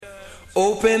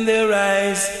Open their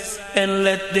eyes and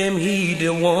let them heed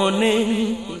the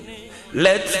warning.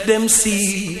 Let them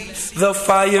see the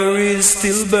fire is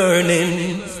still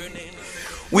burning.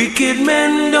 Wicked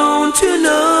men, don't you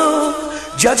know,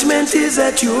 judgment is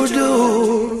at your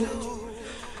door.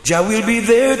 Jah will be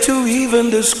there to even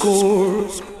the score.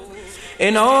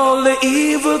 And all the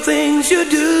evil things you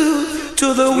do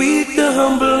to the weak, the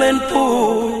humble and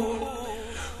poor.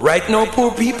 Right now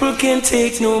poor people can't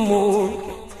take no more.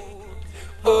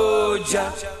 Oh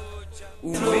Jah,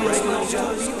 right now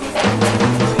Jah.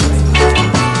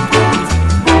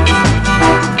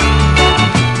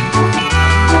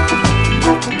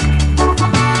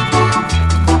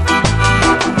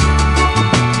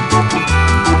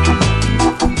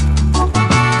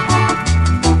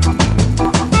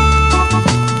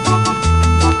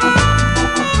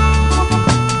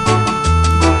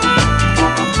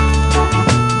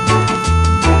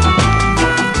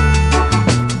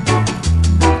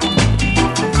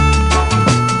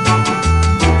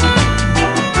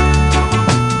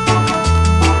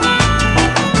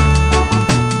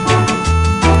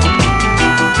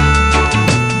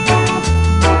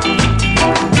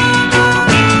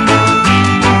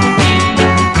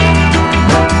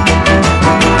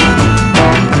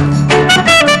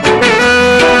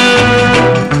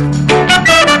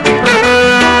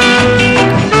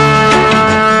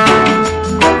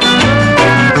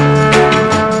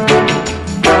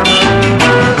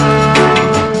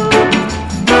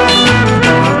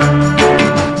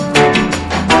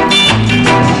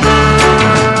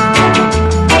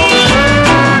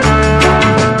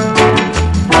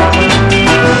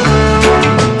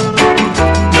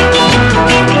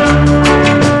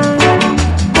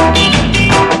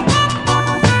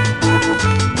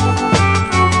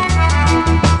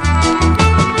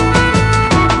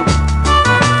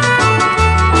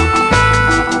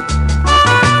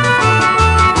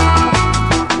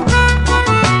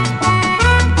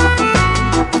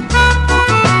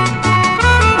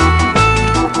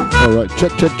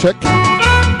 Check.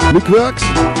 Mic works.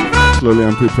 Slowly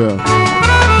I'm prepared.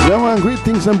 Yeah man,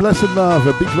 greetings and blessed love.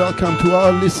 A big welcome to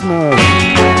our listeners.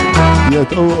 Here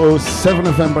at 007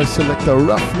 FM by selector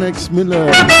Ruffneck, Smille.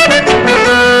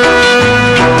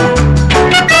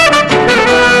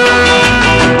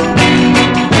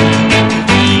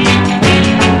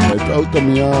 At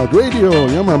Outta Radio.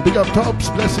 Yeah man, big up tops.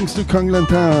 Blessings to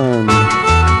Kanglantan.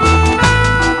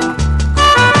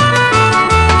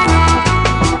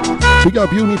 Big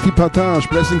up Unity Partage,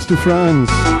 blessings to France.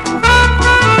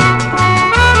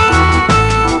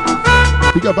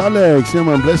 Big up Alex, yeah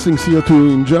man, blessings here too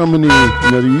in Germany,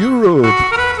 in Europe.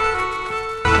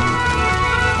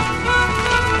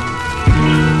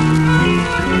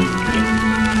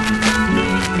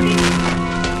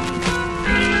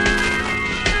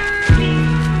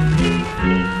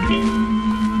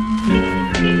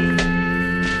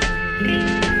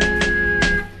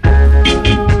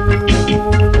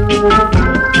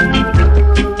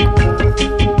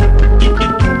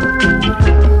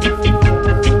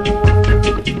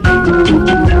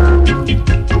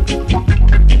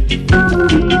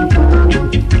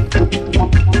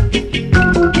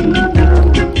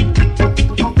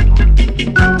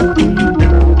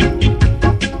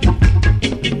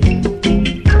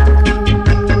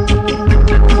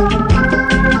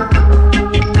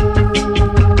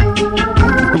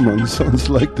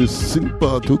 Like this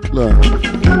Simpa Tukla.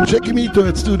 Check him out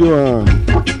at Studio an.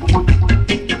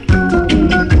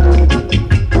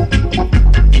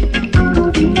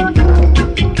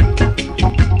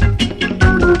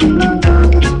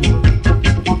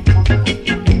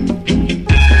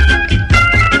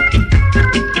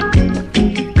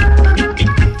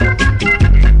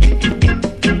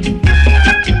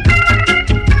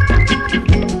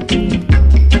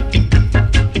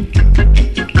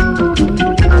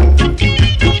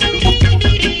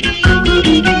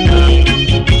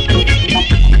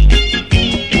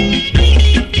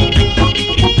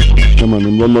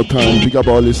 One more time, big up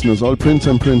all listeners, all prince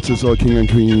and princess, all king and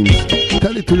queens.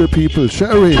 Tell it to the people,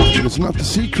 share it, it's not a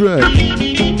secret.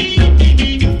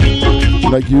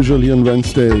 Like usually on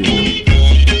Wednesday.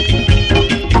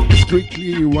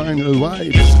 Strictly vinyl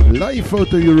vibes, live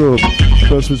out of Europe.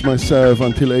 First with myself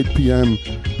until 8 p.m.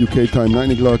 UK time,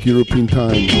 9 o'clock European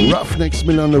time. Ruffneck,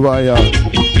 Smille on the wire.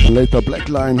 And later Black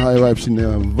Line, high vibes in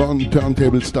there. One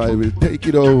turntable style will take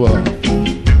it over.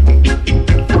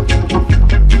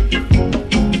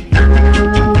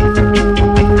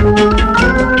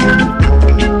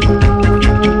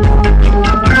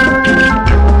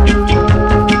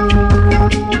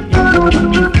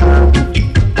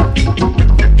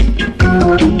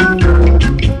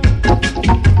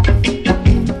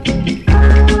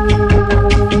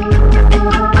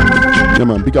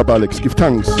 one. Big up Alex, give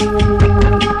thanks.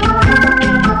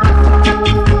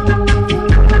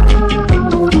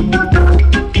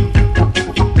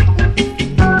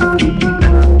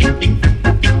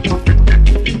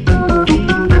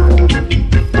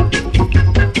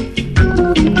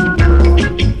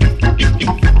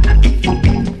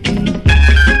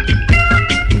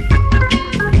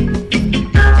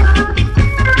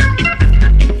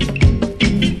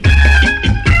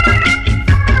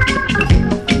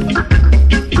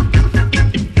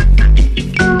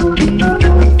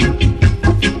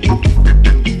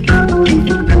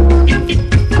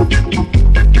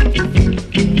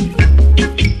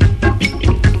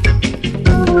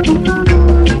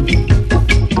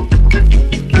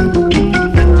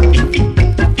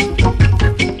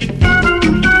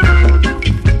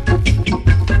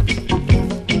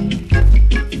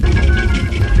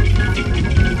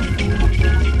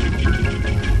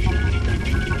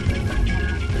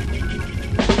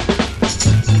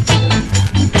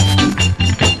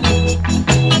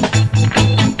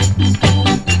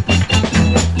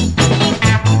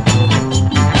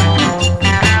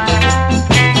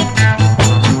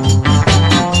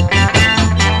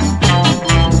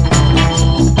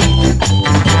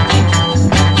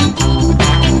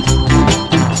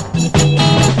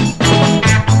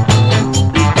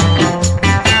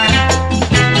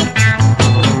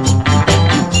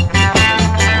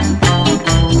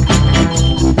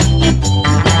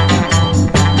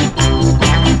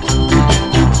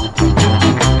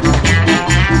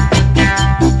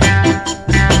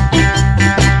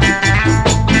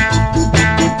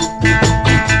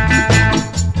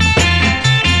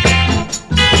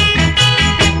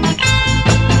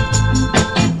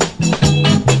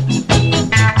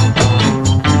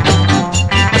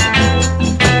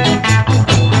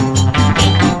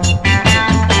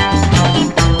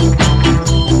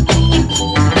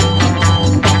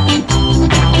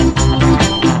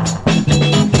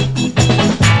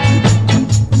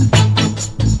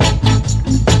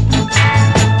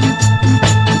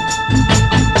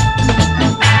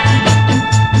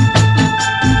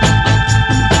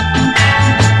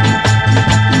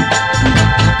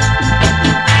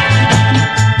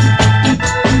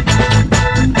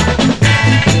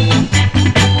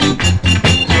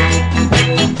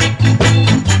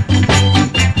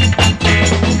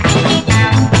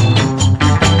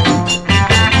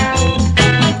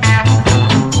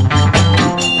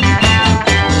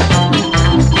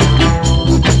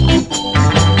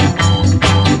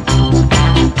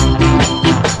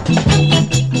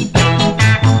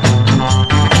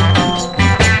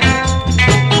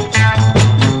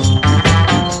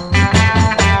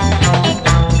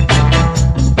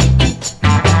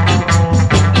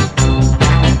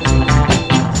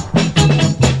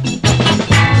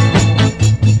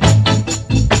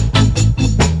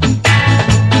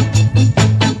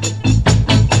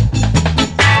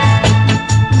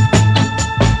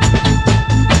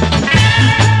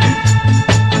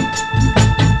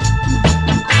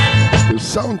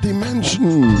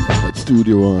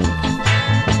 Studio One.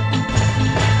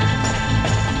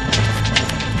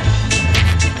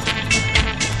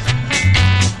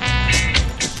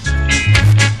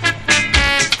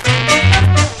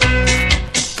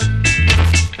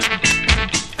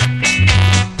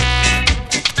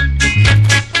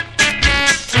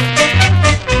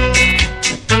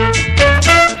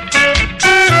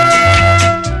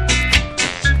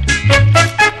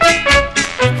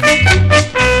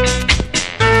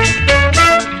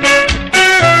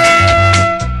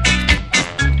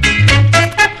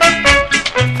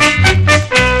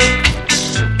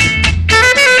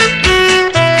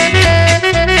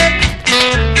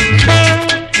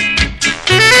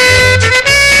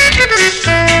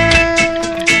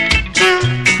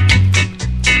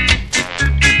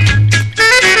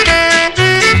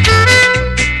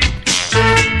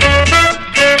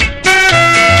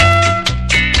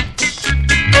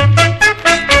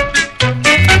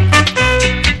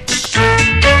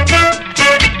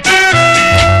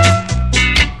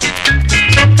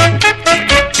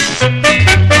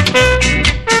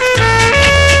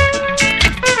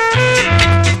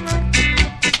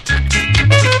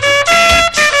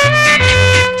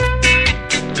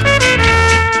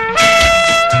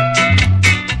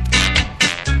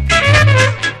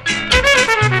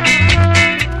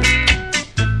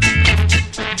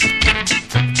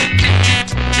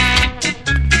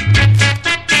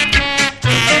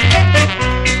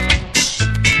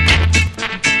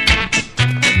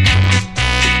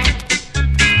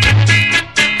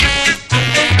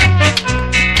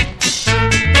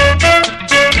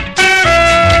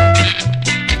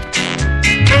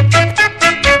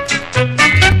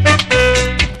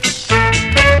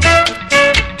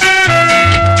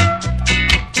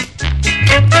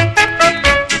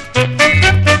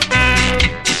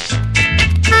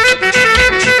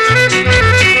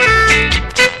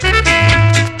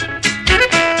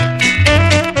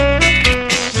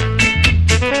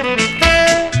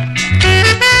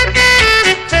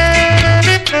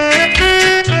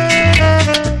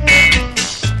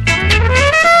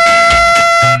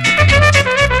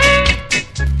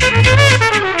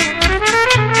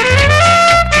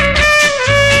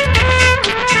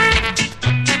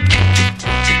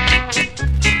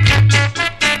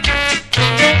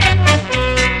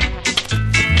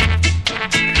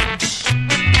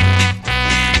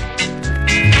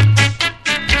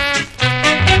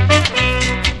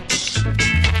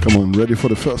 ready for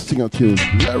the first singer tune.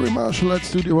 Larry Marshall at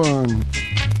Studio One.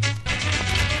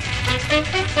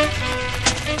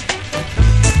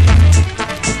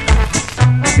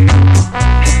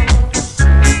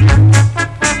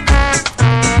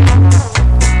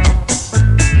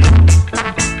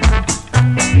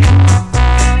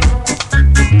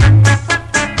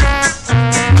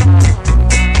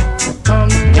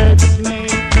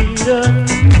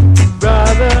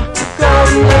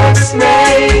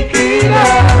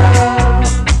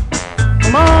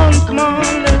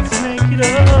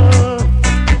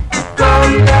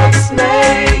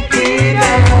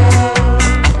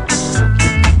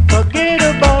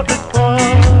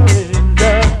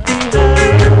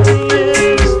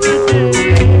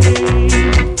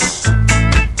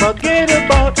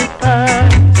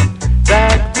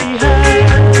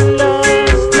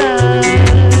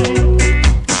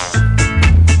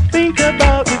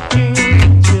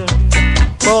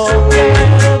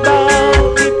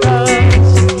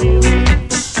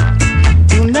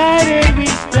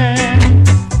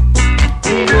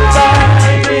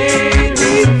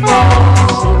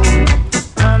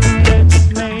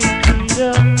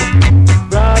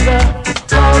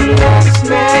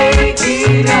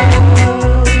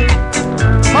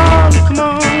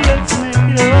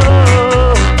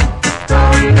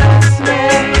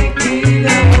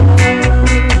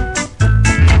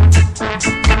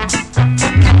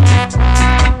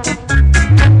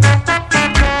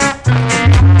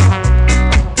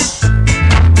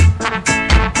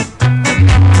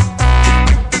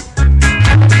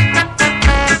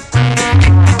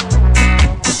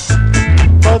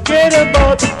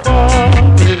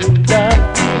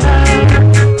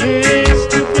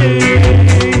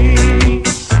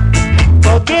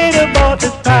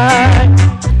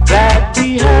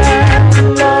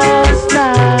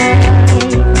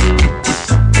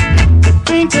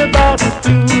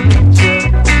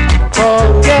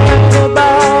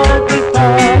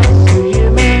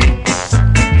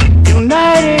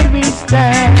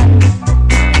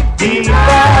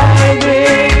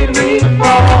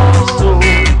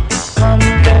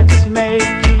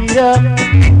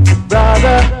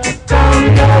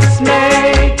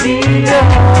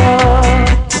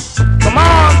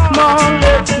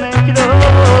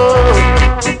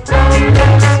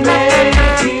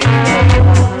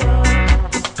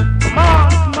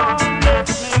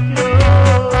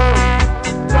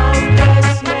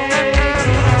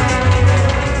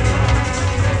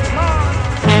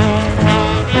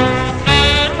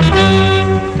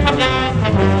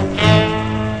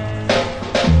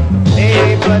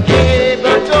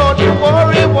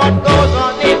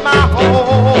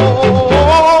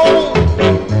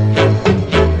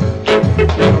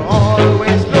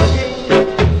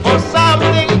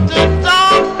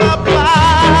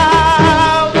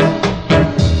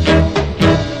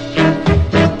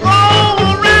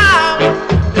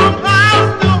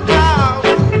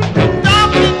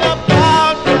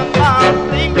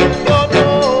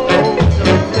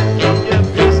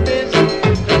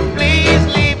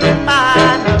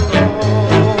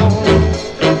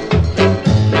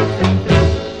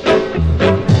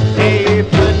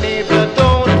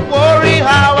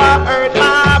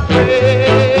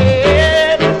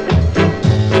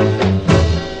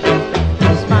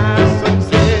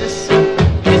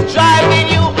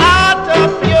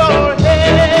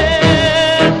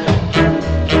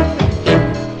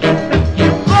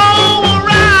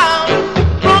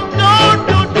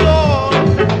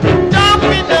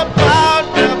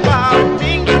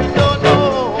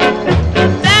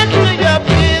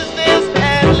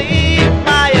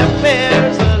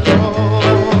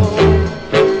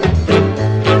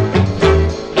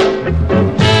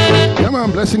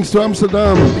 Blessings to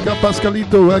Amsterdam. Big up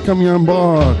Pascalito. Welcome you on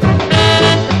board.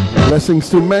 Blessings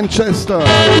to Manchester.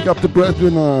 Big up the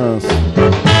breadwinners.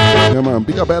 Yeah, man.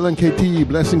 Big up LNKT.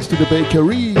 Blessings to the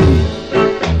bakery.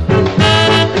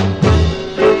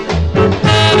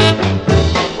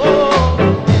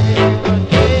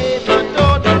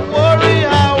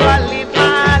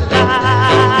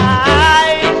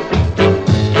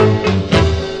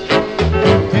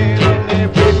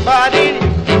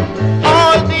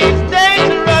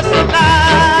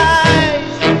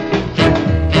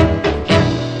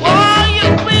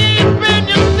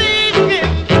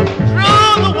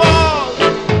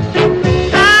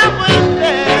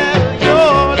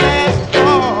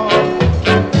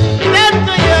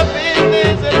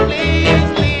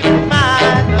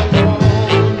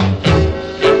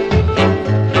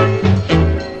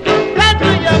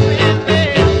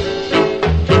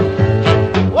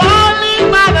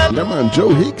 Joe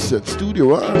Hicks at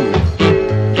Studio One.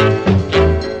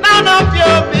 None of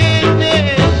your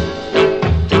business.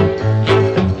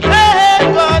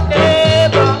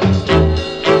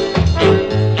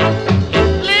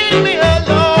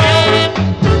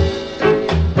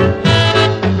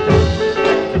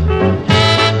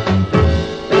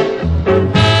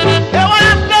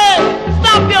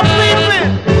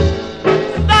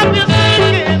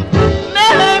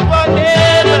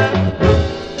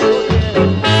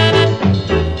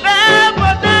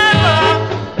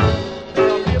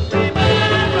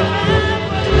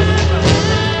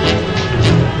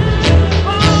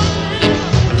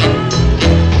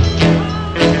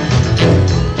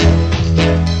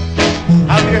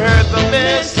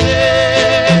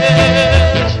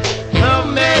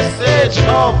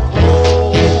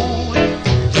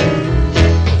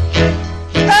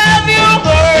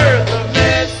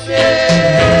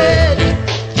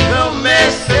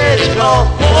 your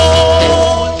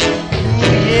hold.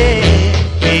 Yeah.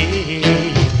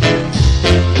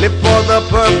 Live for the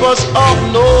purpose of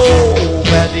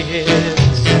nobody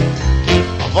else.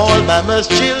 Of all mama's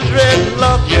children,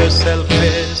 love yourself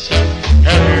best.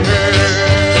 Have you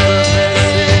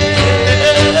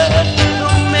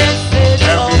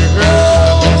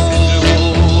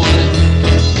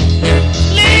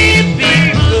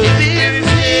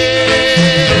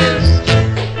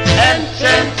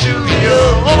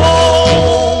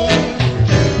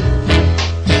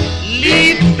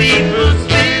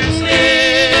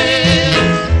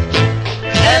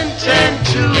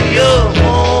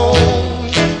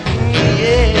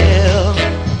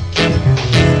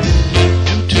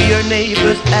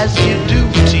as you do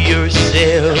to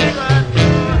yourself.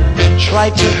 Try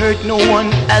to hurt no one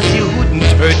as you wouldn't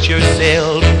hurt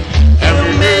yourself. The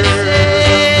message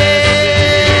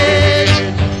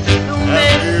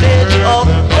of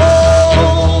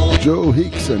hope. Joe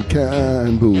Hicks and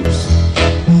Can Boots.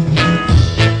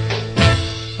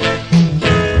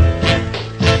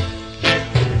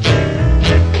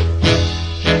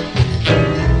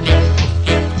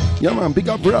 Yeah man, big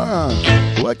up Brad.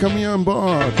 Welcome here on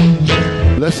board.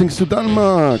 Blessings to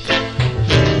Denmark.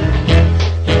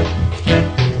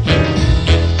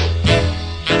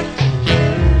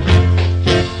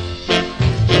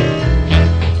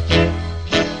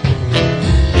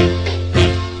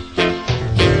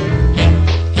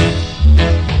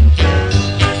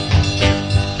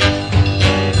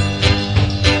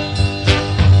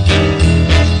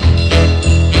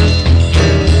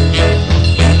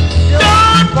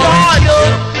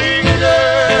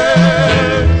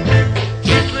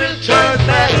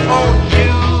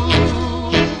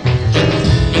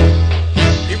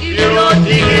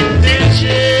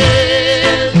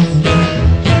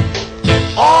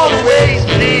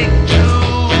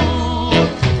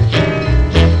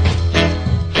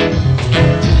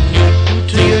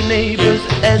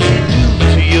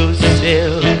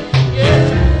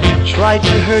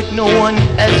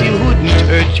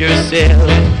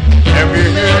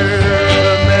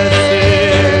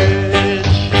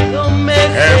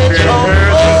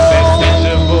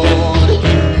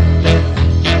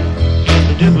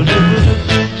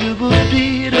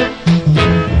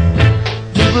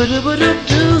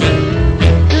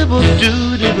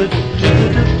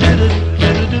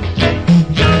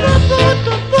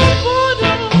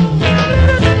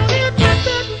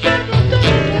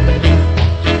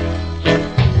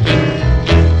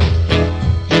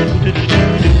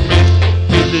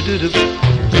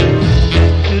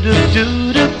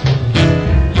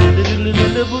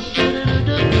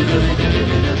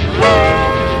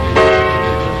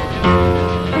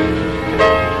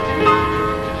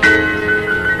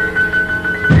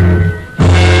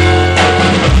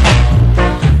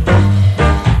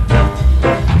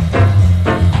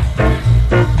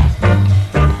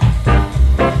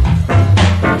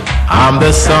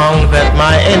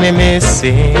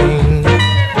 Sing,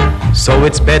 so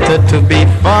it's better to be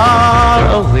far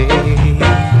away.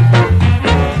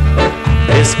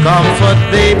 Discomfort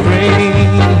they bring,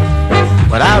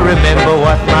 but I remember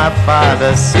what my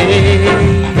father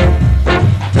said,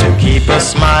 to keep a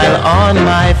smile on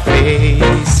my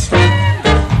face,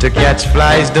 to catch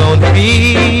flies don't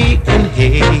be in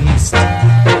haste,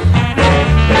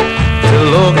 to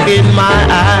look in my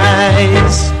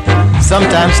eyes,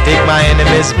 sometimes take my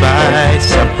enemies by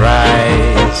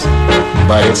surprise.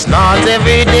 But it's not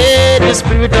every day the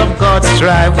Spirit of God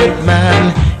strive with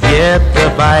man. Yet the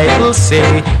Bible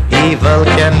say evil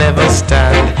can never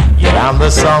stand. Yet I'm the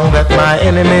song that my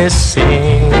enemies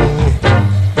sing.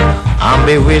 I'm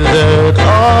bewildered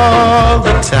all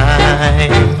the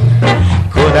time.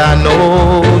 Could I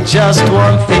know just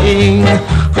one thing?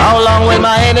 How long will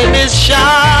my enemies shine?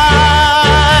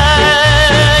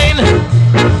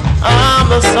 I'm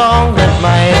the song that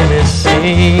my enemies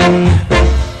sing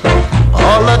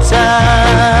all the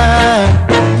time.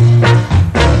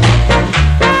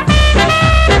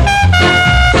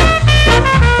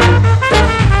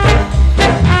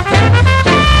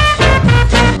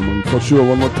 For sure,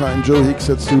 one more time, Joe Hicks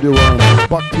at Studio One.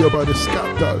 Back to you by the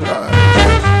Scatter Live.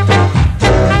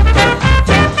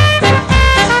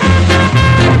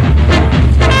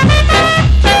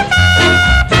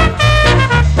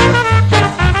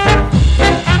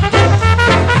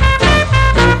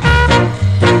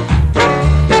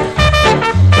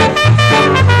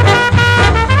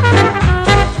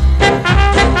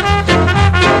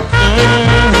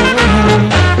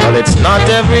 Not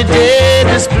every day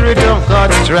the Spirit of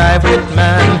God strive with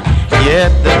man.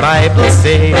 Yet the Bible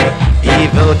say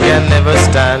evil can never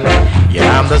stand.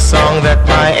 Yeah, I'm the song that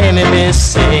my enemies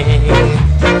sing.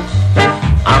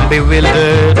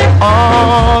 bewildered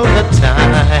all the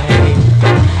time.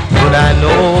 But I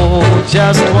know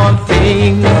just one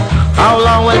thing, how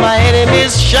long will my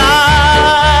enemies shine?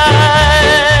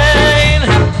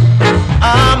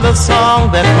 I'm the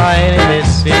song that my enemies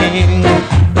sing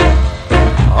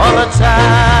all the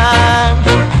time,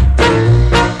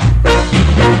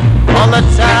 all the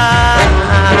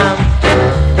time.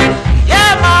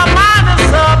 Yeah, my mind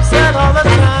is upset all the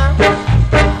time.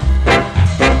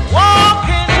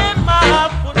 Walking in my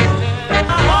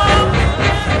footsteps, walking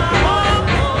in my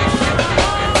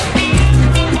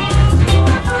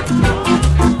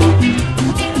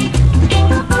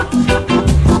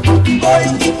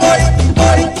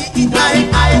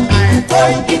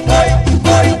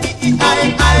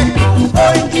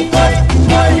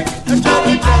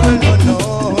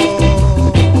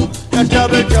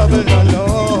trouble, trouble, no, no.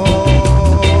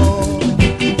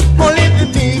 Only the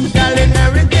meek shall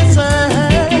inherit this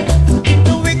earth.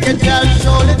 The wicked shall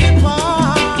surely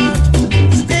depart.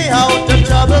 Stay out of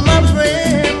trouble, my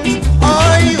friends,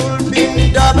 or you'll be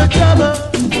in double trouble.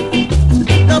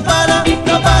 No bother,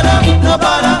 no bother, no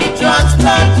bother,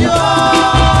 transplant your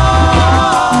heart.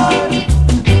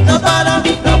 No bother,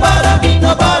 no bother,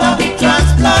 no bother,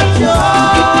 transplant your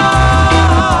heart.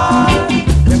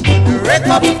 Rake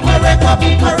up, rake up,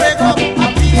 rake up, a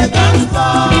pagan's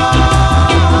part.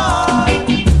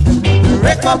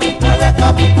 Rake up, rake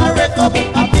up, rake up,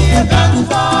 a pagan's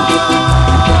part.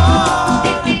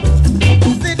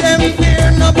 See them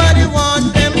here, nobody want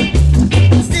them.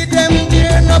 See them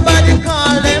here, nobody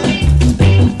call them.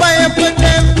 Fire for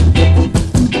them.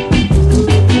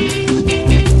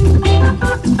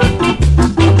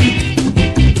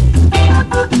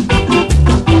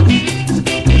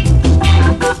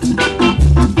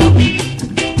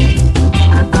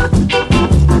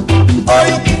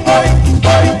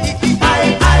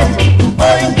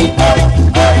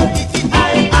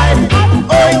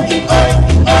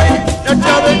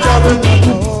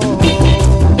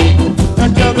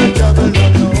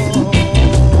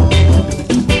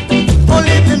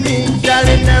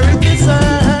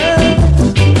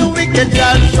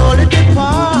 Surely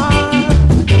depart.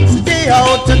 Stay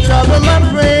out of trouble, my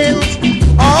friends,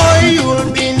 or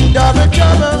you'll be in double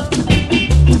trouble.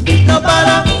 No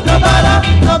bother, no bother,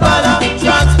 no bother,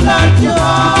 transplant your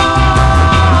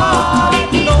heart.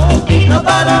 No, no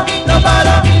bother, no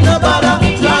bother, no bother,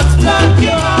 transplant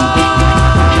your heart.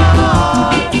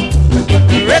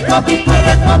 Rake up,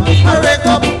 rake up, rake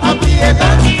up, a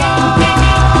pagan's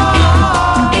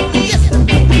heart. Yes,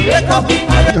 rake up.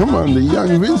 Come on, the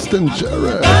young Winston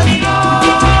Jarrett.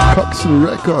 Coxon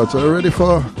Records. Are you ready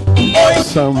for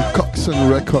some Coxon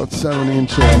Records 7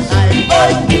 inches?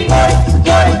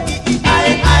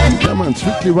 Come on,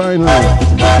 strictly vinyl.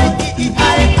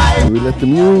 We let the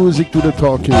music do the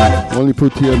talking. Only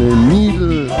put here the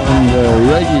needle and the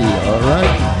reggae,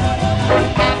 alright?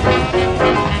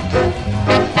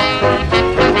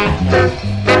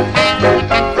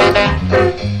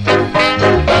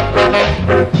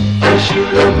 I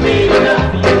should have made it up.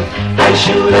 I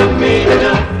should have made it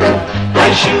up.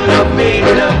 I should have made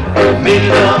it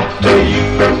up to you.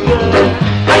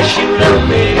 I should have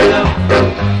made it up.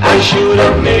 I should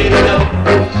have made it up.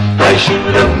 I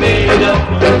should have made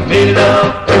it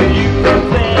up to you.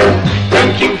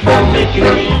 Thank you for making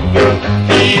me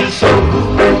feel so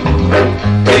good.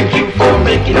 Thank you for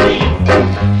making me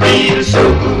feel so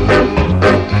good.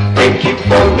 Thank you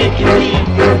for making me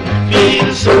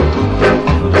feel so good.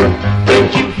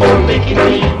 Thank you for making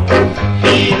me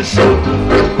feel so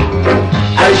good.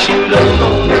 I should have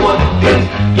known what these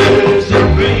years would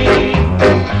bring.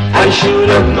 I should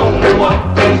have known what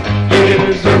these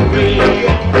years would bring.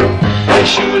 I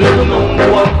should have known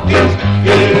what these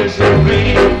years would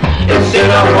bring. Instead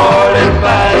of heart and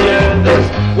fire, there's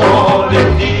water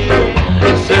and dear.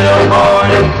 Instead of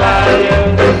heart and fire,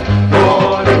 there's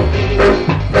water and dear.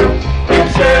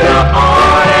 Instead of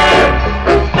heart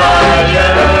and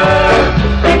fire,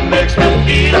 it makes me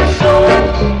feel so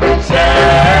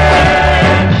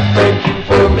sad. Thank you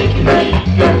for making me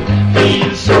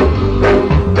feel so good.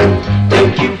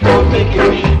 Thank you for making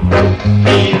me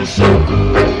feel so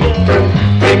good.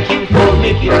 Thank you for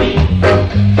making me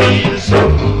feel so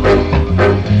good.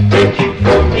 Thank you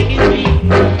for making me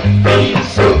feel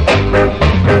so good.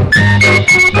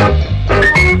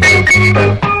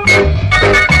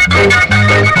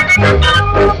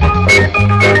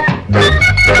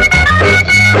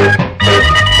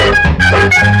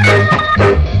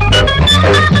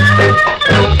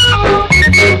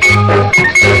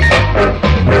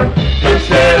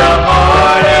 Instead of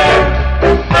heart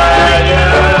and fire,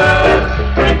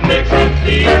 it makes me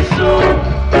feel so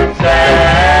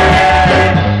sad.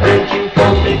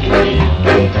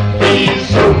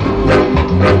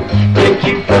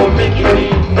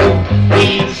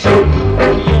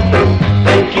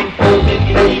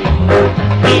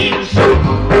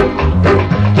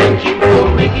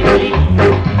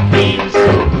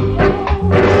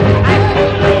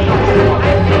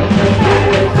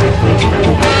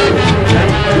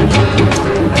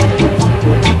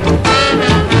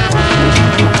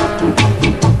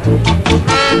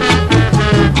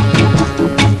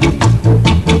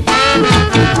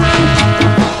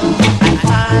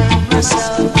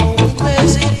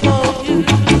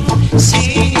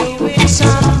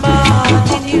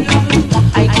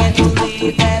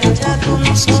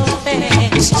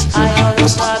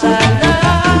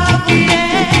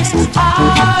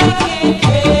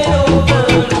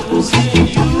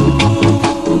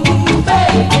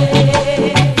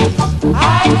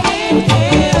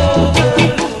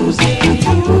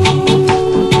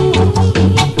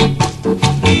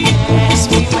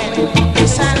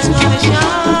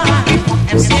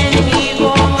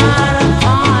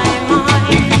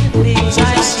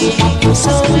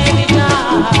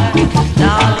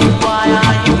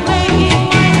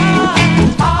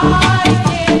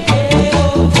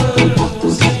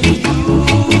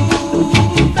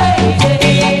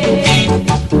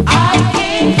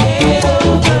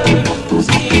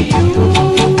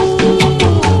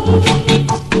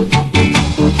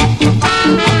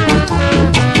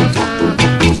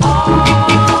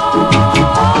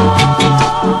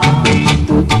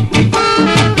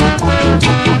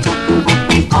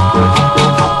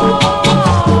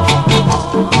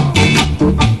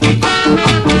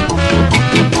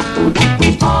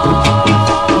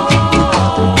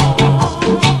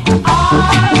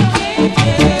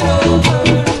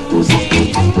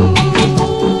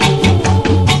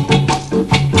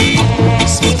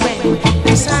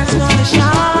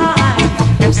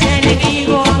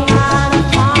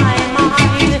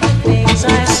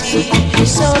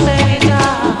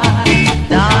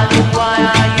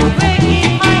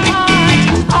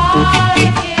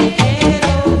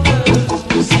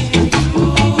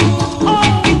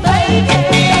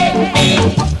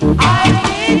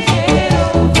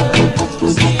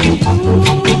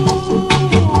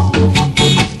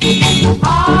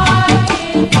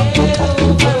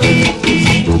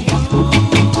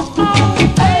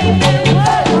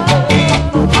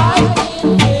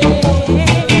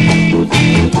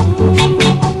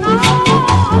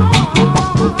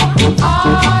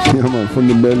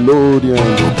 Melodian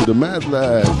to the Mad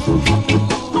Lad.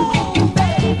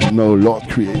 No, Lord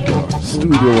Creator.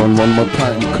 Studio one more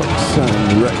time. Cox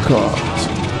and Records.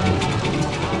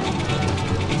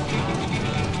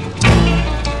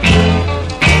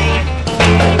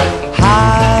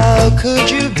 How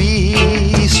could you be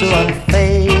so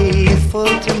unfaithful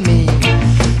to me?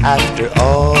 After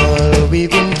all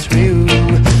we've been through,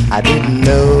 I didn't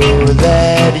know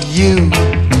that you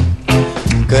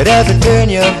could ever turn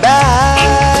your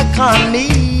back on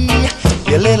me.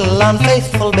 You little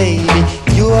unfaithful baby,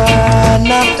 you are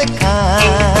not the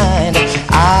kind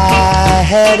I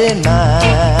had in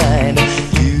mind.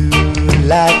 You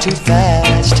lie too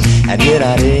fast and you're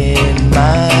not in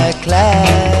my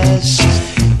class.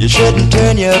 You shouldn't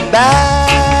turn your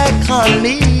back on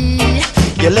me.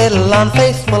 You little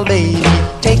unfaithful baby,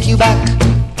 take you back.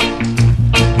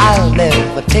 I'll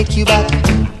never take you back.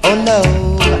 Oh no,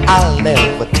 I'll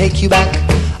never take you back.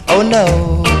 Oh no.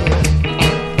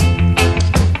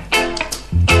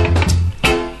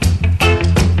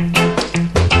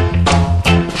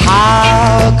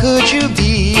 How could you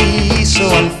be so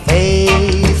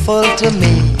unfaithful to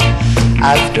me?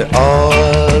 After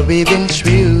all we've been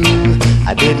through,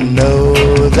 I didn't know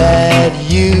that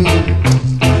you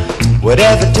would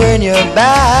ever turn your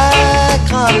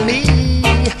back on me.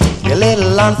 You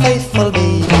little unfaithful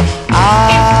baby.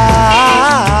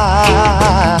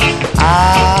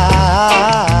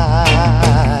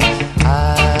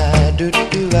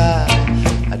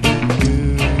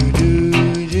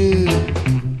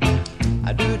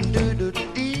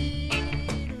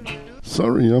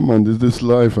 Sorry, yeah, man, this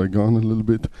live. I gone a little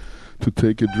bit to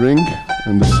take a drink,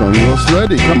 and the song was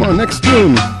ready. Come on, next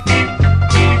tune.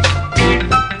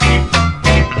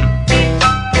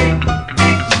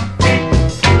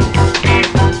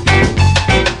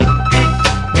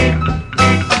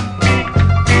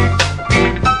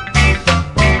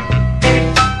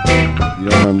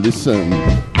 Yeah, man, listen.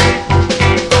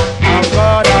 I've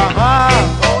got a high,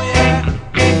 oh yeah,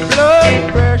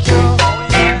 blood pressure, oh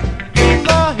yeah, in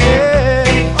my head,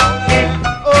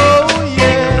 oh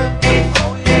yeah,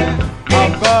 oh yeah,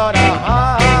 I've got a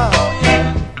high, oh yeah,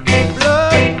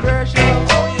 blood pressure,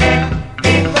 oh yeah,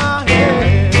 in my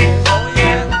head, oh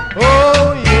yeah, oh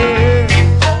yeah,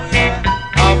 oh yeah,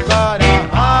 I've got a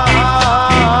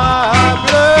high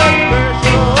blood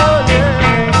pressure, oh yeah,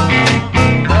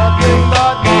 nothing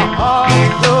but my heart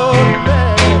so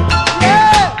bad,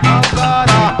 yeah, I've got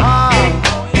a high,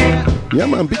 oh yeah. Yeah,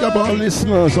 man, big up all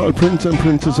listeners, all prince and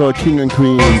princess, all king and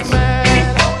queens.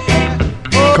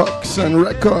 Cox and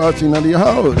Records in the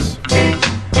house.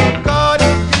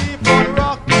 Gotta keep on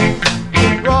rocking,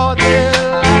 broad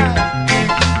daylight.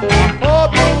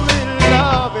 Hope you will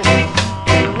love it,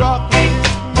 rocking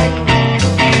with me.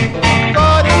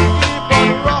 Gotta keep on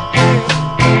rocking,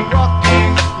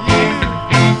 rocking you.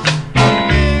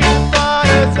 If I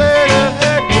say the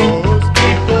head goes,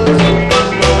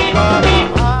 I've got a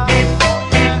high,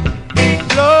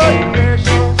 blood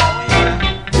pressure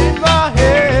in my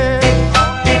head.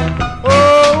 Oh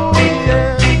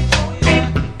yeah,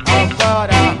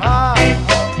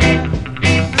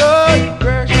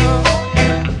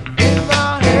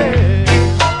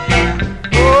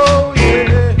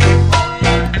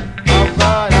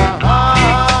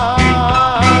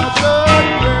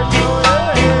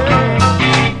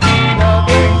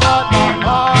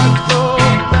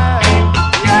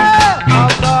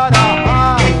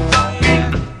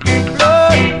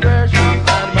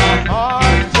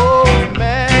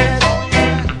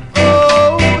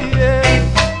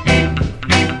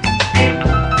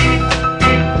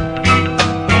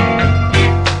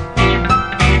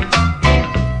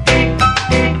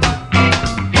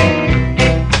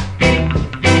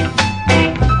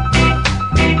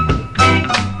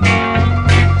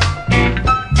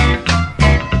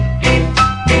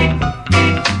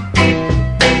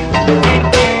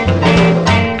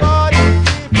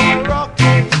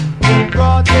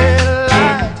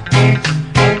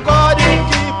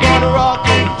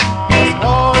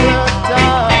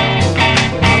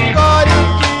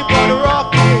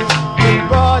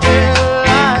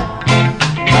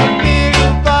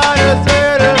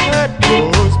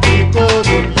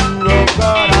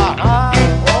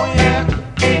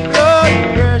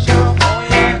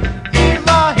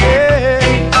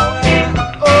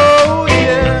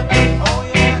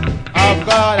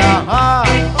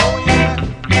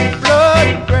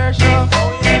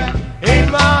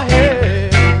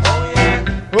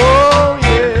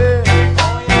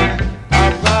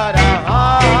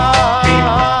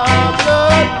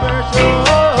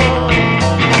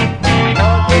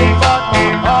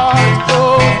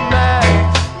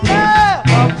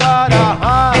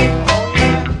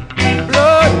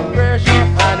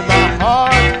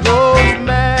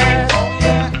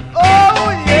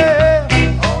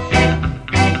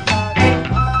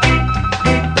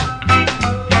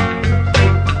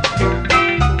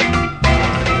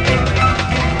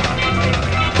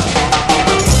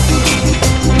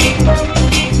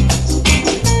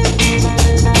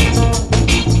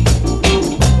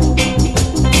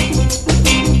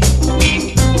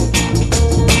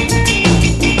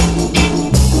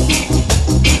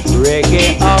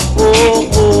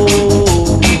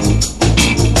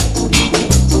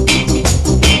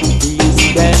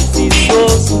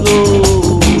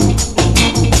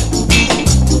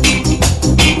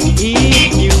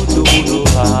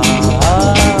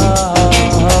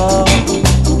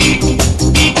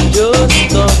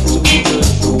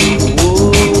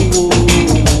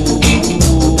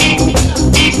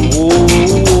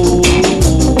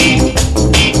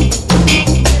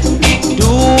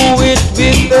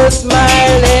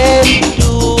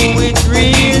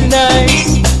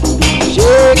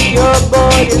 your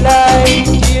body line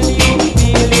till you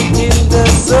feel it in the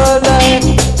sunlight.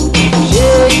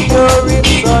 Shake your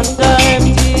hips on time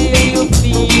till you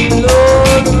feel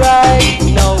alright.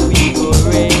 Now we go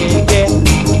reggae.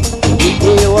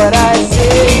 Hear what I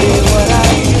say, hear what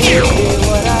I say, hear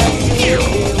what I say, hear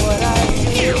what I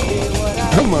say, hear what I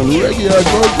say. Come on, reggae,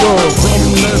 go from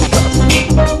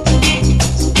left.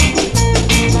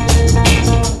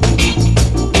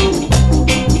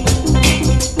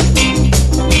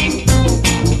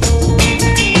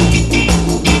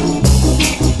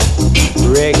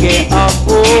 Reggae up,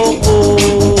 oh,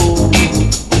 oh.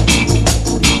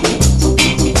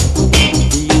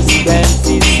 This dance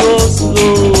is so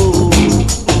slow.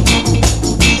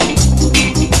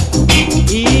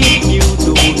 If you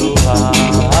don't know how,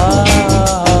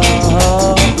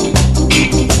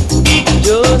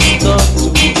 just come to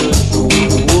the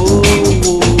show.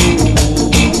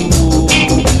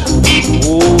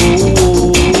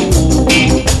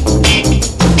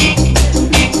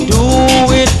 Do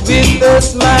it with a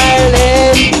smile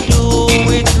and do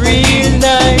it real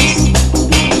nice.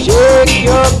 Shake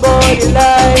your body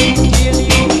line till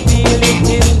you feel it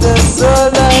in the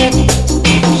sunlight.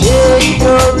 Shake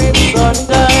your hips on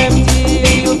time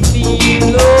till you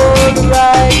feel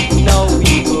alright. Now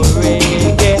we go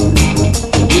reggae.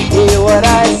 You hear what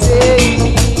I say?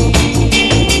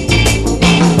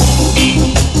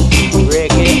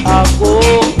 Reggae up,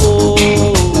 oh, oh.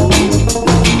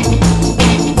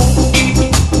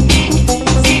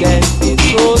 Dance is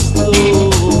so slow.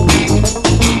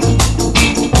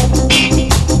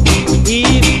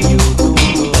 If you don't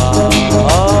know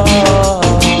how,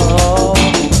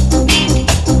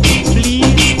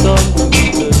 please come to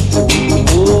the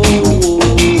show.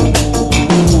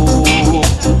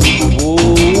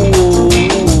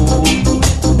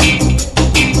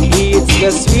 It's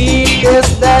the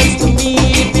sweetest dance to me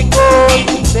because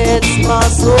it sets my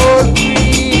soul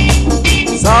free.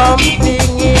 Something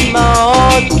in my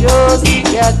heart just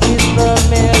catches the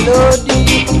melody,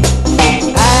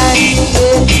 and it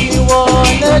makes me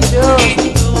wanna just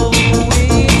do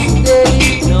it steady.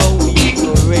 Now we go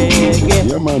reggae.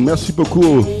 Yeah man, merci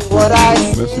beaucoup. What I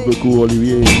say, Merci beaucoup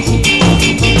Olivier.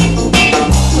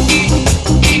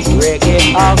 reggae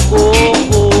a go.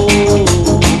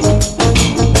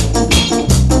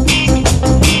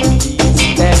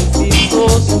 This dance is so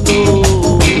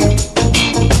slow.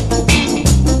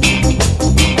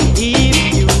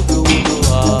 If you don't know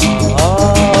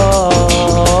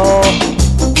how,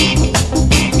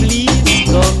 please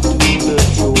come to the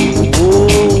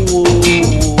show.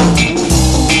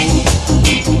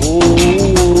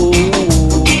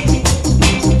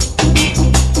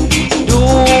 Do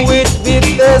it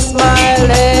with a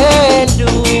smile and do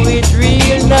it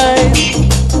real nice.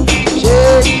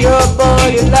 Shake your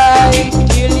body line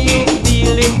till you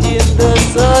feel it in the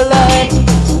sunlight.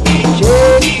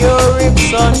 Shake your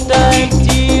hips on time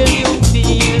till you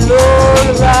feel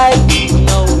alright.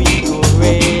 Now we go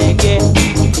reggae.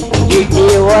 You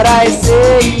hear what I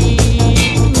say,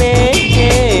 man?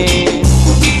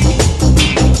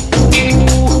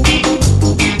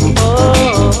 Ooh.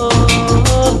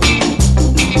 Oh.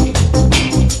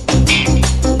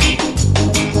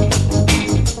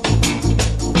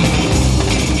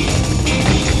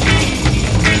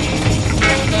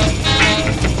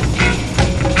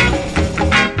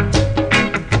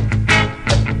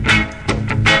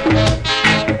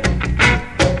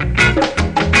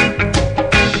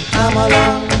 Come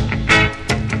along,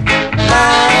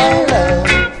 my love,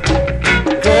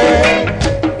 girl,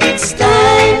 it's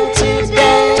time to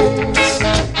dance.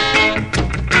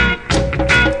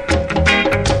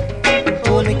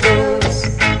 Hold me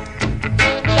close,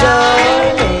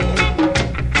 darling,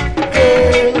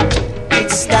 girl,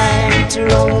 it's time to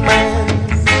romance.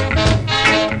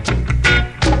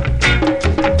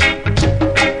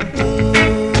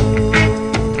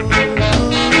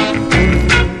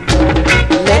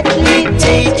 Let me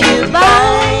take you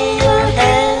by your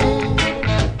hand.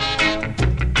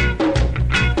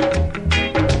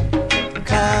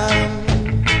 Come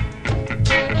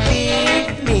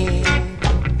with me.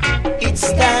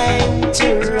 It's time to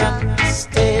rock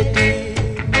steady.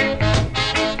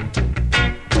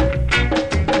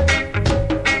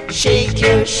 Shake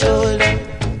your shoulder.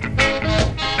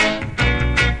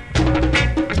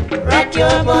 Rock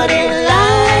your body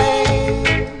line.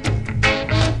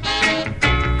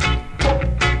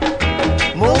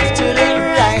 Move to the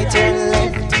right and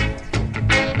left.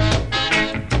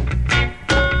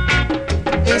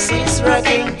 This is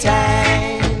rocking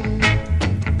time.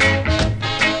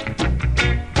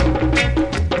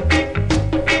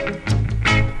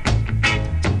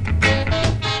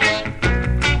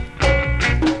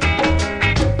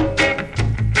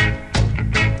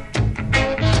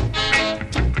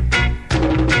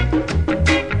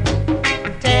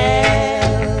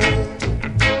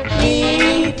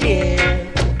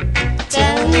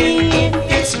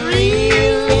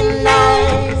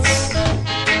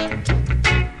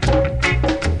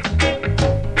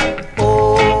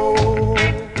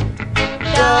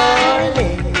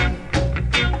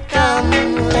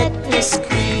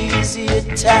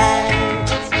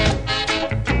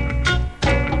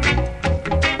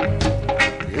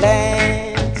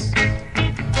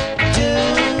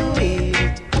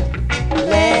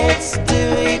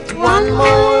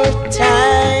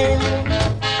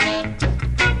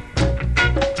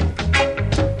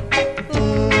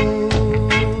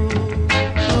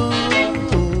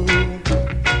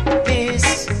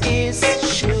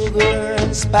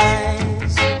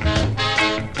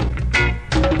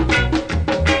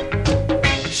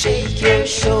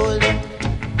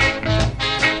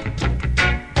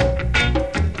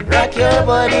 your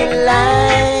body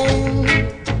line.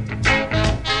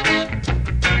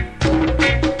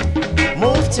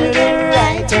 Move to the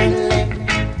right and left.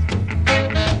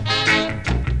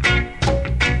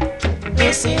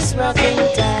 This is rocking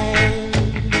time.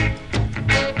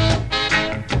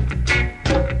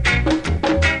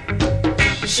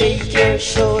 Shake your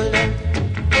shoulder.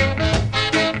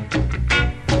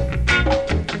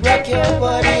 Rock your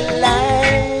body line.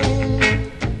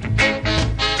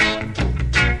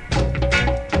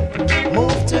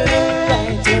 Move to the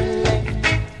right and left.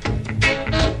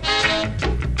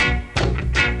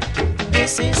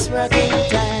 This is rocking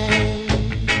time.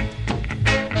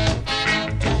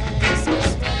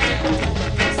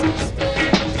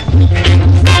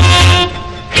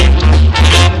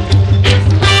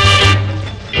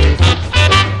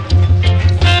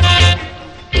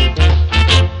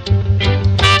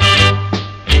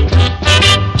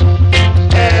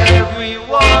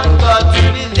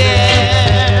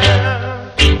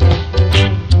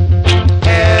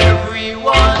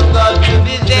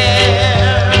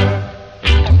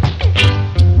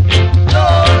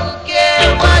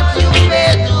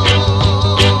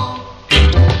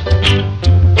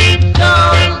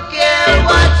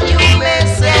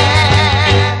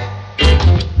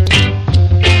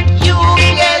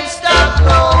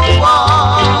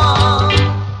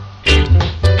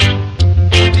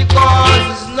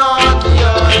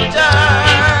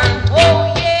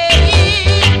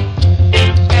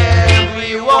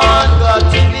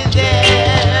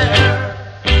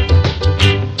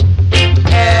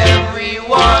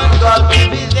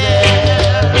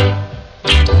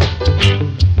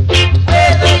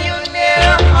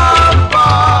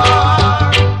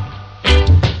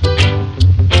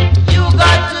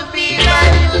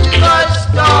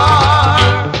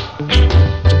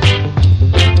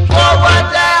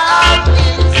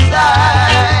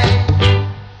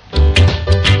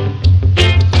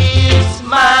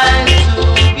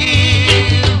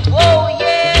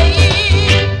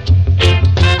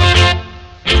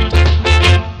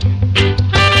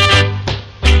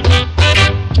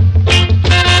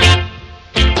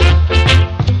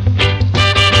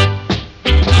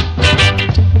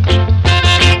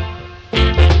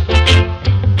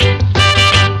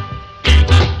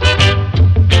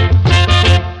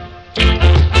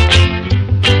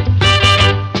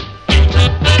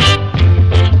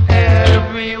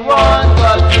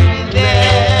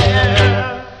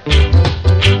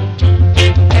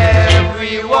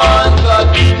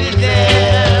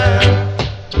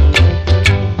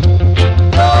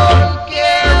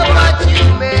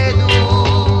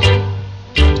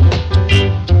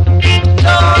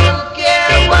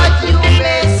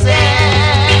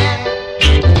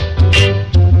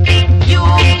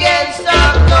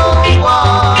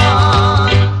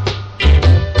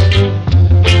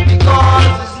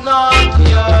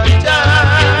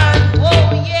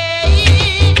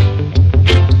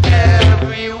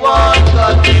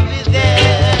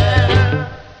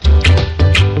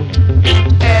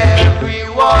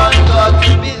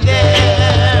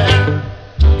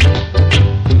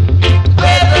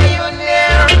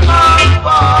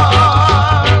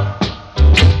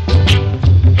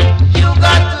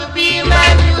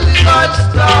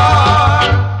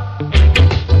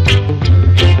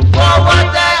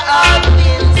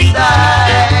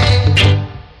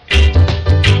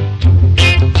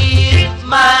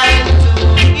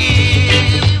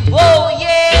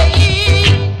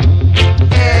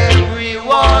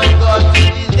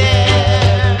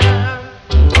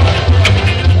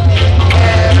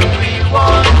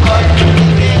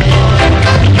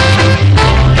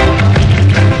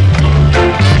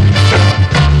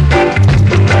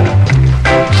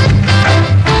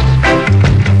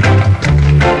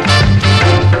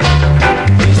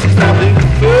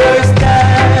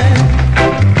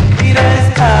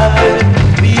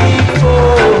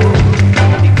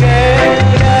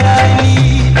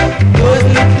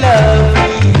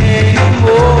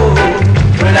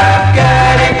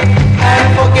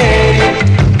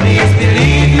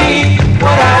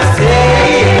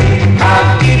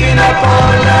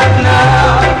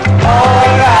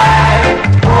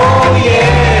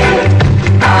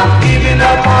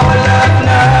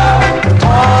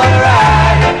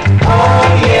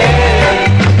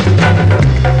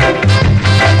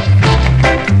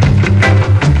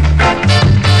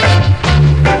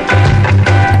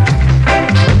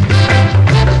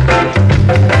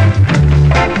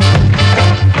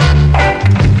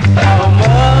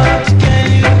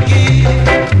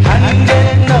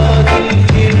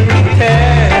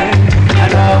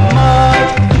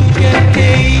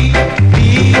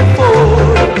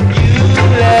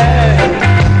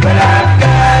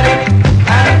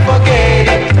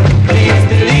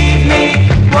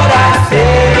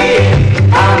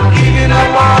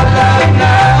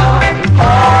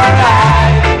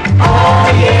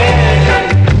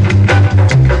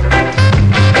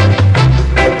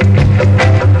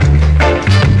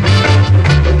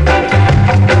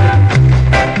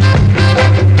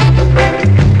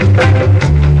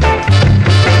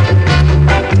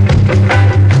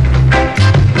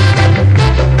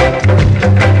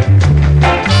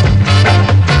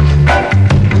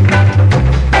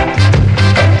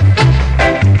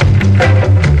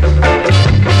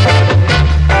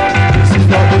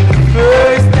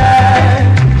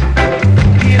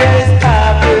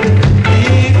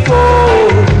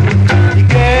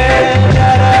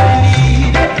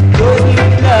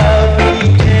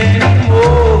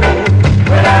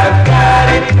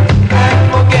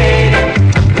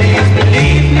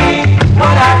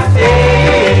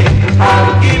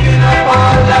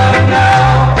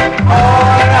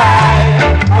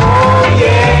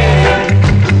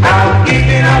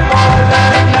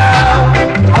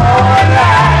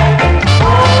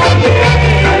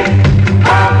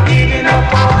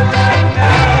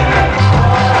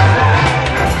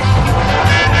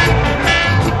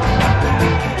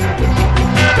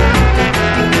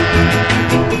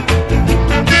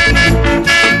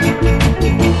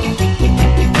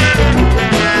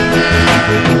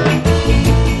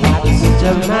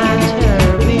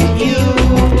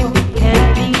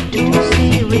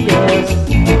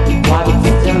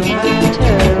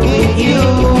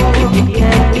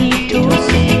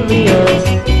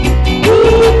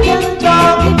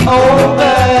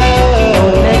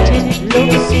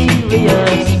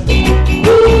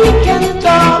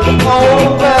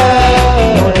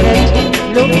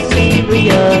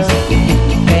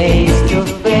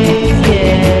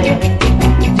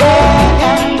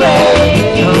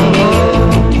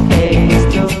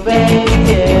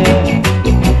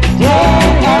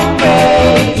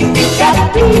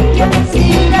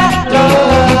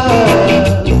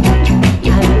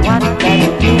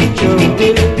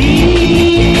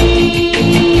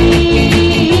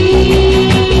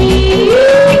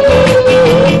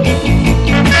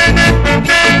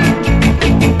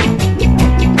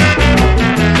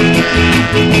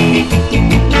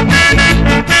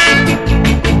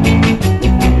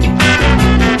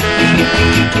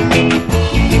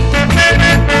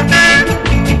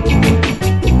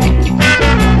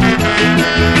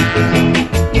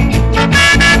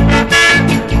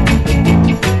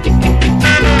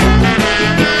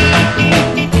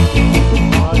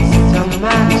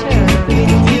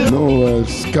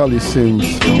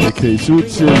 Sings, aka Zoot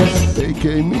sings,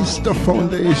 aka Mr.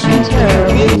 Foundation.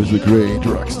 It was a great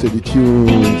rocksteady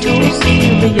tune. Too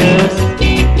serious.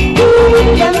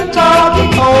 We can talk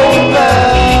it over.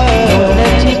 Don't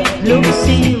let it look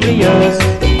serious.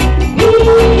 We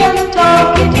can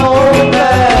talk it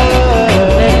over.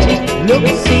 Don't let it look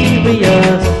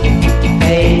serious.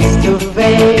 Face to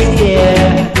face,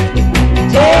 yeah.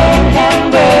 Take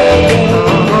and break.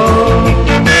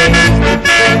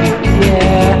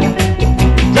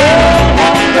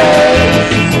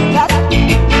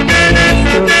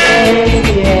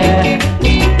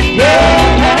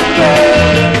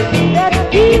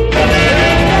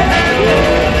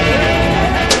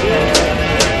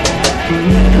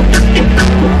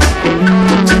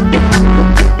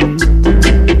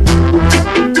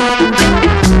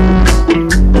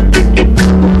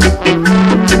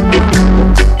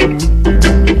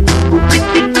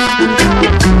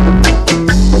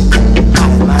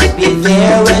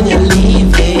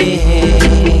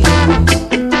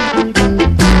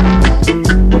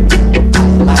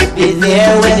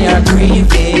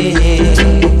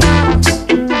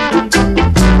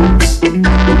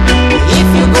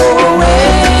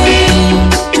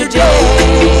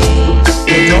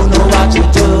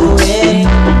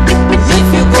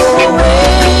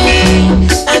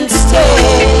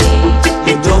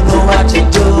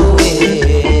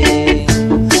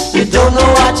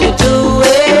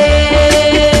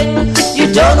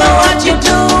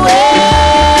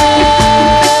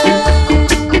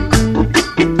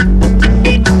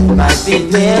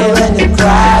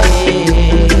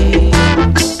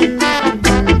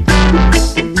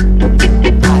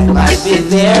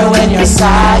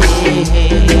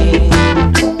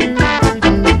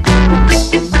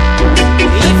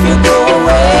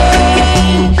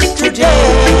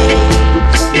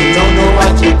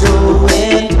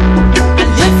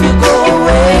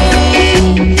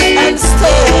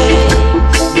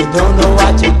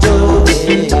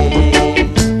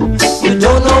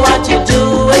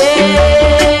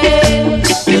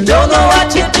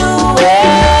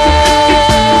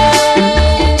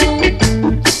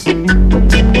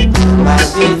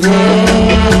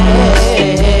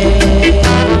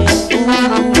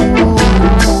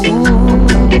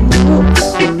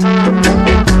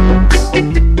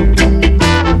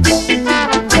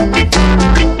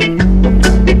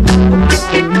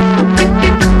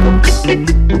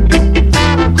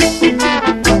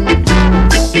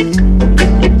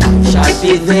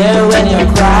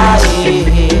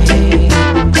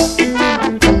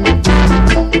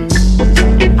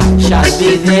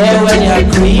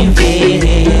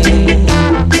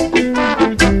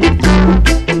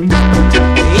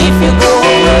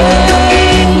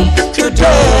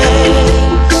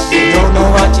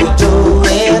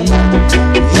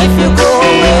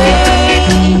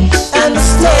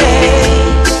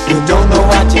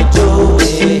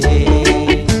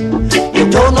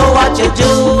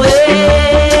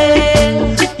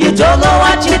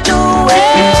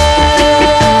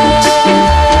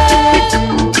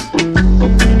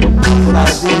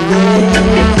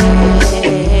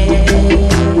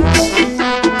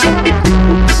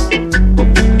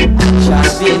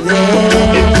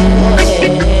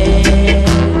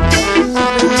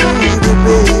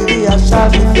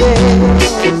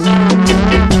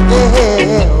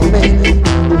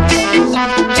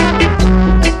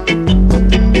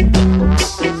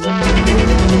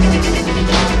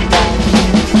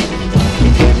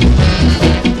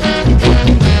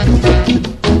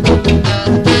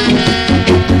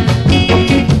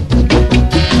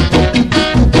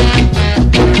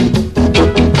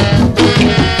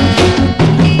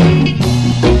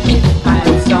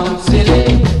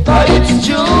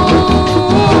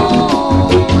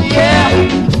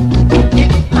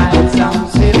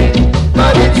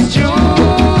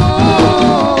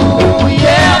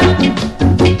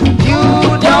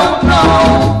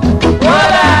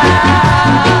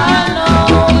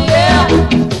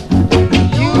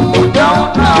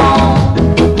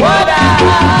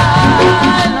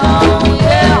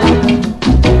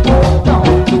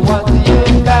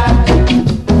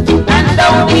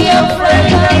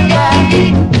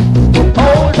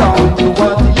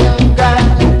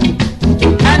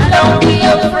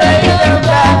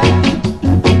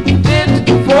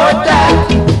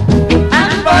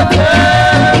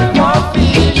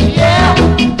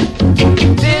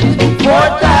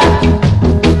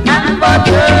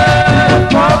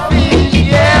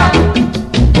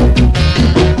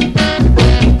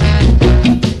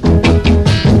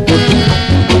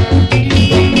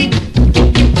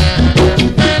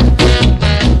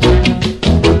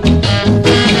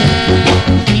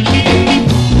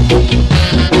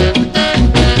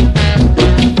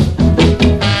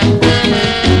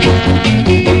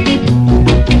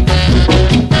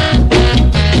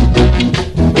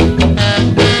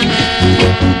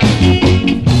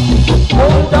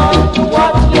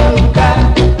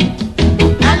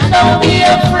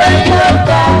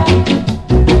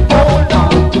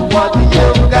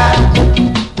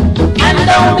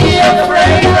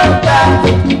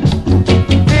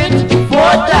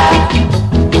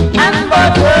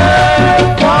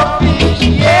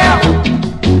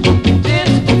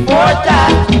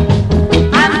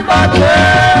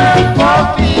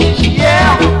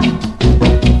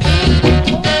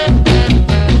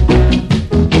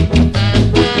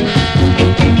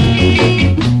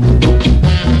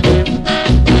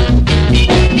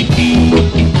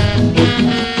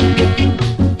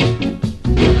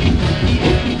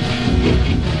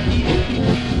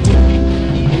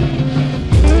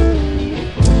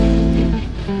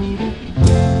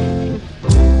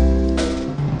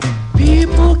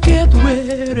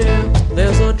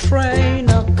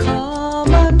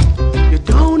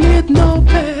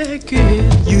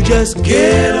 just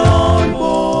get on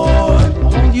board.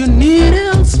 All you need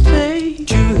is faith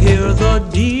to hear the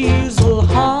diesel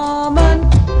humming.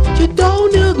 You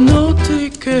don't need no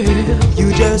ticket.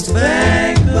 You just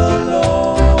thank the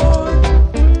Lord.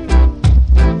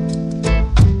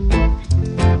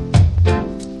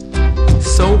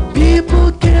 So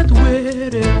people get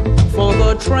ready for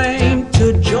the train to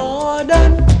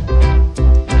Jordan,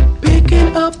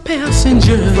 picking up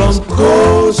passengers from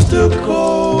coast to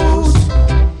coast.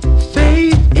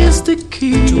 Faith is the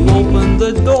key to open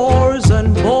the doors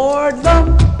and board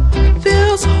them.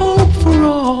 There's hope for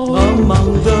all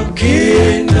among the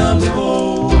kingdom's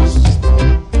host.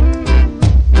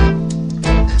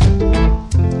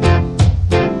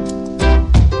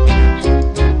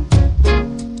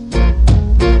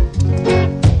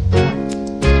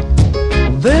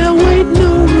 There ain't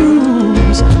no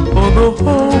rooms for the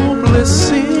hopeless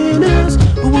sinners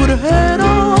who would have had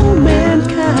all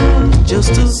mankind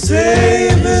just to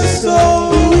save his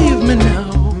soul. Believe me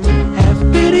now, have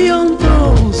pity on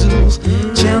those whose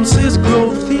chances grow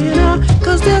thinner,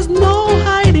 'cause there's no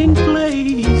hiding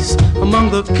place among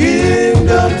the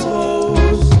kingdom's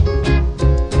host.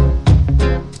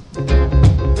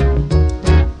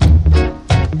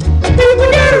 People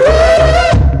get ready,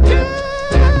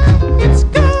 yeah, it's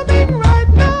coming right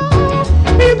now.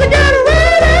 People get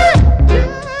ready,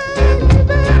 yeah, you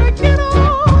better get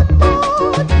on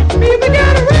board. People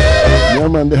get ready. Yeah,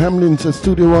 man, the Hamlins at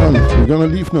Studio One. We're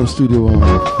gonna leave now, Studio One.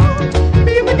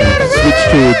 Switch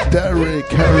to Derek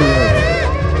Harriet.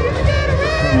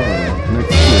 Come on,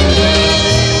 next year.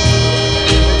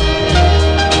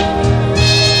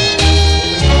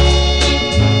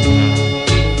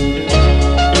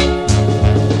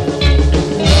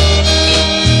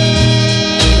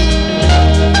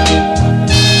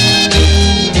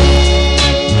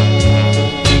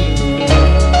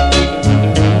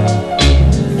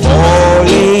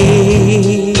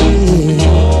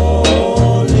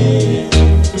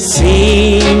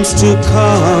 To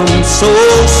come so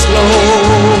slow,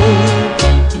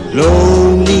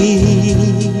 lonely,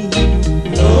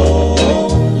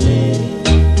 lonely.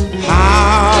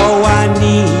 How I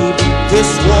need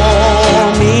this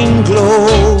warming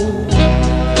glow.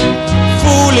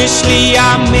 Foolishly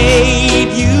I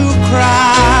made you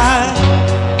cry,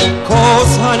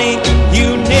 'cause honey, you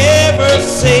never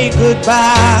say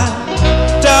goodbye.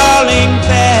 Darling,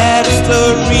 that's the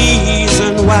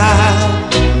reason why.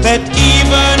 That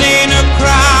even in a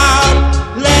crowd,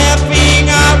 laughing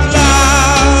out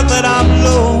loud, that I'm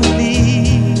lonely,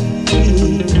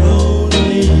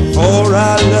 lonely. For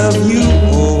I love you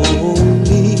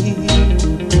only,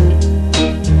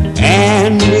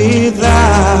 and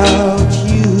without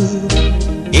you,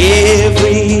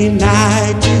 every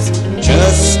night is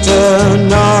just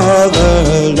another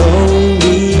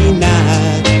lonely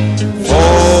night,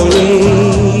 falling.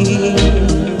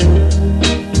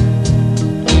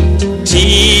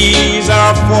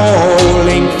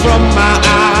 Falling from my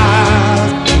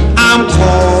eyes, I'm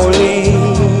calling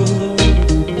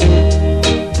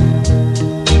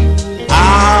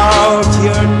out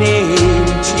your name,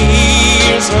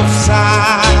 tears of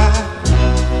sigh.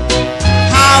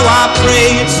 How I pray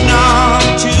it's not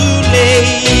too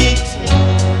late.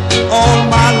 All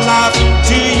my life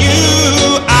to you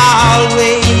I'll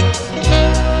wait.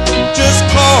 Just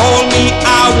call me,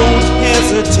 I won't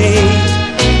hesitate.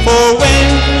 For when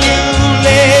you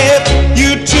left,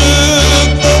 you took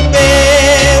the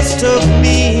best of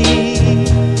me.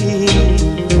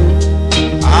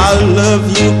 I love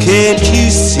you, can't you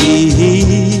see?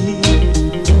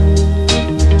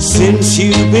 Since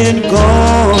you've been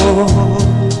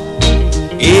gone,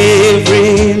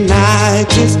 every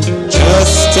night is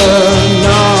just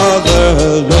another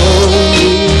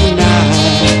lonely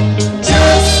night.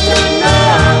 Just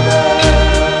another.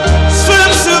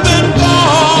 Since you've been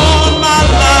gone, my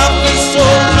life is so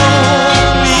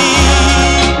lonely.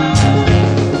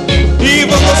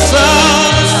 Even the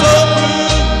sun is so blue.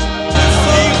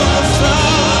 Even the sun,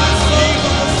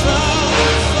 even the sun,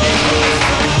 even the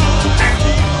sun.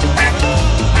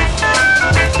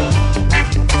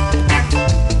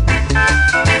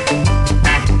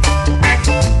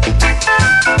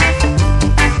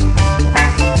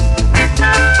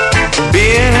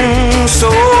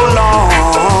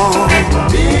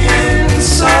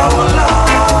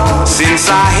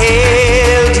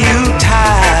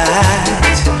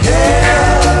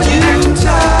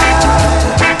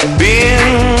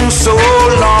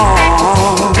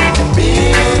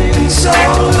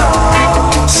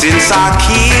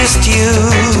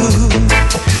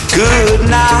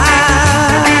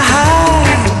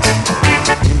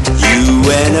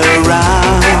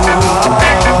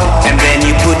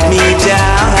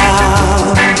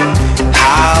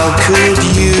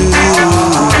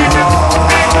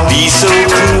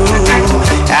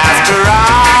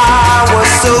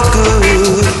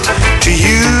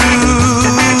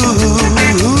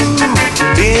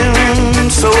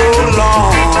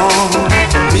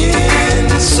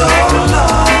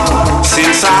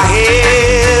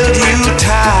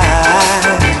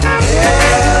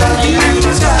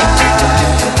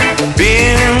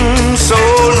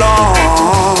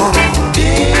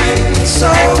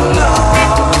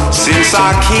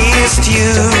 kissed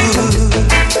you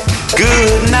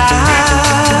good night.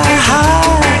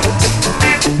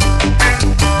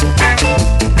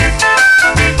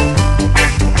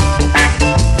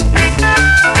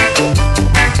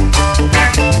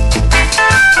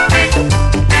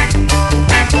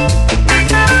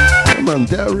 Man,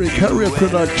 Derek Harriet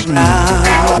production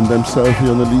and themselves here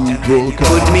on the lead vocal.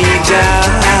 Put me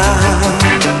down.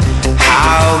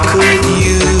 How could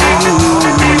you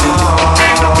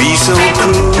be so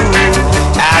cruel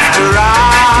after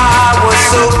I was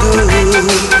so good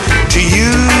to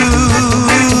you?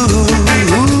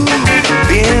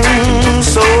 Been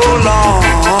so long,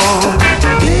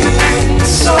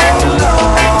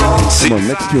 Come on,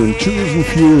 next tune, Choosing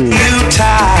Fuel.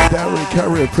 Derek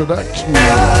Harriet production.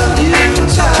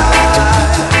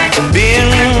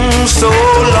 Been so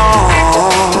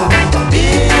long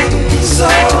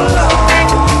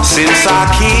since I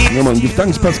keep. Yeah, man, give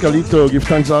thanks Pascalito, give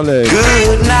thanks Ale,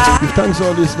 Good night. give thanks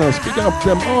all listeners, pick up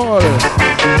them all.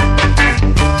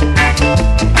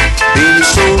 Been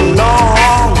so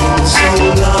long, been so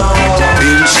long,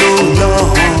 been so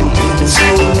long, been so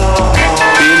long,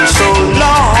 been so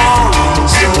long,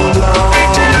 so long.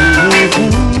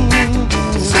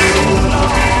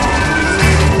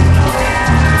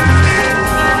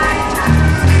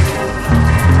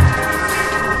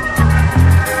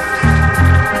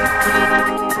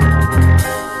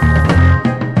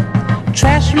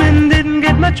 Trashmen didn't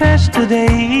get my trash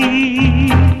today.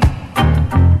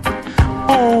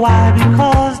 Oh, why?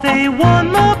 Because they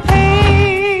want more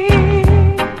pay.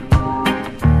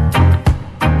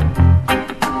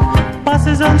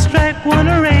 Buses on strike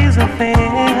wanna raise a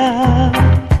fare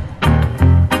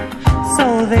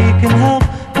so they can help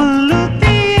pollute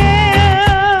the air.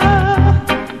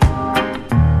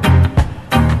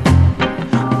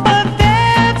 But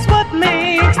that's what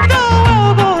makes the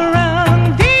world go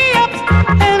round, the ups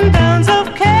and downs of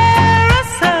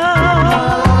carousel.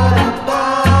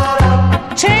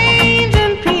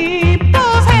 Changing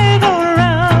people's head go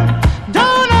round,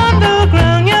 don't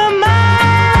underground your mind.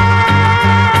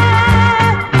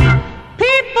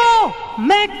 People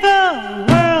make the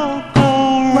world go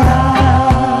round.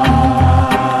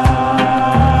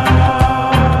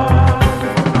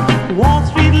 Wall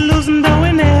Street losing dough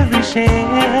in every share.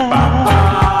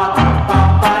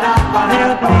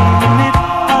 They're blaming it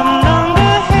on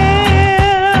longer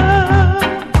hair.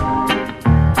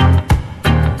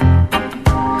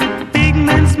 Big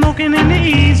men smoking in the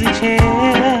easy chair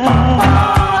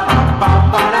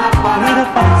with a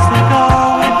fat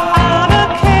cigar without a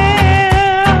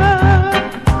care.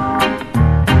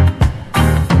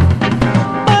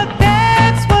 But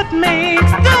that's what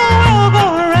makes the world go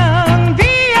round,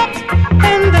 the ups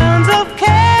and downs of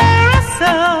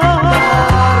carousel.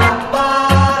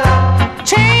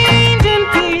 Changing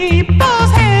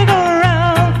people's head go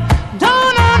round,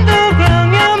 don't underground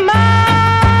your mind.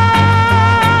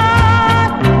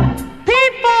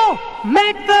 People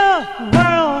make the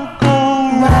world go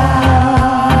round.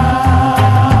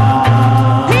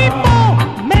 People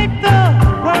make the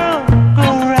world go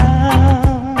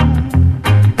round.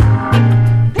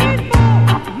 People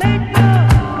make the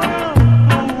world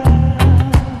go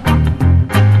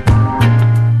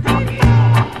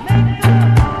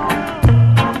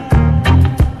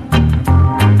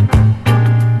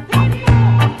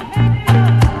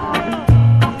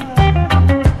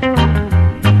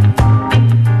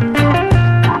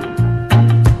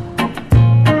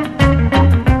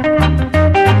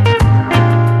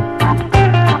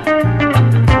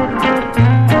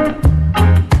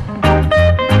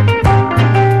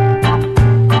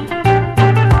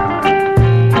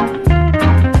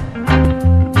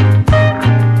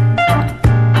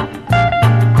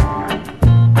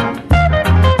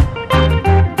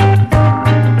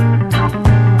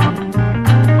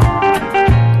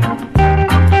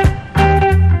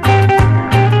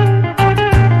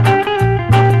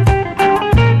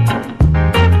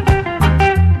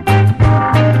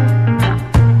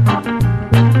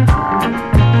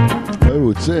I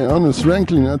would say Honest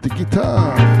Ranklin at the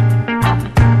guitar.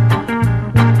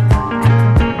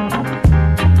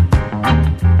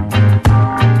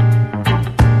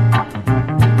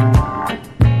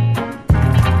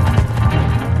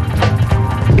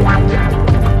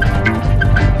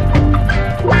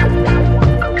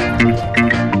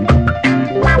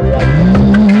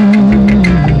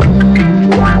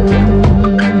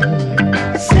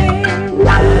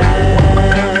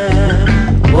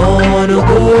 Wanna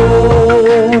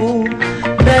go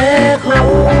back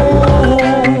home.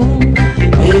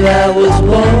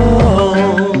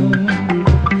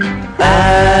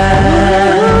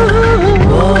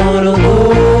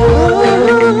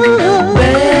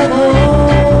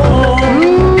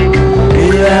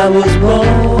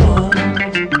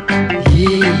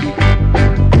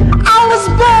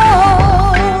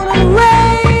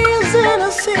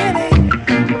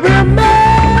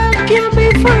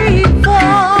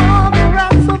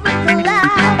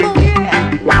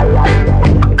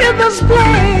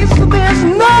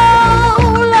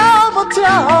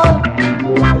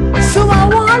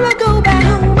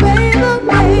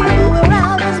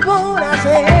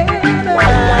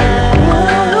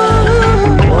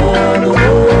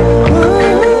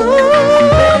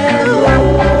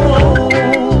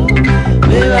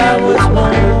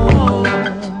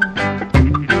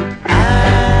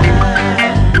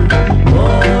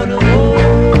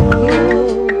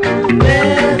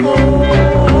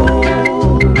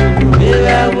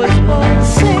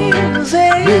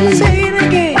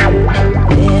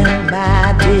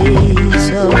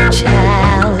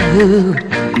 true.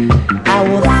 I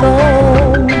will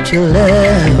fall to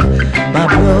love my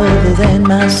brothers and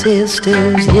my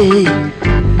sisters, yeah.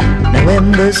 Now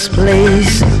in this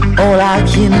place, all I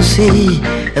can see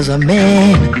is a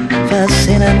man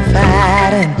fussing and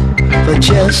fighting for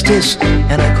justice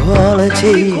and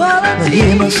equality. But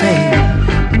hear me say,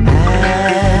 I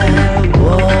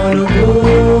wanna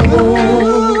go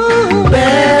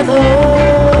back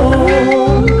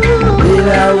home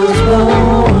where I was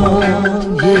born,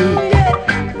 yeah.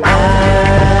 I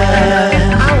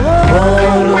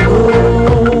wanna go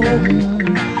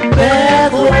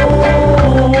back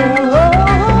home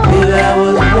where I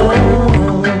was born,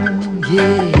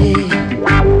 yeah.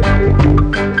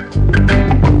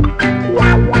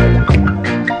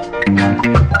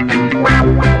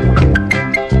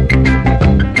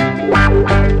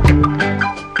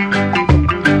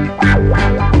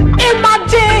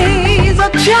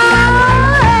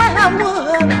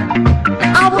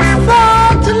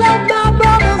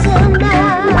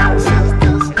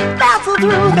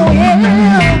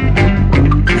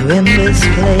 In this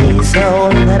place,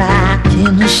 all that I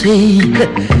can see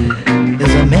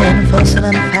is a man fussing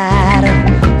and fighting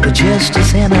for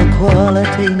justice and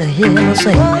equality. Now hear me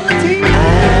sing, I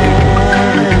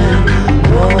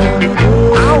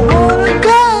wanna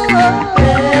go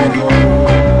back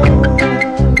home,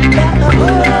 back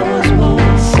where I was born.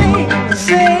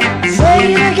 Say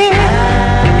it again.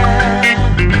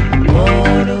 I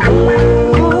wanna go.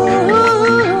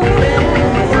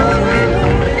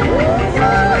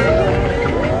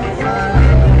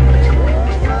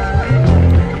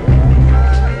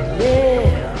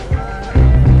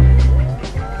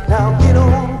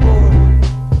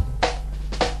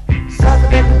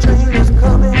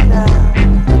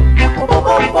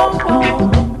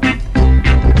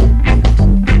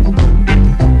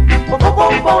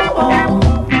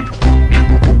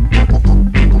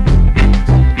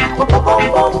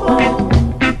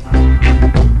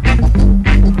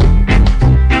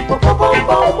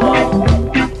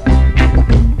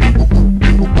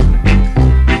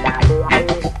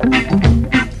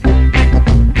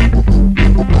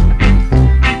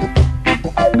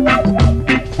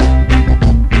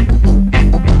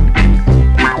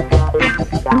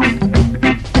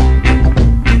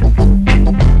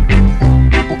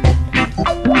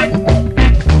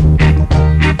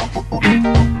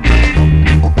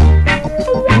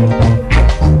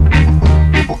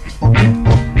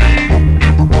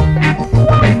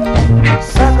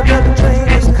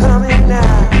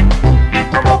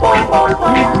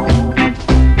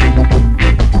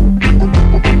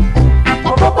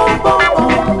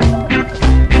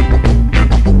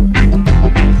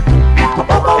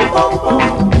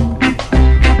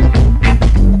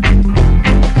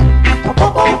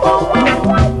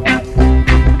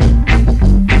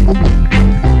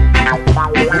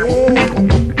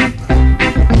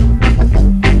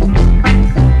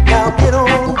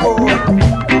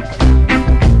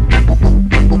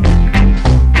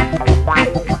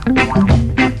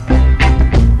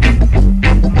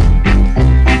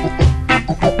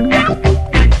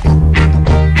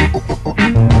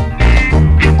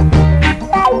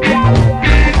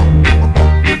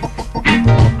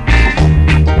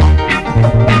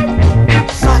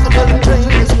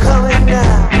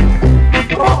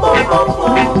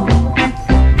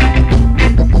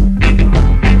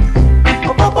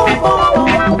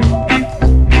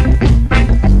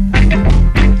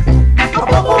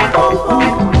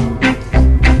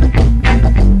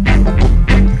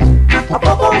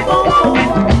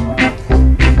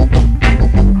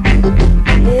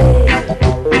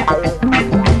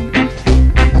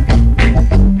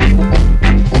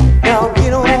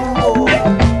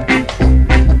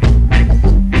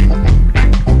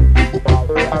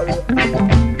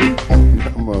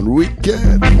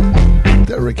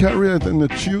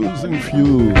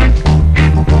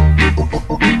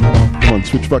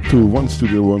 Switch back to one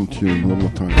studio, one tune, one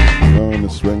more time.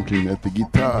 Ernest Rankin at the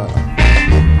guitar.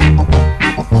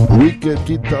 Wicked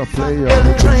guitar player.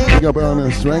 Big up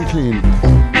Ernest Rankin.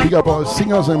 Big up all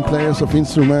singers and players of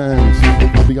instruments.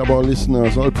 Big up all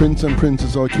listeners, all prince and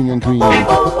princess, all king and queen.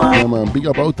 Yeah, man. Big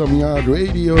up Outta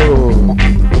Radio.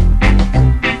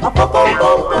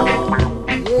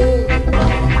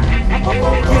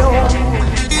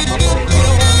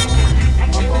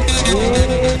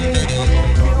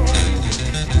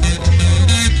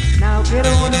 Now get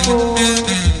on the board.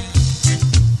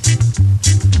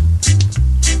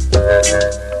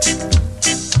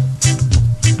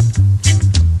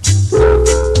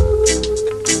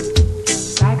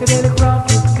 Psychedelic rock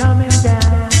is coming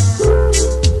down.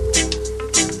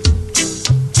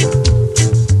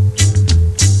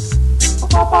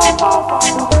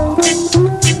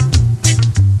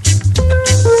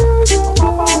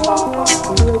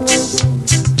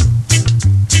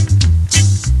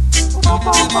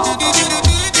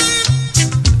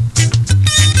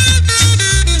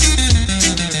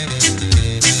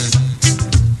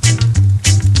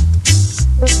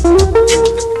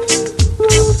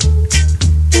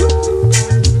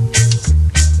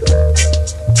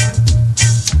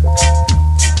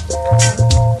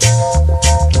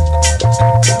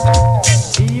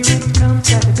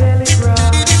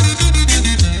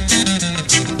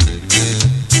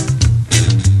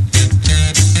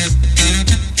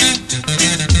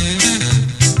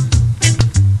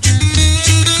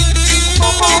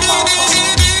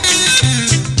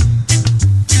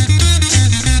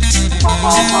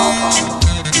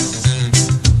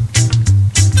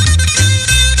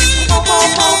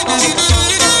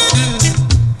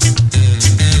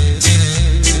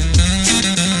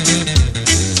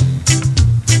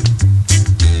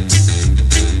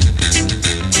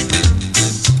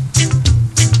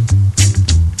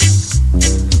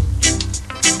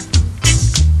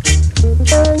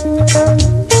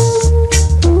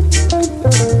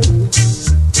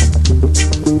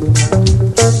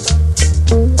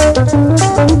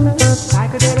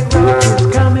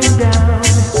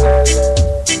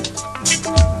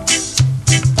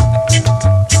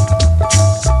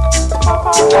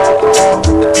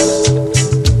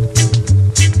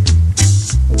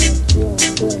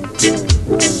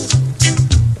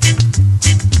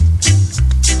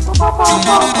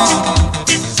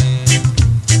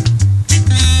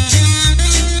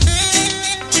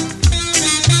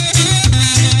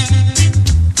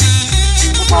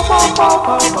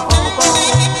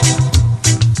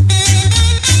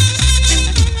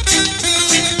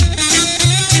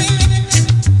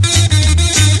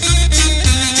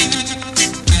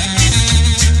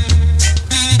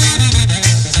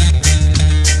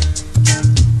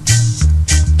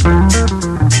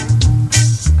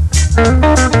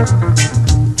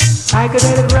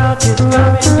 Psychedelic rock is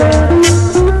coming down.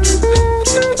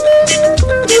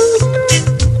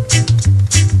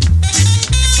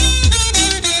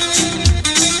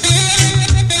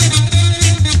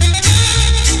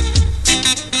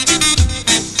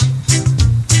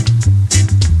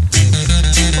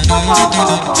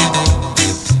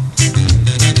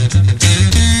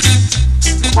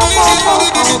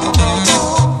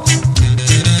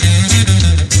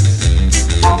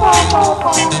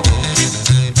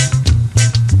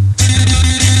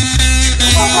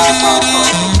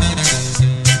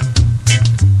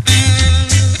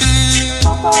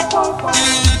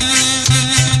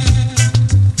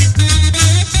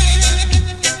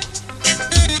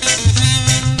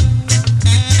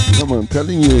 Come on,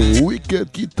 telling you,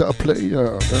 wicked guitar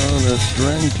player, Ernest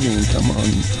Rankin, come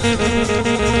on.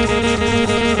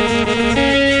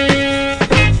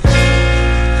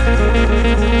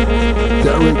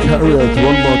 Derek Harriott,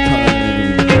 one more time.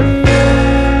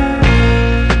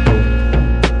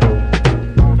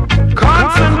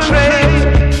 Concentrate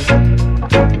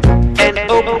and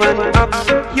open up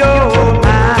your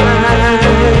mind.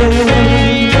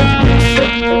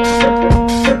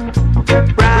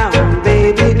 Brown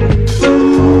baby,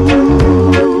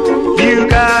 ooh, you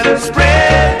gotta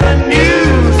spread the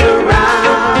news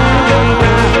around.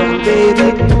 Brown baby,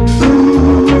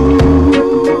 ooh,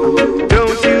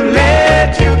 don't you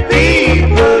let your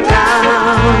people down.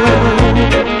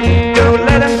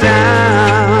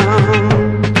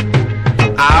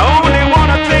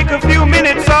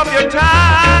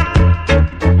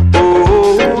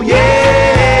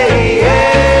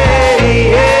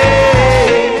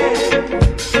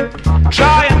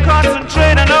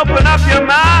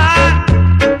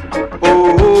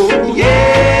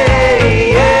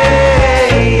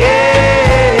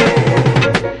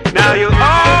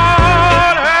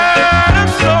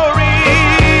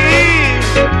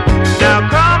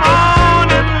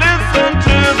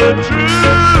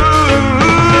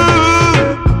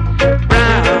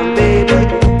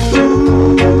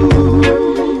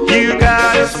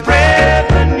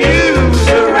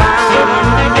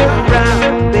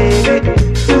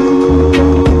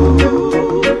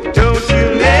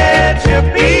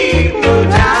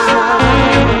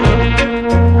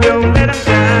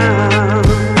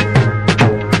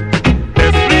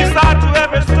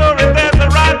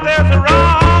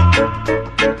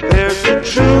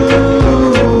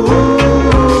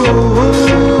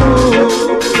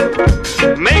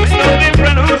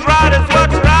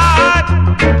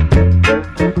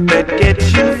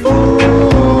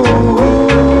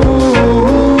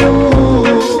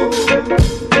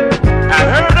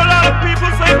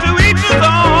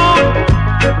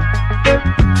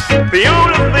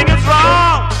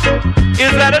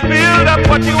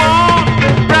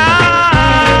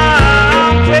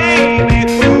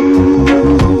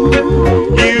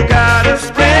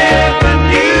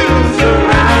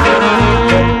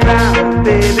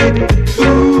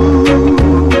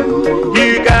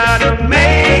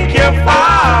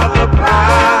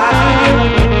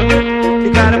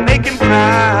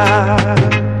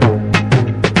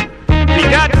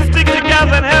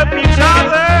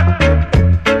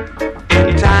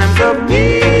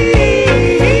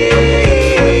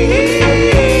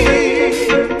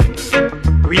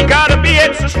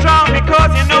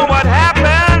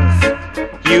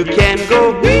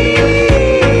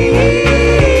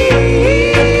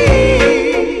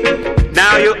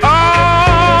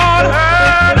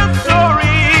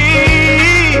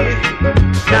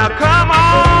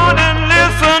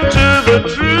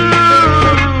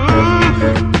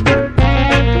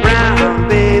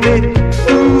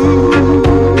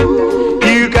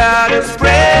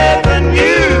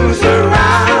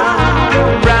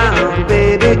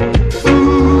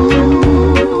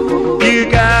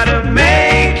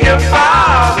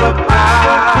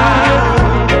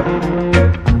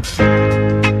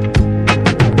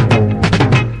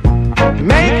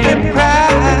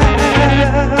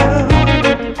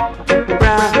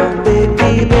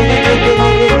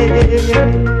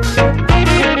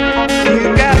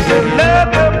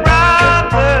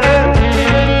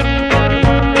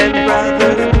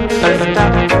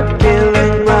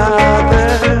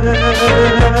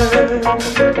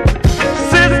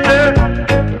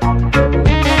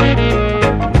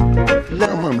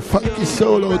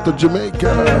 all out to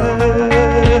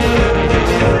Jamaica.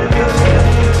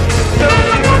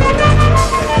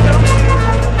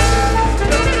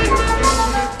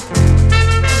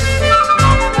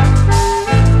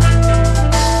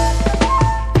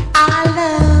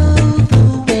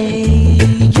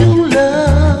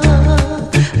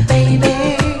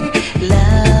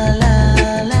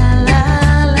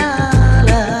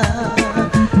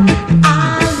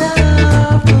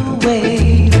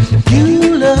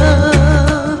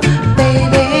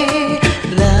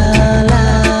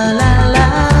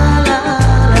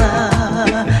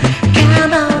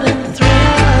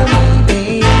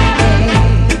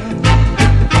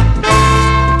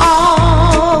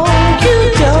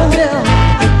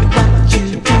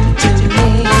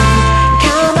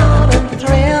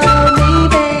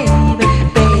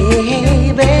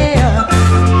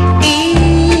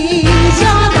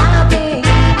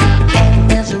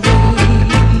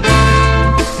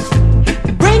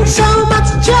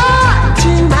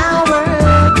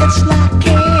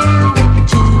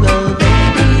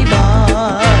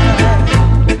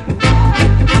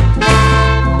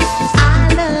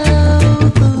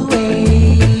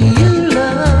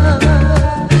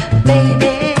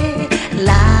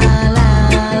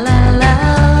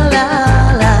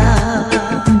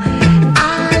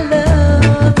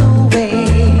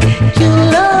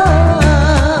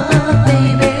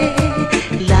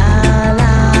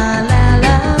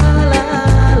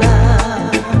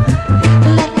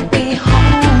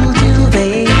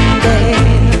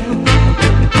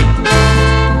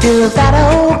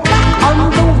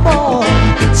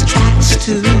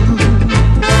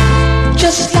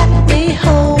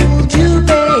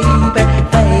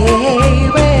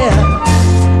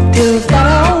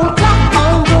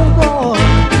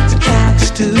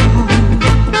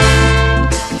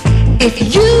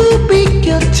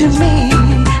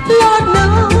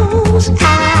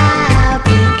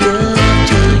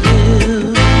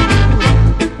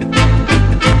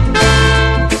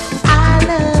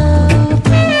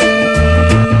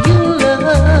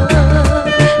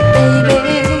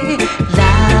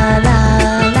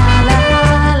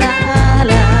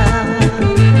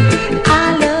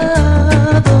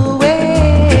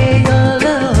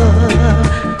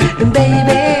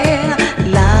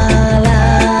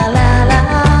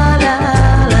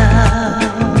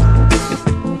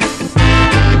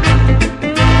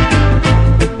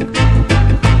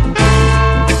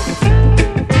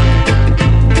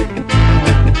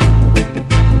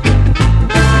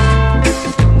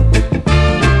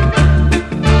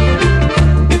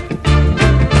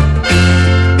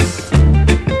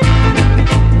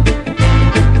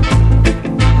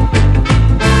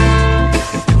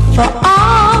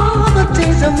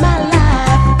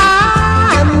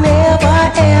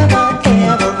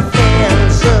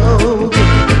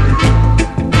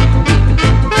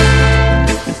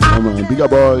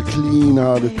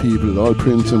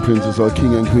 Prince and princess, all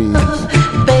king and queens.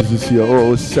 This is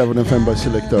here 007 FM by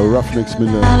selector Ruffneck,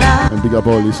 Smille, and big up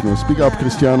all listeners. Big up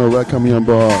Cristiano, welcome here on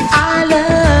board.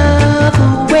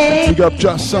 Big up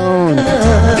Just Sound.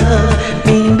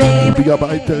 Big up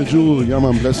Aitel Jour, yeah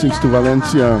man, blessings to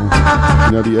Valencia,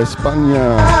 the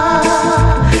España.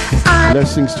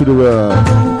 Blessings to the world.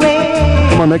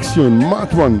 Come on, next tune,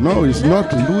 Mad One. No, it's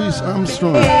not Louis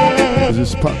Armstrong. This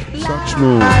is Pat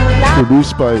Satchmo,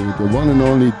 produced by the one and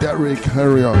only Derek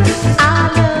Harriott.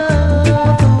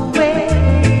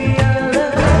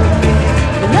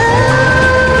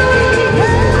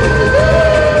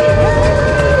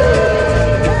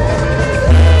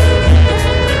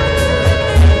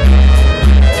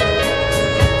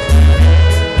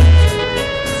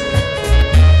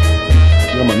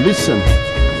 Come on, listen.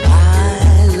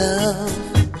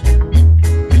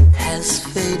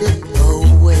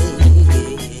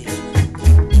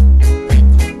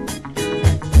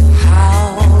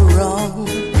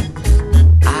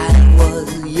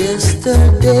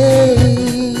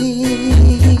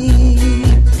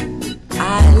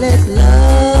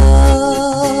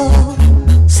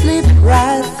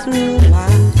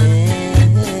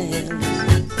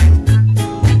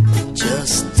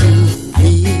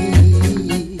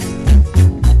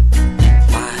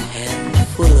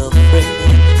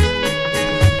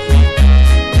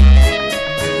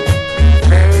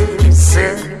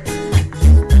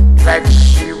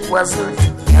 wasn't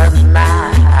a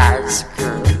nice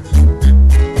girl.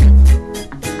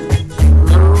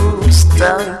 Loose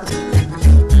tongue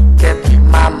kept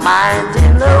my mind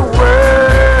in the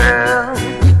world.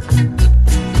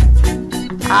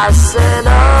 I said,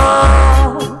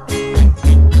 oh,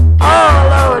 all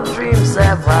our dreams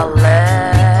ever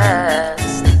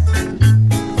last,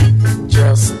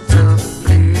 just to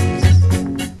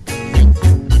please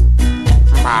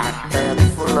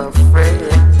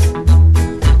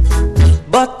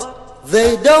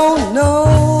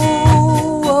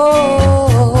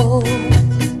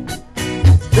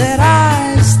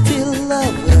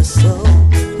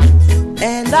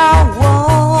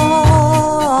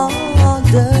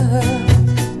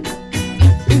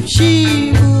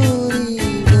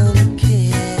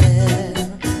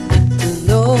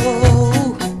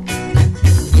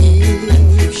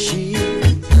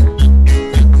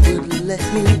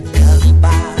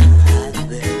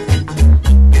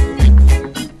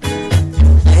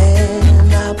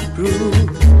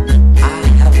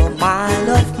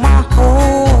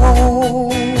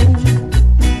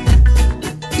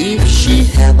if she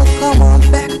ever come on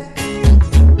back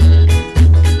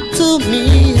to me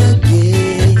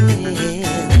again,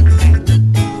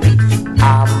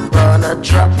 I'm gonna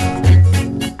drop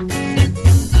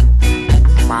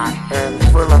my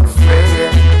handful of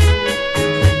fear.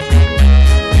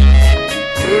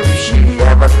 If she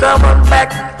ever coming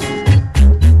back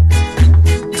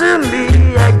to me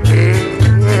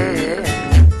again,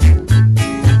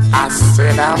 I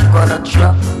said I'm gonna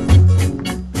drop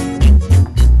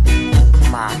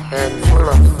my handful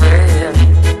of fear.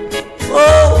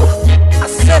 oh, I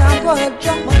said I'm gonna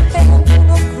drop my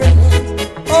handful of friends.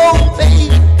 Oh, baby,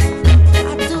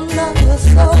 I do love you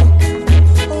so.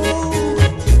 Oh,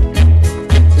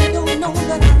 you don't know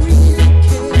that I really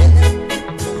care.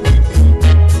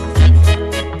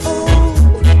 Oh,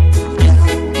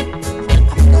 down,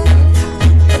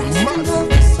 I love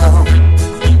you so.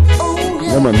 Oh,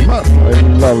 Yeah, man, Matt, I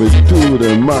love it too. The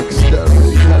Max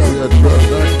Derrick Harriet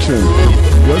production.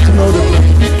 Want to know the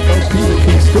LP, the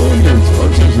Kingstonians,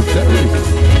 also the Derrick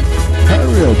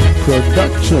Harriet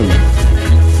production.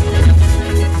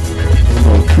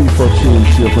 Oh, 2 for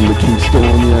tunes here from the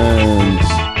Kingstonians.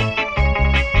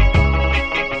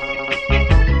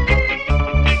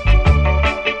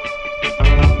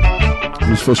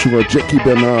 This is for sure Jackie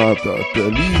Bernard, the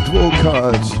lead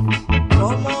vocals.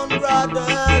 Come on,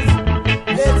 brothers,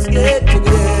 let's get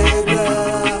together.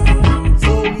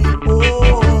 So we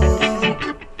all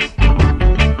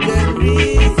can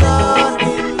reason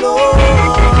in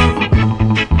love.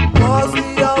 'Cause we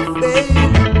are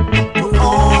failed to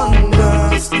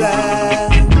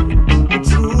understand the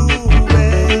true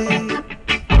way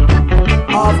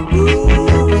of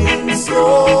doing so.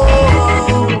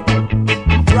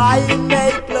 Try and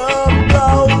make love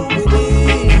grow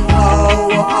within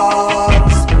our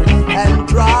hearts and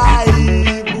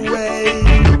drive away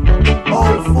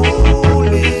all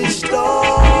foolish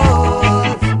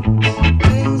thoughts.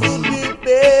 Things would be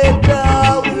better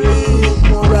with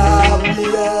more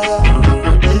happier.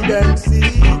 We can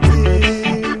see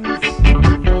things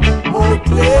more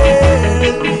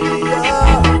clearly.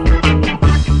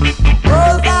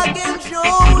 'Cause I can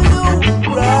show you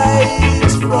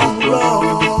right from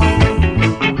wrong.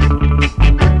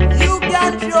 You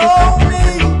can show me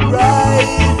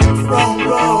right from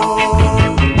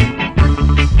wrong.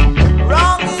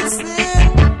 Wrong is sin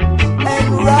and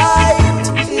right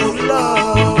is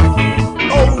love.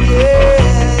 Oh yeah.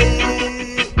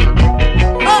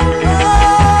 Oh,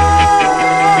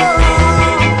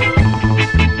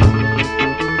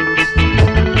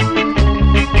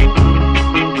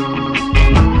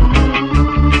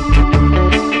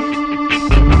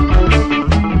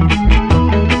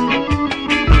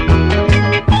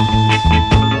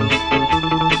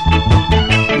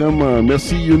 Yeah, man,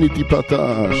 merci Unity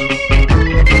Partage.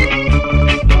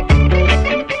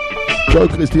 Ciao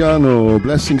Cristiano,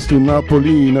 blessings to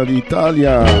Napoli, in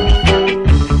Italia.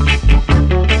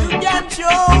 you can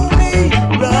show me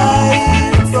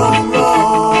right from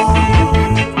wrong.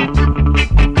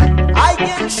 I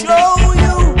can show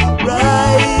you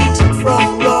right from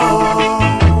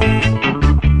wrong.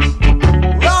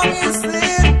 Wrong is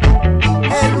sin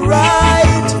and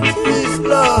right is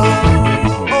love.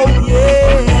 Oh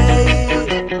yeah.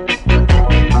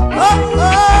 Oh,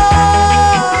 oh.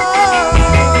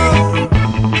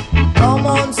 Come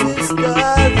on,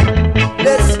 sisters,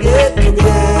 let's get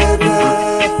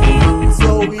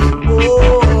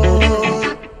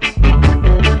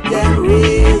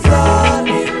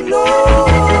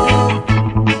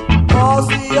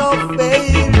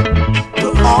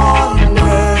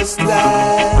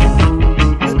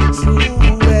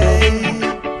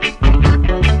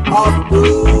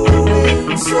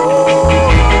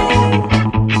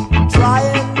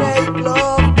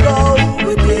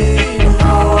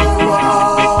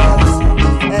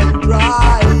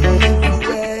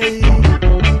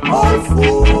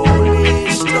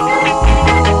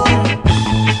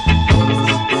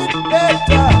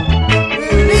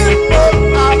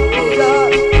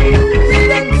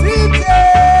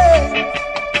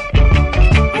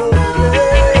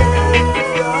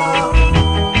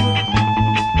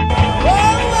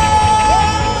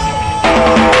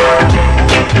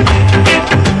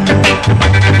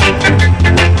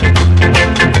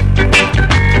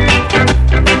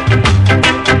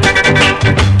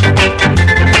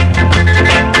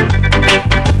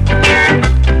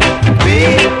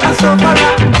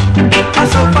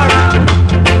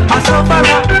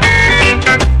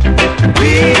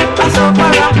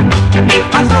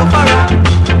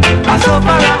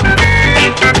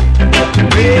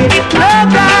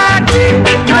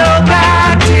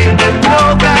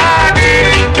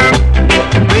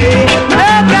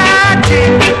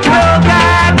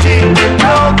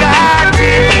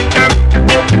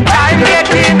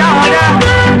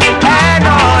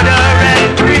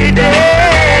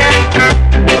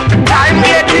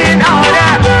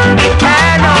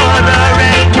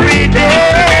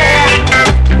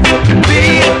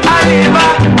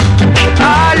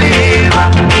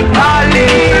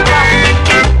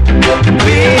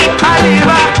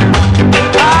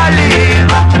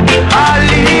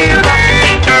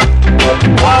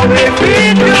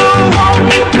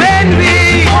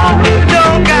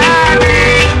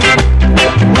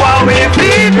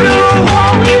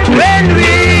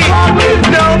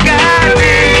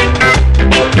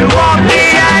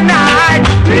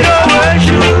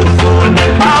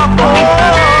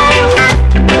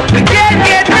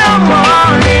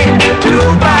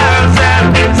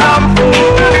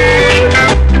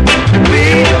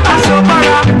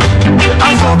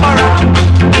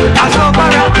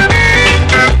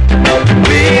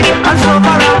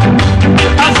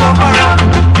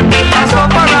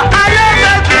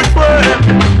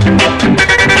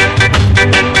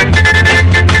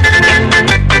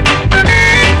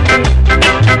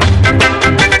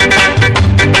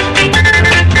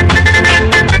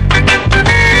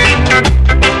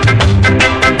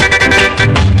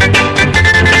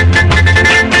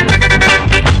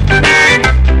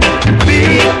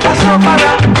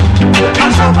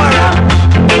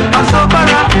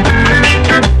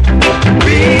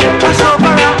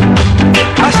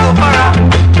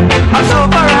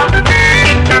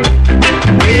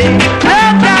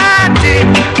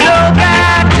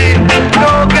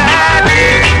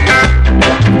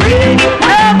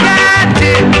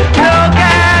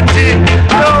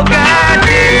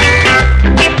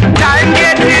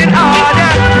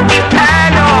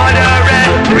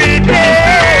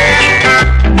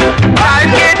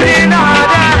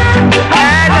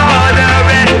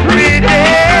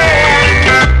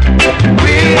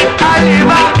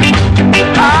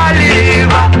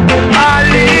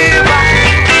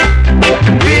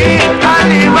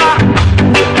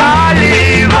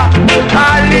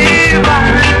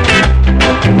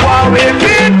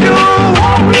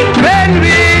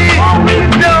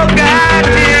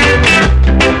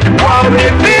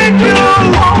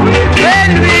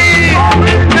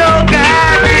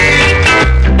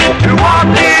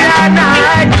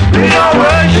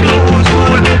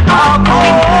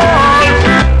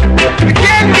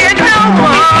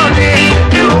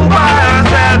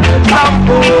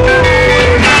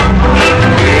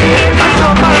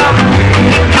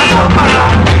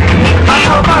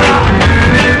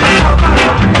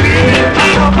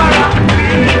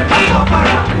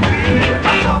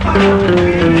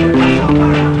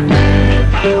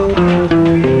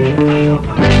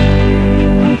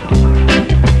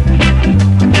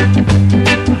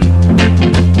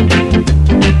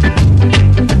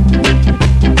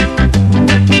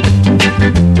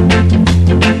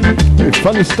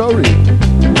Funny story.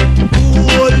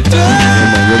 One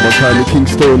more time, the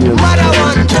Kingstonians.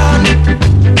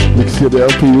 Mix here the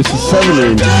LP, this is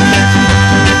 7-inch.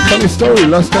 Funny story,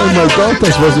 last time my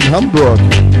daughters was in Hamburg.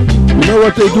 You know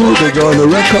what they do? They go in a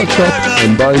record shop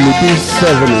and buy me this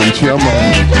 7-inch, yeah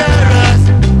man.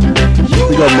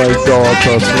 We got my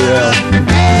daughters, yeah.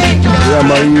 Yeah,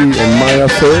 Marie and Maya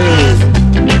say.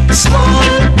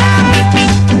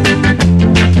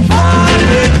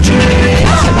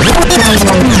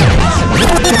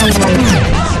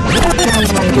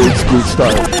 Good school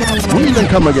style. Wheel and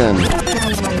come again.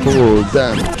 Oh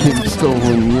damn,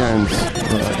 Kingstonians.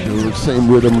 The same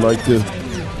rhythm like the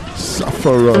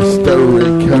Sufferer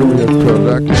Stereo Carrier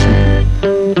production.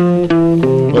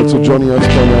 Also Johnny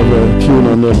Osborne have a tune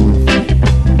on them.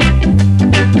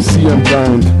 See and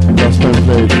Blind, last time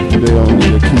played, today only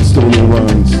the Kingstonian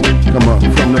ones. Come on,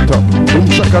 from the top. Boom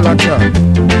shakalaka.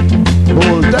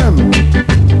 Hold them.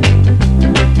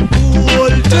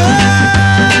 Hold them.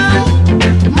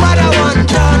 Mother one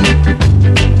ton.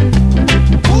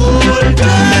 Hold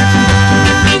them.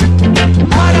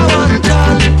 Mother one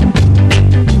ton.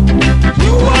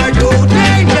 You are too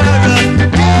dangerous,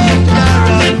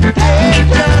 dangerous,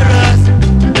 dangerous.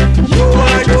 You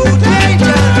are too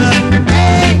dangerous,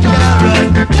 dangerous,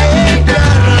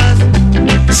 dangerous.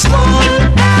 Small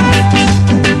act,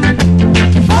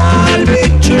 all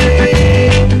victory.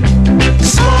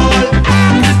 Small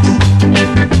act,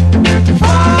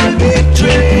 all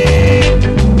victory.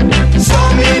 So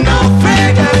me no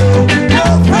afraid of you, no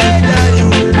afraid of you,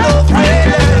 no afraid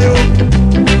of you.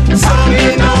 So me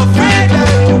no afraid of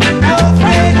you, no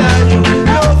afraid of you,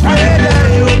 no afraid of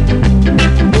you.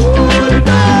 Hold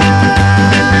on,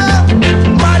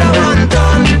 mother one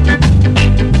done.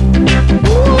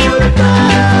 Hold on,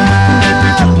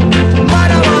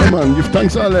 mother one. Come on, give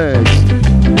thanks Alex.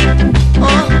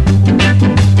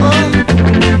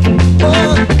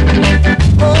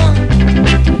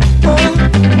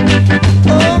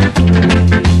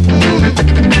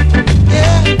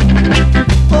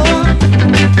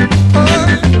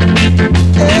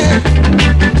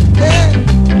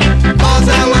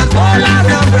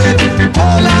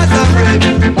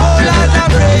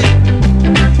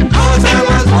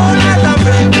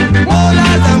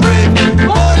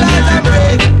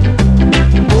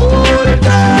 Oh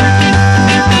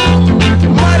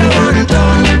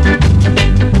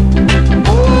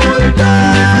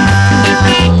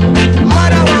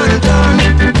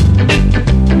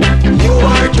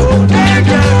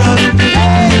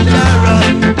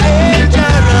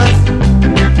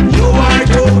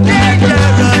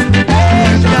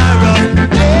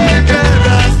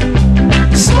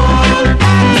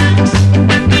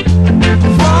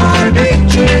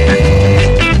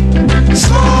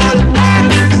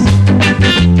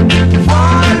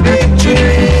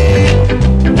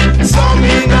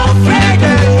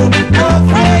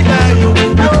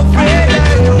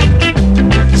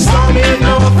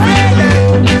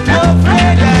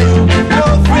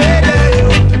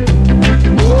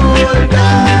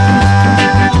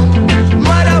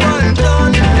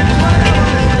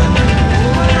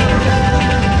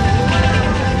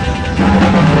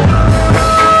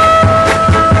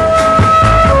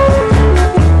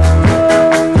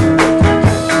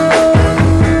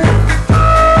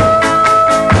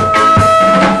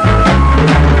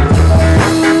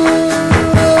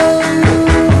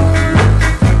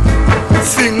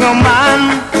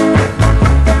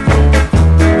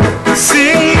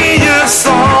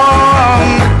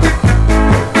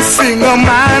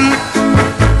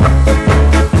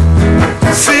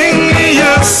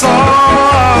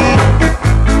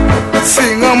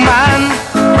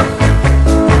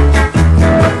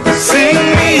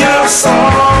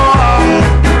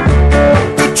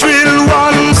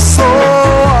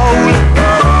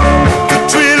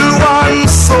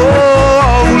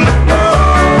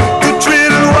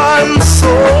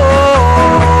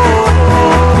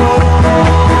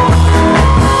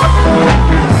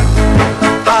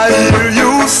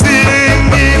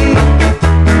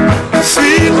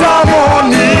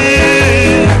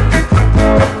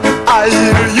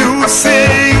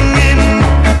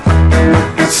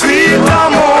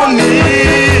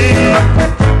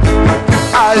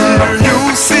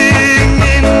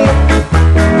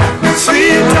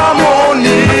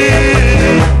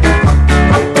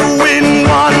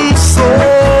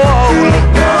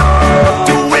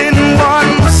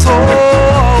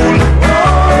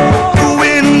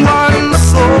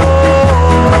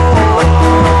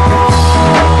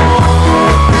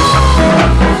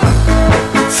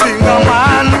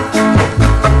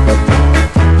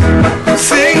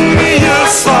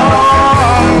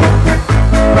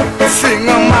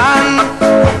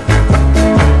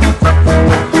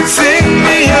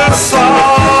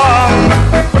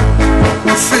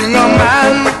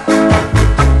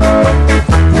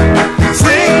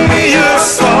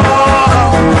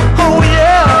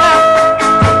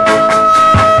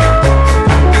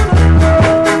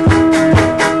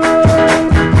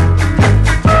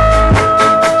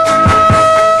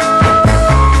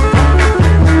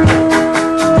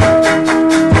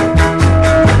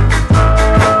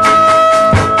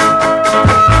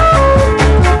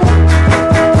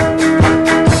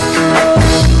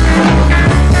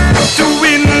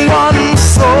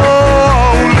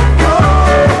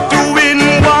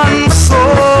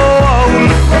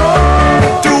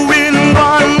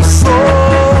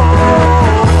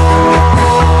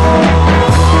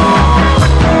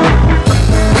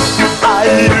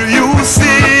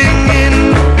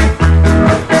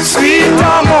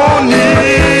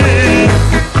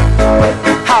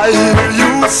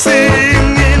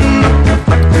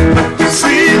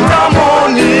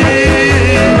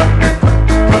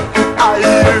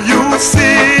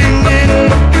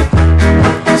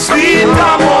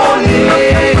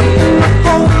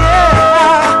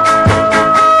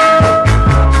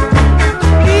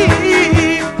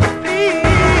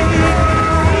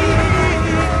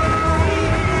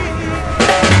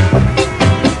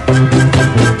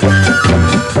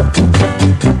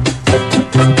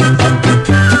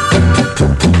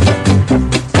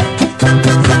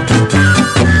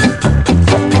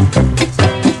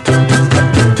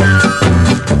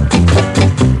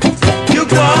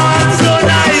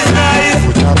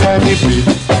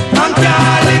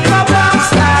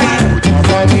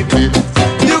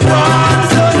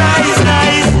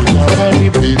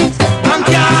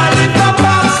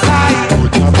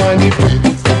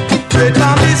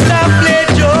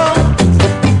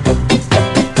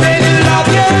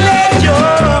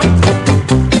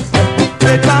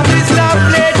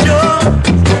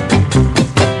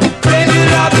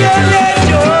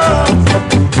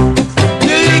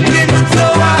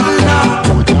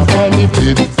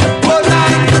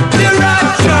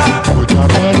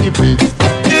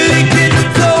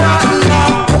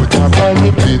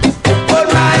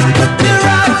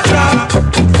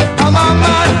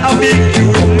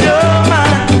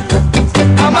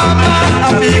man, a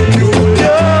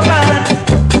peculiar man.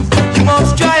 You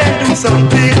must try and do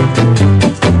something.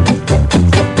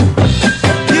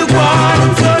 You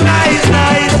want so nice,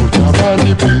 nice.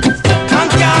 And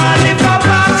can't live up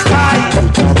and sky.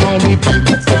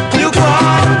 You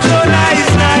want so nice,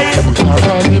 nice.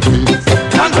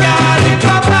 And can't live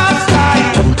up and sky.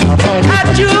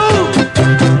 And you.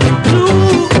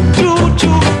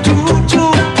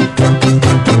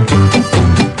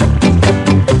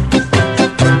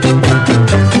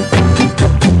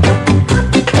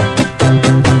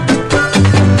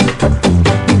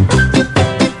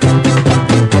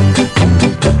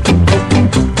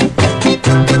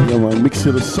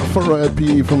 To the Sufferer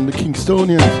LP from the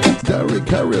Kingstonians, Derek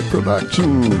Harriet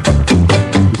production.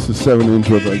 This is 7-inch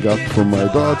what I got from my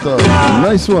daughter.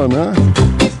 Nice one, huh?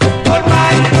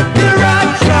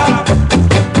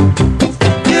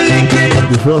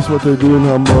 The first what I do in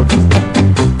Hamburg,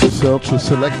 search the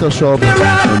selector shop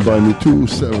and buy me 2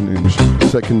 7-inch. The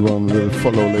second one will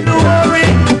follow later.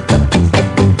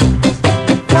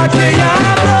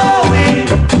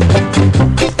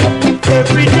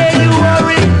 Every day you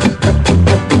worry.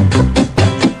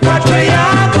 Watch where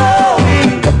you're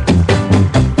going.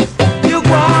 You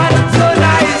want so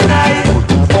nice, nice.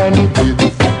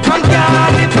 Come down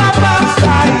the pop-up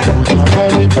side.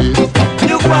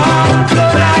 You want so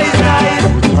nice, nice.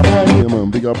 Yeah man,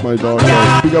 big up my daughter.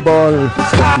 Big up all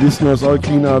listeners, all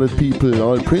clean-hearted people,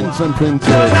 all prince and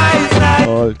princess,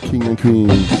 all king and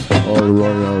queens, all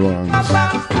royal ones.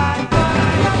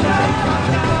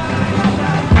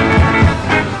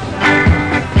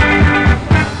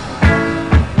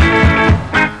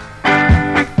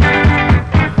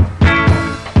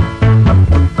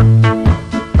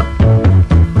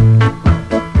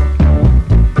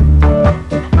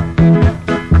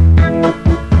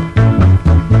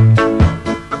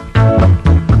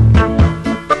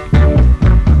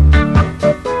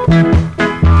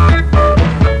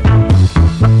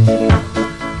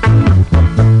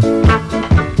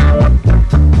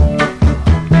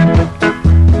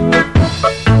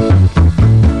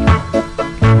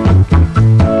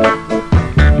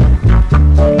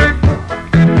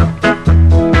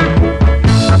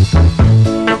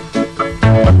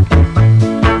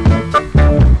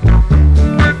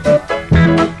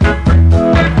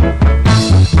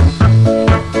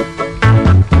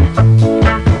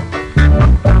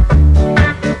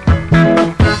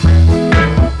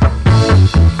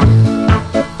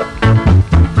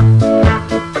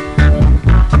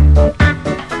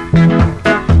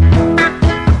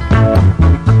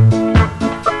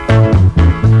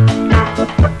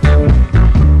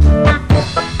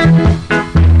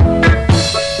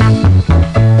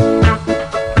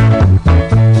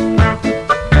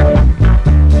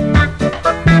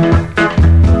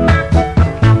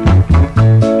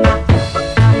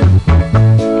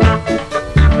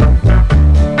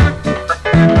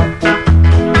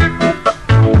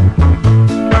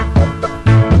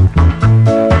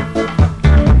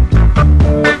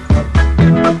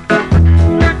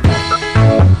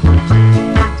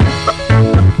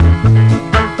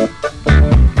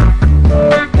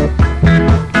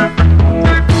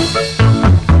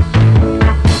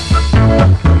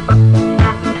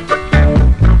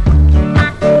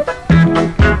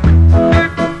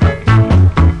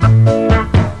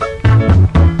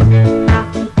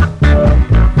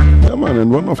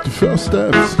 First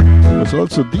steps. There's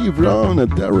also D. Brown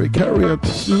at Derek Harriet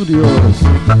Studios.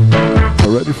 Are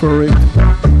ready for it?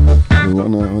 The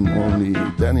one and only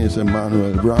Dennis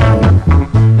Emmanuel Brown.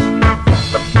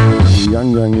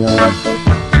 Young.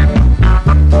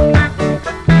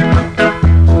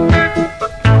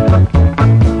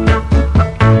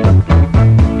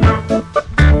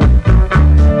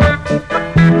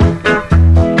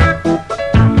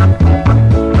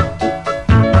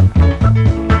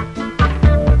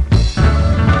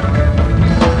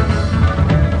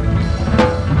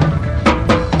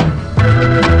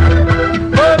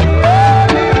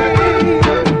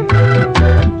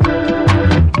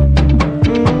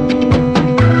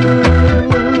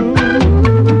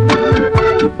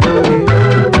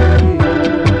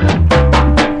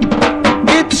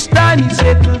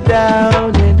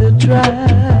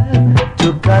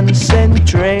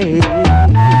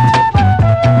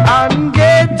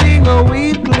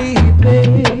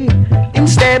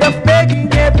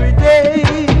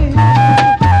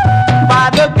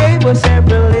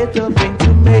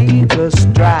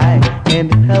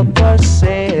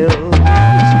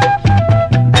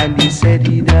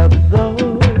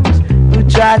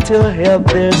 To help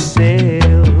their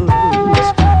sales.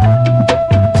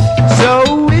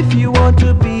 So if you want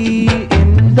to be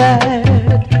in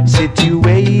that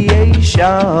situation,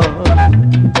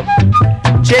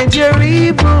 Change your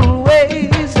evil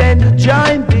ways and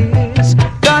join this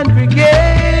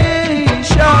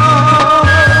congregation,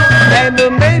 and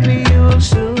maybe you'll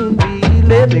soon be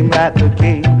living like a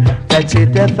king that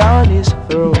sitteth on his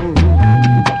throne.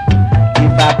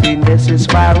 If happiness is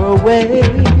far away,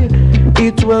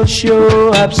 it will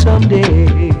show up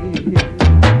someday.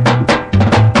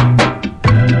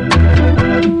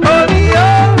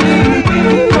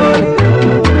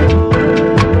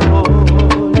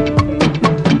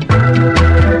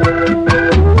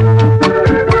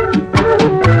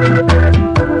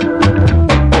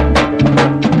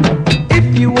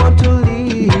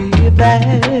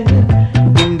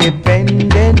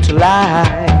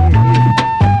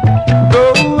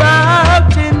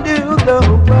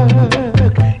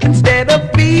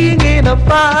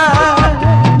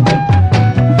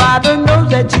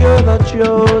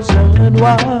 Chosen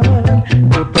one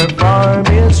to perform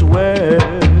his word,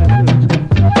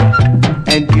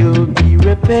 and you'll be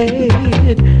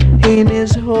repaid in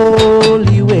his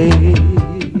holy way.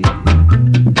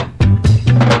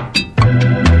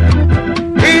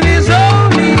 In his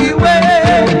holy way,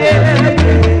 yeah, yeah.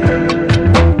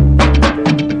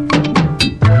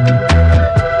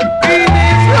 In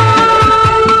his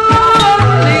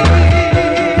holy, yeah.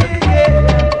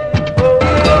 Oh.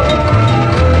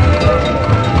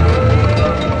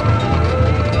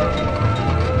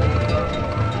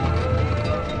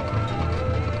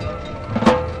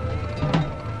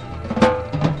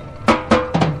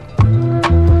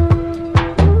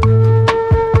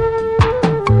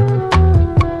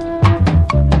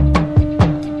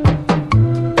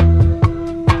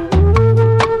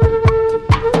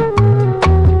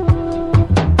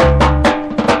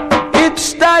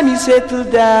 Settle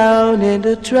down and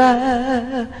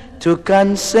try to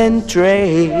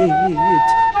concentrate.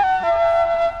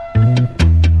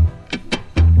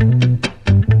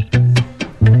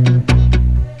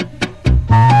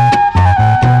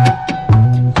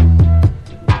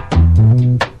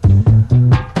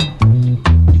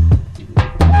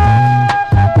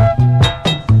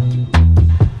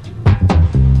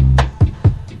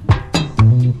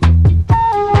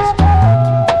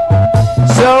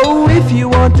 So if you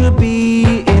want to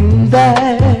be in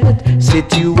that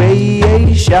situation,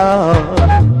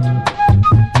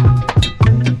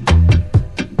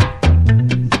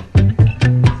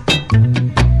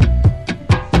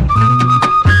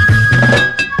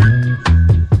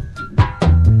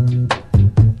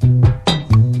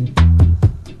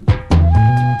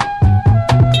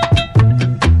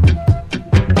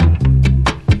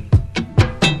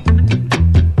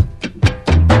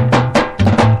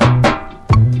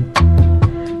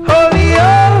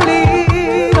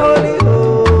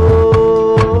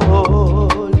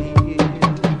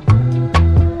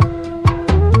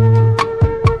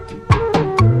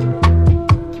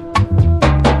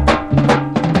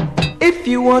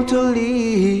 to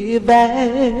live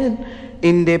an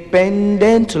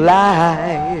independent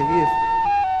life.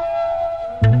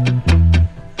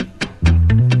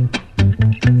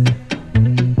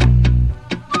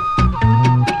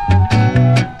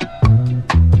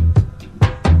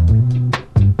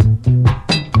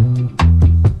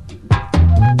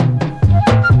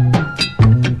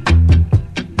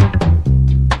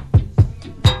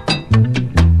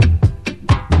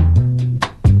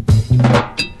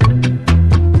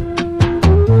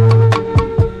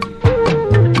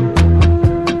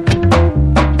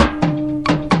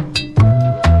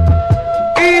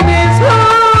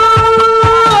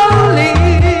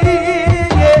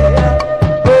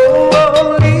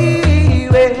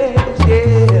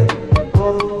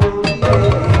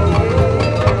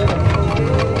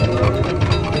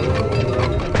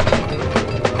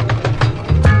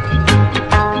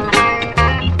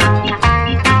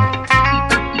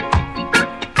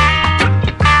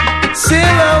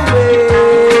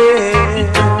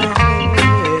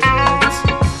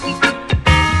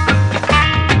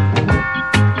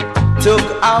 Took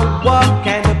a walk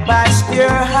and passed your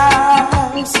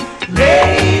house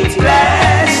late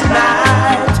last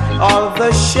night. All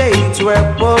the shades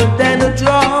were pulled and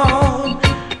drawn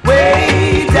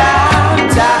way down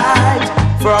tight.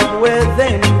 From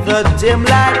within the dim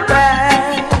light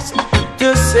past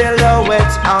to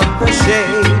silhouettes on the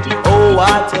shade. Oh,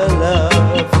 what a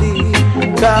lovely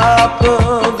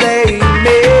couple they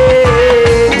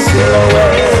made.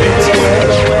 Silhouettes.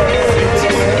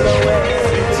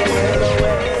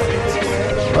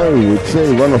 I would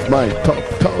say one of my top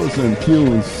 1000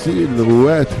 tunes,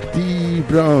 Silhouette, D.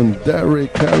 Brown,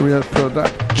 Derek Carrier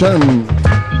Production.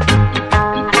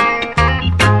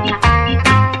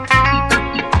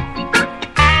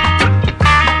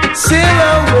 Silhouette.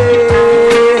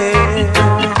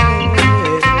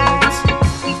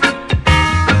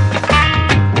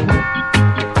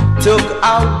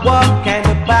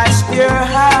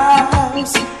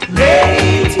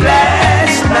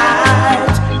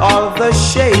 the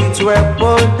shades were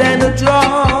pulled and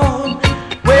drawn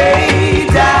way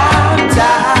down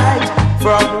tight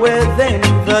from within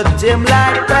the dim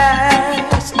light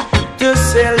past to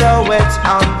silhouettes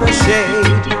on the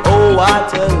shade. Oh,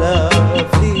 what a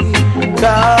lovely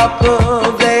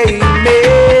couple they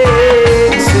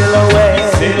made.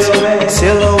 Silhouette, silhouette,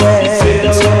 silhouette,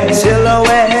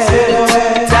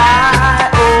 silhouette, die,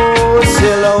 oh,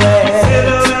 silhouette,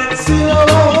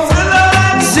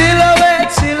 silhouette, silhouette,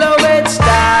 silhouette,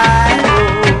 die,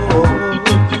 oh.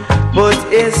 Put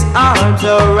his arms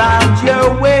around your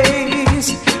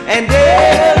waist and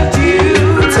held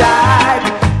you tight.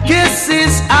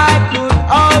 Kisses I could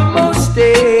almost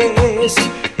taste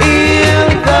in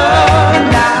the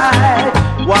night,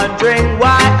 wondering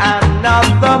why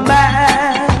another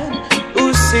man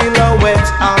whose silhouette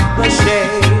on the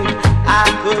shade I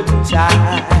couldn't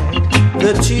hide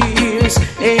the tears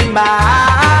in my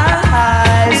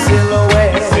eyes.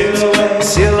 Silhouette, silhouette,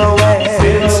 silhouette,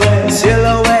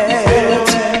 silhouette,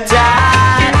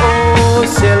 die, oh,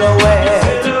 silhouette,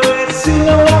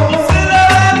 silhouette,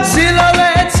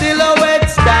 silhouette, silhouette,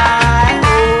 die,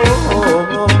 oh.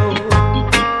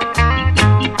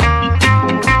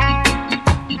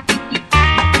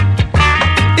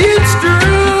 It's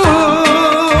true,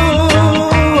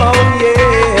 oh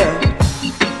yeah.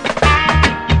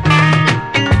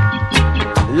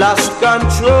 Lost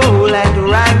control and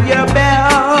rang your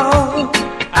bell.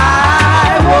 I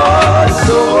was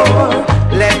sore.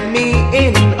 Let me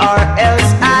in or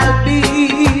else I'll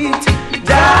beat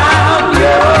down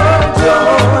your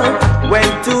door. When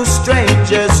two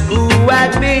strangers who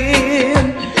had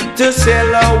been to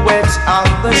silhouettes on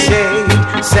the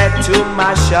shade said to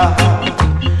my shop,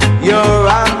 you're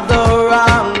on the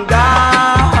wrong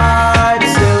guard.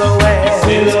 Silhouette,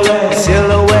 silhouette,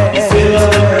 silhouette,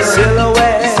 silhouette,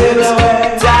 silhouette,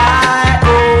 silhouette, die,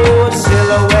 oh,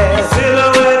 silhouette,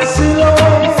 silhouette,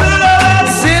 silhouette,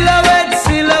 silhouette,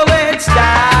 silhouette,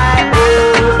 die,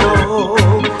 oh.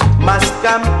 Must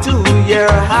come to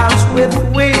your house with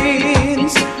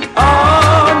wings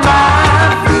on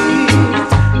my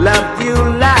feet. Love you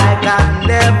like I've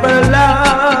never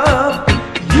loved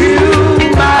you,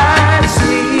 my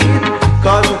sweet.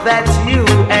 'Cause that's you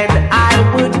and I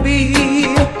would be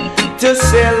to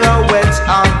silhouettes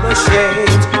on the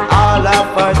shades all of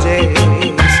our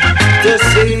days. To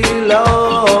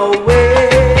silhouette,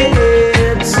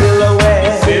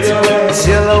 silhouette,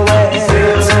 silhouette,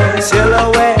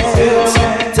 silhouette,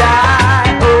 silhouette, die,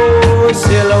 oh,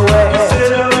 silhouette,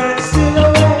 silhouette,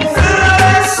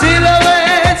 silhouette,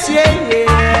 silhouette, yeah,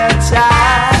 yeah,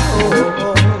 die, oh.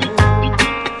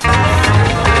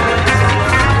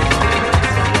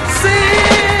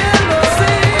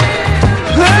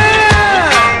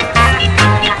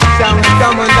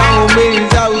 Coming down with me,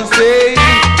 I would say.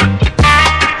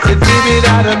 So baby,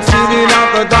 that I'm sitting out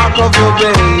the dock of the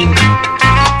bay.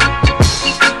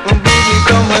 Baby,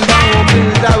 coming down with me,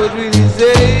 I would really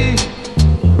say.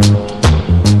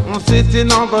 I'm sitting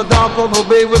on the dock of the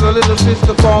bay with a little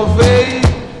sister called Faye.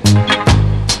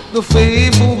 The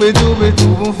Faye, booby dooby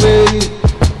doo Faye.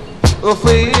 The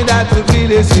Faye that would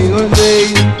really sing and say.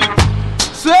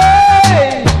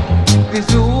 Say, this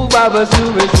ooh, baba,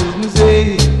 sooby, sooby,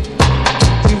 say.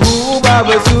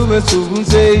 Baba Suba Suba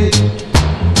say,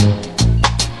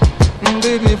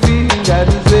 baby feel that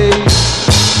you say,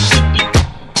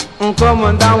 come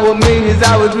on down with me as I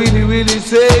would really, really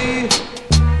say.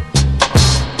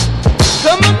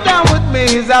 Come on down with me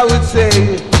as I would say.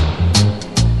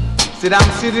 Said I'm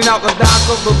sitting out the dark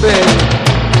of the bed.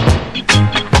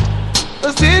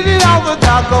 Sitting out the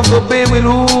dark of the bed with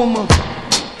whom?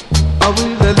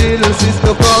 With a little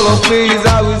sister called me as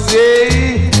I would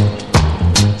say.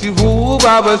 Tivu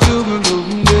Baba Subin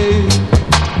Dubin Day,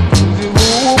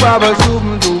 Tivu Baba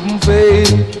Subin Dubin Fay,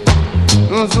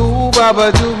 Su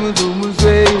Baba Dubin Dubin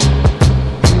Say,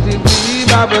 Tivu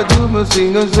Baba Dubin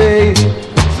Sing and Say,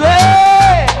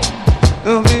 Say,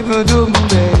 People Dubin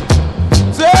Day,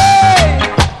 Say,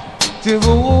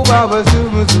 Tivu Baba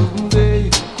Subin Dubin Day,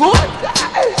 Good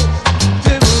guys,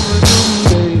 Tivu Dubin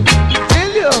Day,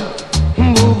 Tell you,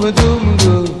 Move Dubin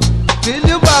Go, Tell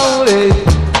you about it.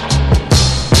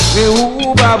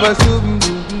 Ooh, Baba, Subin,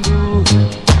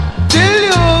 till you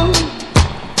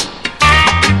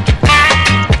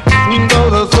know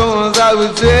the songs I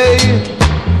would say.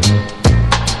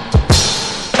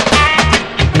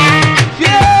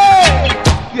 Yeah,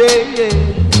 yeah,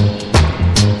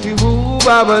 yeah. Ooh,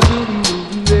 Baba, Subin,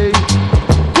 good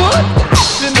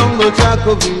action on the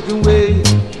Jacobin way.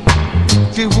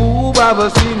 Ooh, Baba,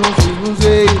 Subin,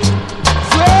 say,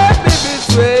 sway, baby,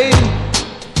 sway.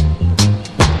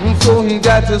 So he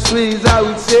got to squeeze, I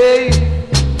would say.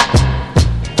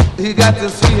 You got to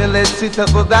see and let's sit at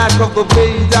the back of the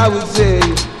page, I would say.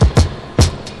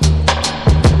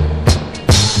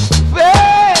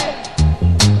 Hey!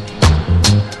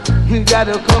 You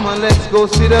gotta come and let's go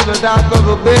sit at the dock of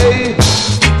the bay.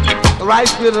 Right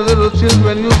where the little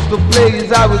children used to play,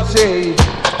 I would say.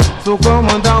 So come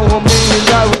on down with me,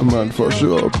 I would. Man, for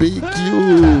sure, big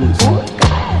use.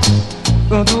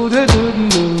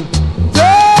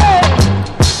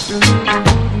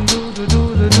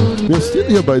 We're still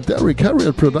here by Derrick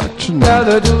Harriet Production.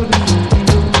 Mad.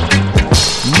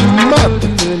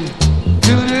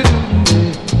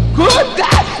 Good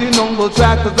dashing on the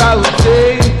track, as I would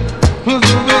say.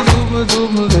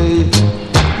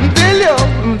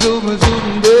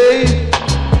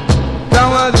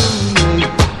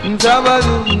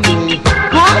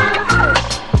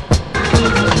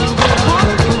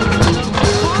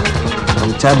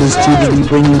 Chavez Studios, we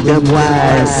bring you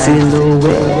dubwise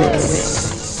silhouettes.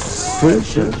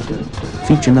 Pressure,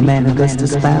 featuring the man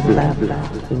Augustus Pablo.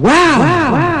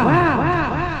 Wow.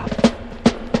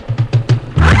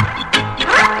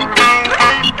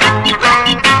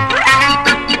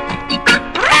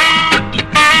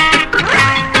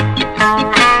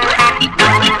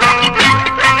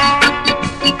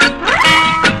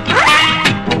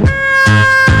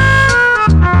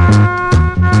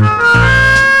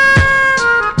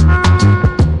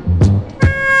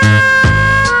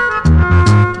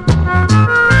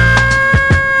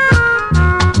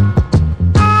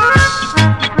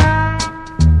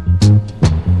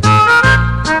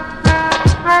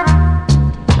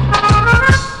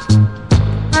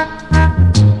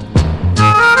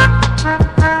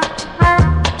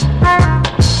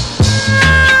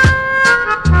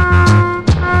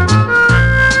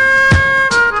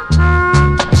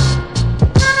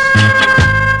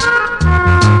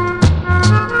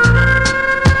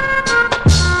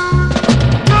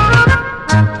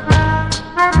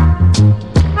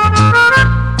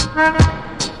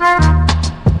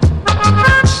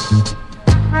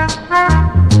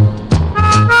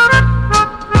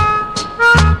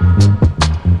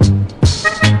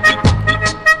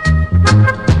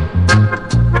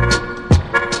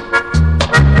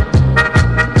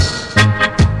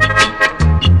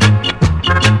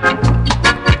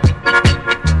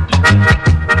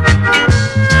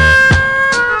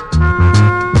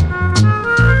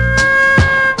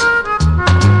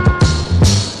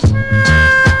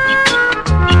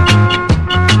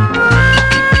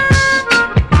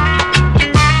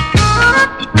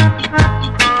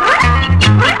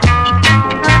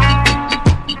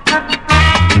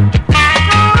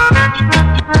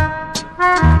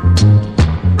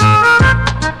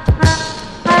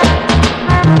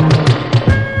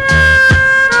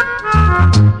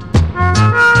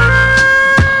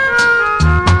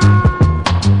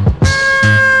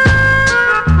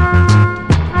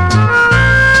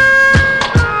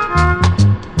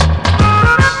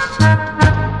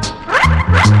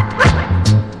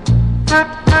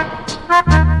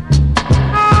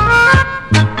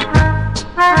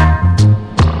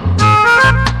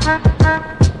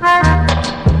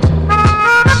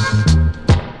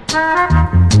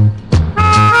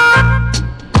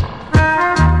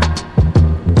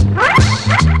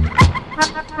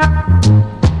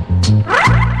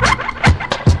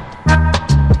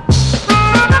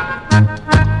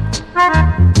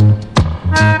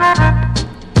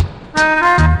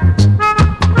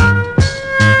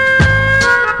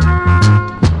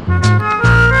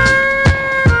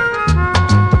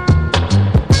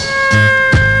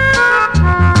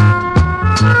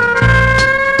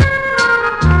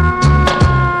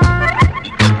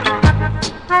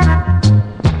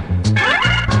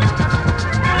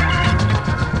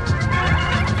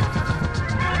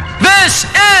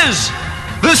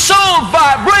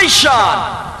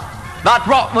 That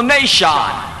rock the nation.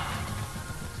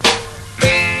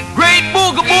 Great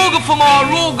booga booga from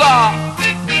Aruga.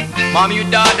 Mommy, you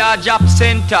dada Jap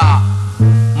Center.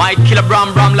 My killer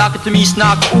bram bram lock it to me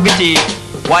snack oogity.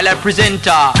 While I present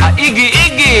a iggy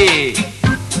iggy.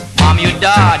 Mommy, you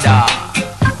dada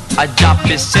a Jap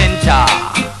Center.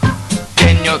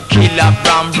 Then you killer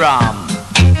bram bram.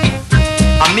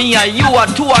 And me and you are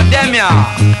two of them ya.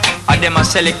 And them a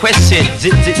sell a question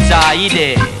zit zit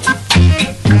zaide.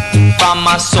 From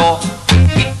a so,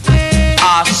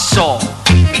 aso,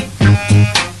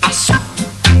 aso,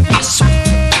 aso,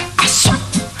 aso,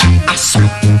 aso,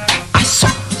 aso.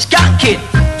 Skank it,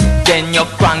 then you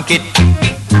crank it.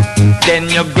 Then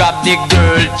you grab the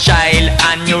girl child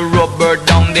and you rub her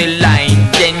down the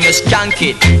line. Then you skank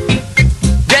it,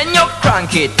 then you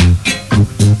crank it.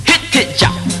 Hit it,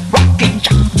 jump, rock it,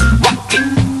 jump, rock it.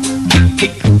 Kick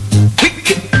it, kick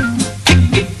it,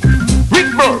 kick it,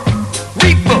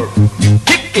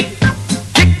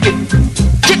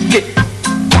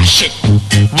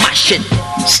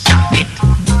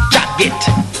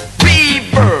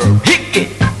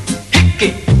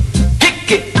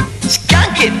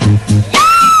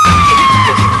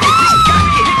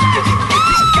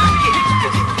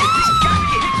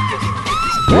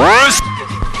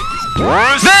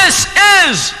 This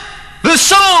is the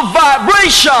soul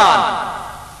vibration,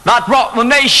 not rock the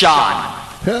nation.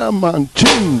 Yeah, man,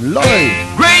 Chin, Lloyd.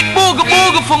 Great booga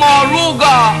booga from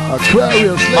Aruga.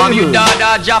 Aquarius Mom, you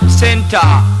dada Job Center.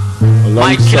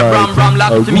 My killer Bram Bram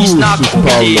lock to me snack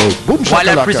Uti. While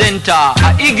I present a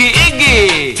Iggy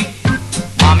Iggy.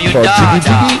 Mom, you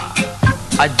dada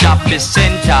a Job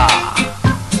Center.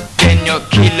 Then you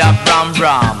killer Bram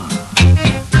Bram.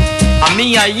 And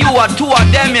me and you are two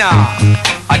of them,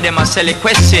 yeah. And them a sell a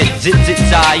question, zit zit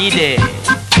zaide.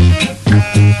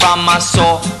 From my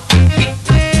soul,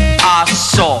 I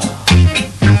saw.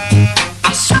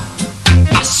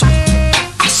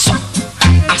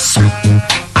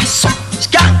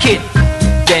 Skank it,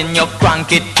 then you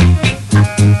crank it.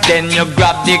 Then you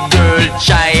grab the girl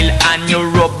child and you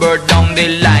rub her down the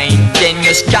line. Then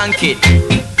you skank it,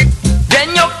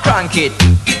 then you crank it.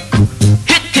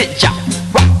 Hit it, jack,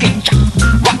 rock it, jack,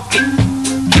 rock it.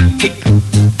 Kick it,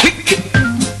 kick it,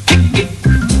 kick it.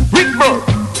 Reaper,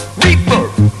 reaper.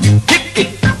 Kick it,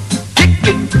 kick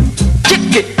it,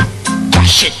 kick it.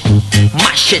 Crash it,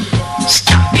 mash it,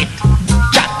 stab it,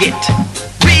 jab it.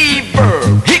 Reaper,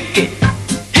 hick it,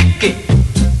 hick it,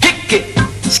 hick it.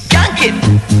 Skank it.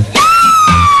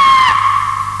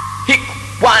 Hick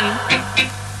 1,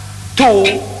 2,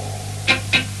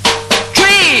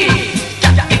 3.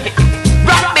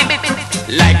 Rabbit,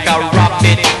 like a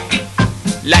rabbit,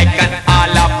 like an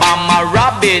Alabama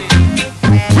rabbit.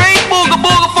 Great booga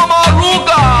booga from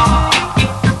Aruga.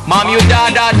 Mom, you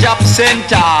dada Job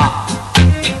Center.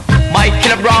 My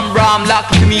killer Bram Bram lock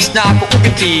to me snack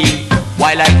Uti.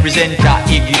 While I present a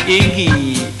Iggy Iggy,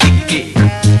 Iggy,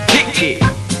 Iggy,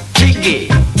 Iggy,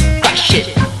 crash it,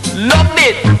 love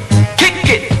it, kick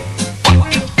it.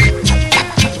 Hick it.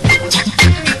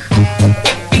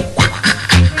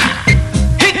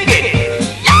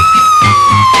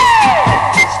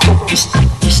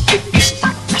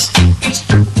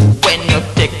 When you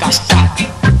take a start,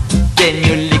 then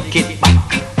you lick it back.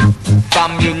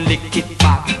 From you lick it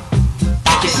back.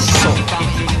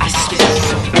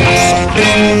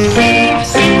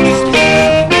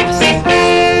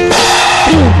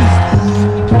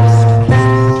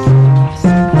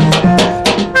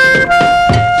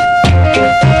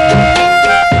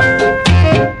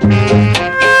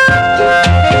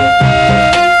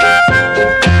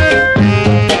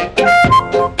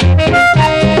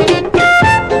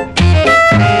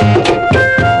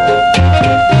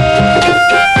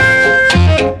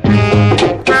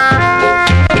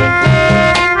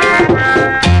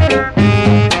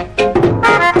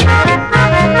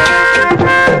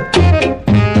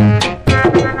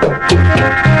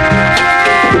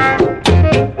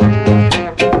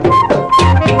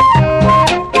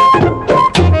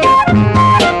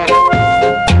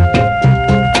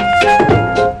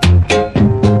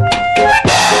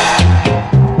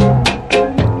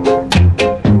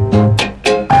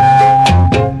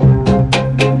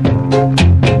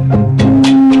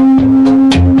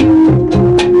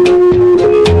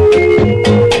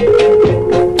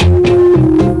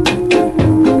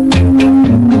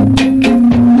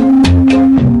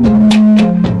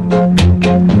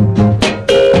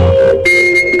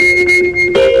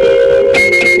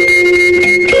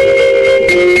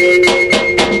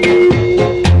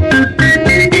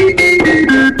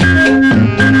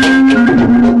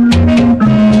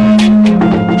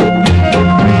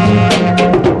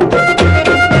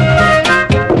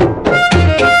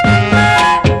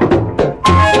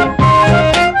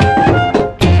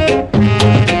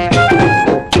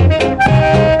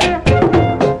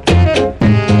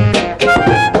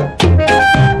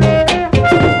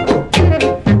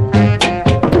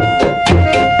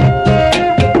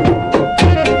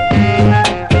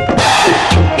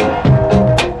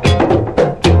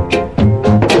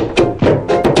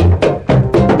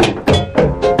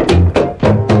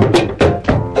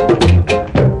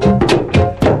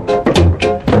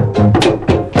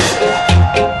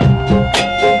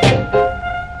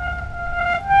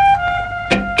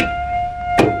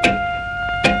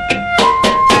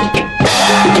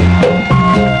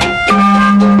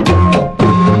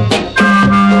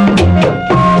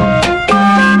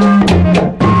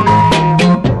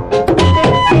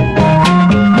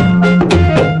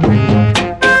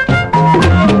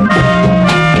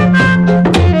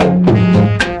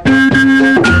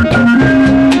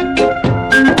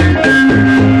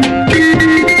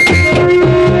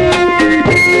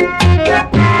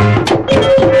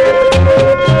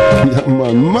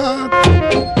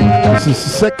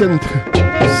 Second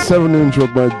 7-inch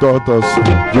of my daughters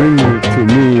bring it to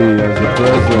me as a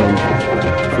present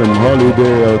from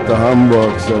holiday out to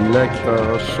Hamburg,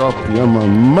 Selector shop, yeah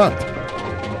man, Matt.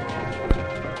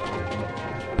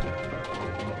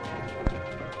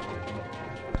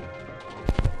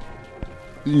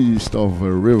 east of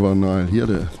the River Nile. Here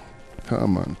the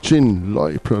Herman Chin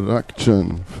Loy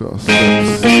production. First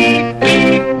steps.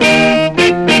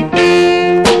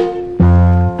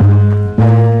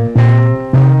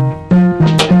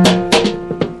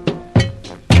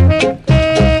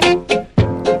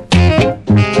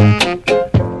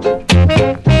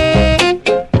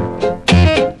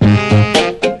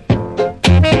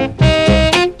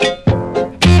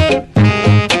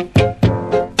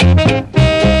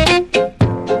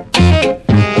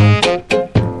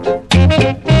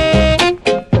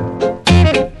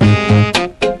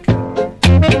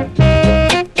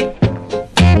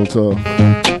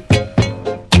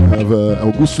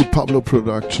 Pablo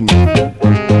production. But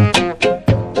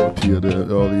here the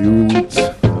early roots,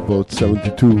 about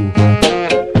 72.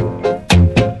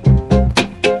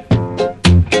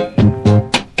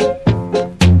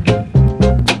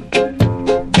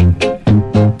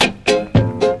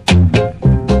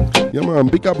 Yeah man,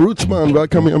 big up Roots man,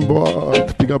 welcome on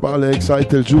board. Big up Alex,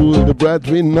 Eitel, Jules, the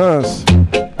breadwinners.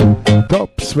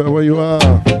 Tops, wherever you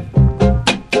are.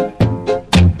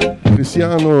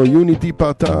 Cristiano, Unity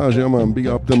Partage, yeah man, big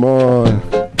up them all.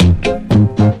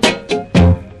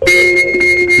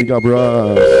 Big up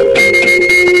Raz,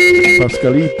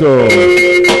 Pascalito,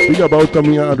 big up Outta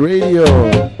Radio.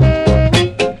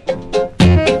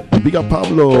 Big up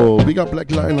Pablo, big up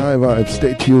Black Line High Vibe,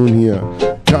 stay tuned here.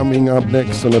 Coming up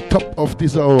next on the top of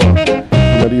this hour,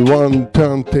 31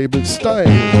 turntable style.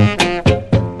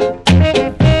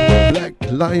 Black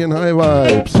Lion High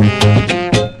Vibes.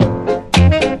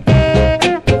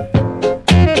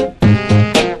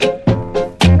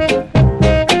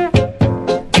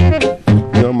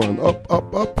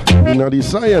 The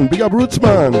Zion, big up Roots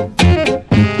man.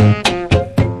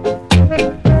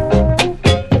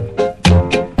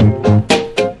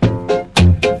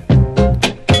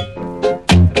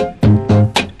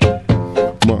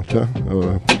 Martha,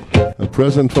 a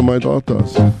present for my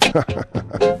daughters.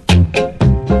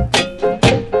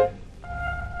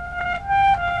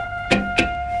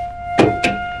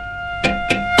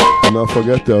 And I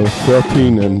forget they're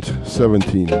 13 and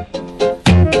 17.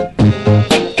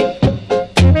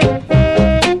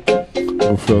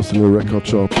 First in a record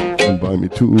shop and buy me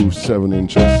 2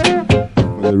 7-inches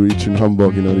when I reach in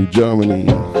Hamburg, Germany.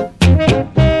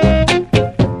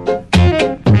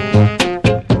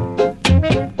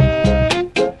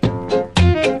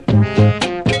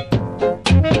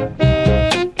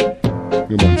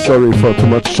 Sorry for too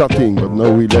much chatting, but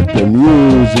now we let the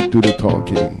music do the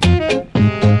talking.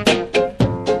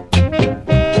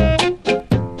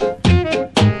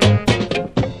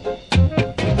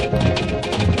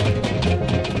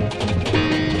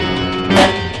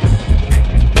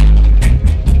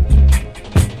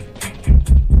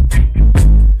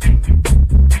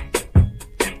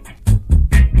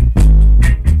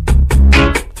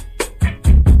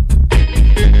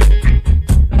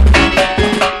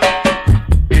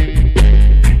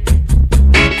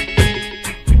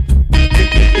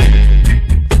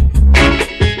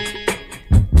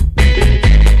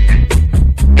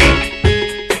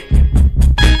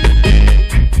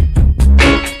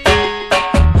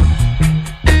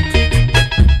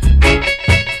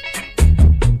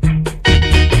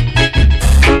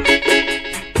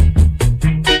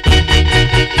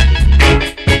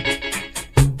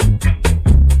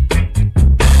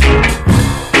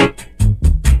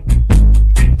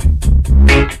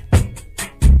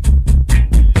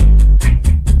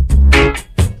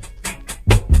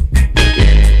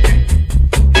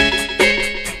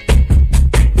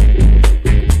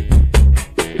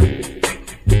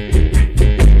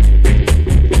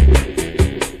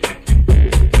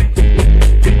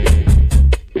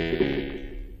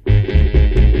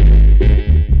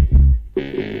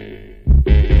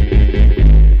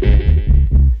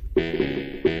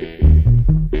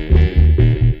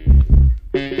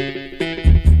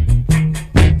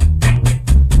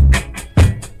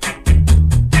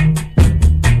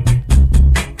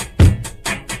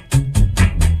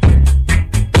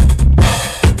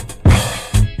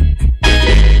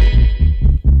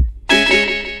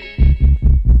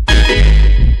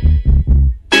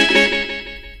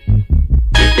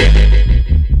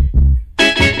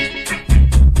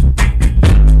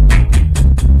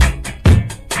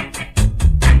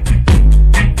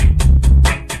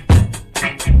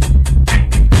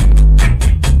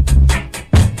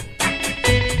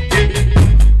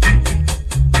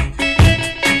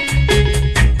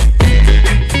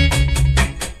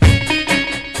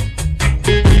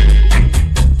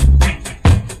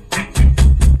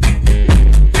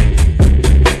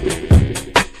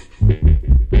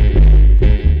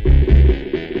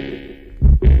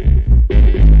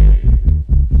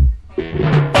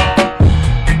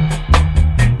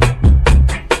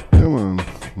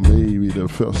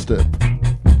 first step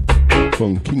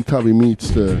from King Tabby meets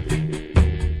the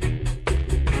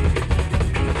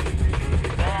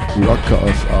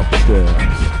Rockers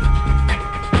upstairs.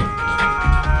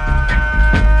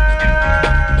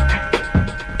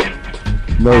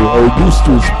 No,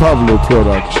 Augustus Pablo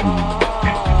production.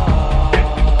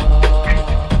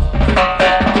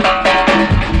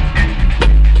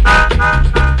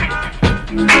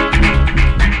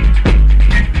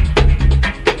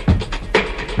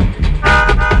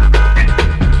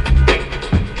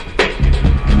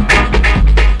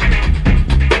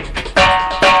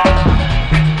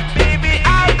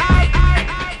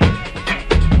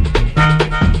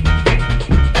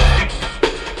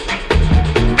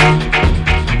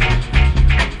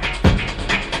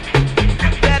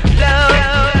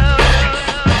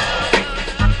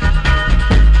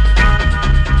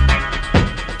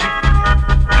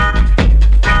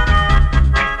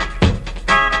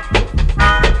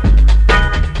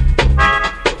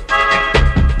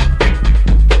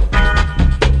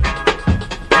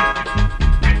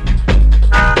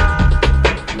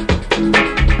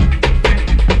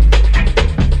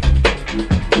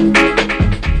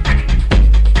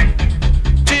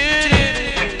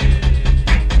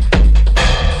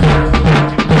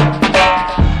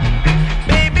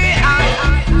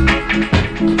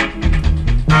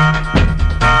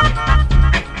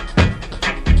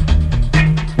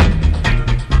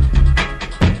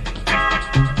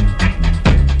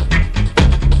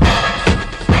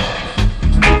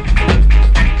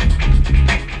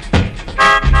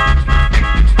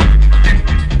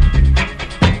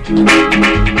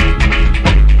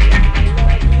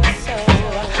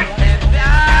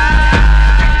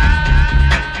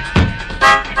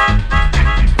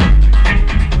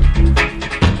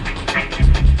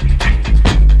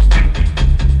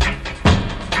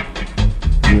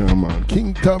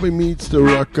 Tabby meets the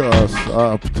Rockers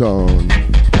uptown.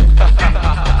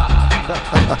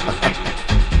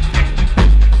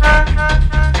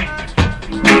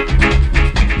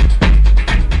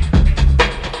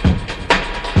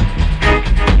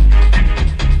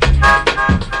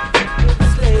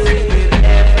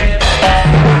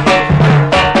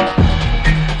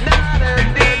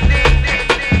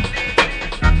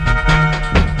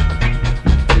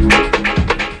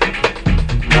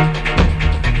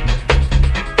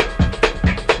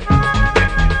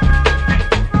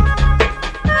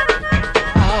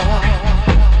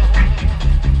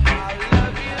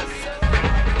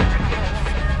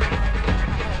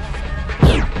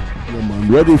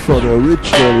 Ready for the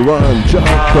ritual one,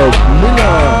 Jacob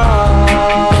Miller.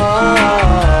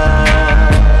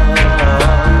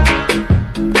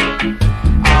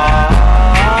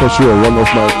 For sure, one of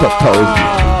my top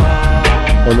 1,000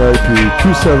 on LP,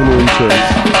 270 inches.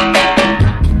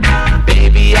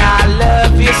 Baby, I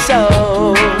love you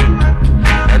so,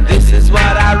 and this is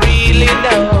what I really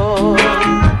know.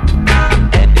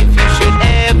 And if you should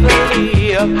ever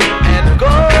leave and go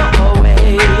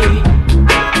away,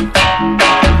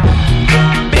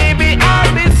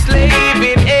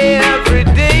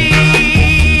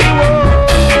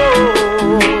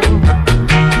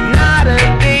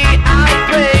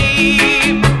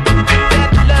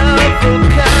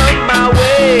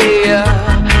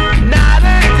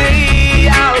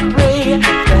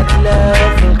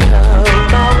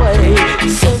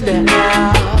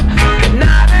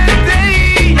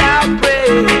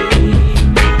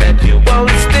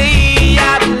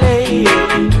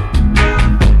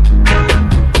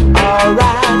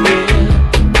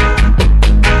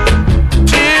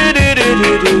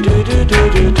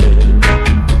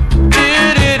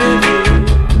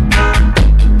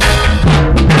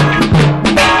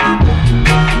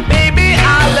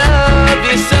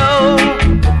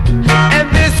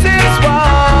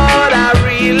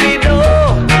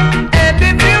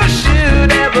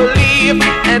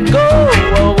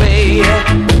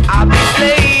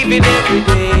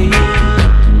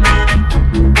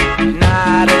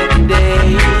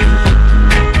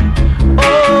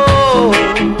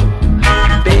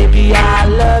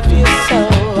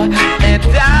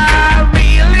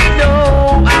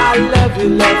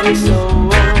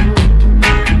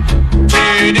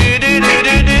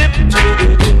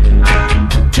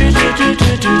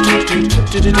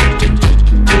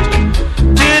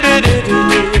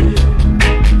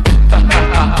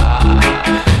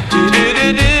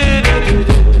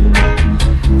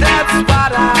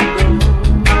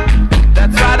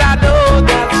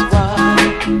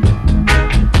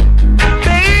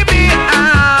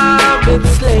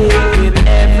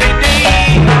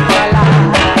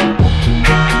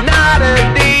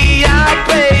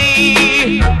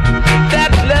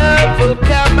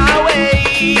 Come my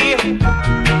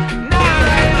way.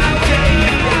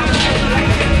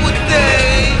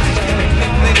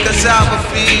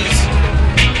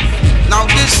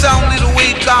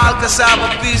 cassava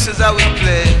pieces I would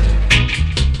play.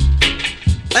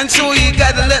 And so you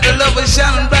gotta let the love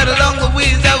shine right along the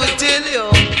ways I would tell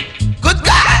you. Good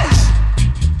guys,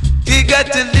 you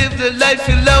got to live the life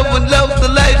you love and love the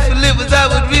life you live, as I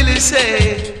would really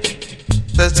say.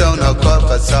 The sound of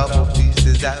cassava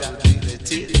pieces I would really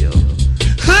tell you.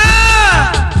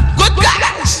 Good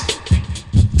guys,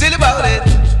 tell you about it.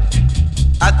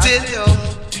 I tell you,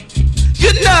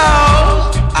 you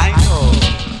know, I know.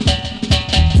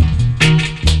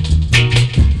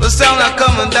 The sound are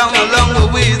coming down along the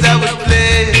ways I would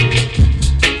play.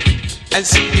 And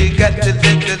so you got to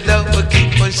let the love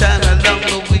keep on shining along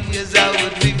the ways I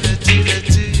would leave it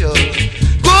to you.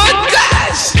 Good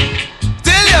guys,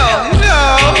 tell you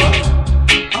know.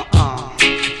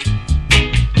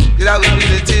 That I would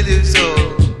really tell you so.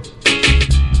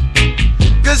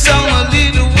 Cause I'm gonna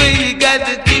lead the way, you got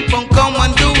to keep on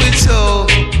coming, do it so.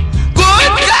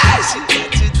 Good guys, you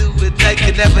got to do it like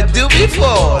you never do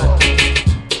before.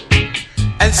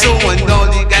 And so when all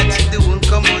you got to do is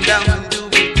come on down and do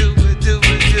it, do it, do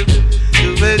it, do it, do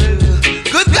it, do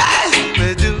it. Good guys, do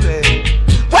it, do it.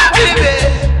 Why baby?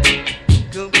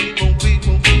 Gonna be,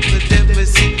 but let me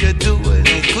see you do it.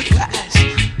 Good guys.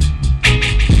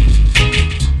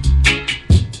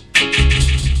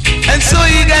 And so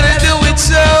you gotta do it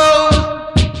so.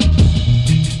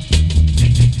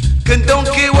 Cause don't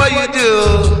care what you do.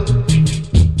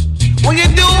 When you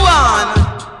do one,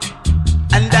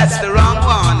 and that's the wrong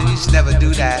one, you should never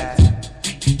do that.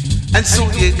 And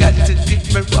so you got to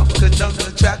keep me rocking on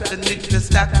the track, and if the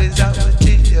stack is out of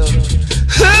you.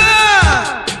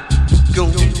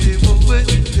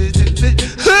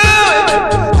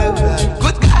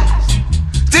 Good guys,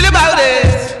 tell about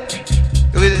it.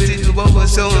 Really tell you what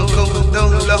was so coming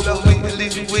down along the way,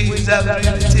 leave the ways I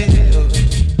really tell you.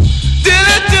 Tell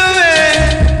it to me.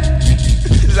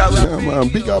 Yeah, man,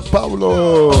 big up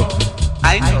Pablo.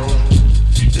 I know.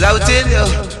 I will tell you,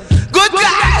 good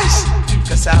guys.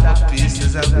 Cassava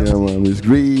pieces. Yeah, man, it's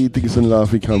greetings and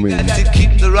laughing coming. To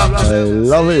keep the rock. I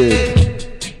love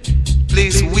it.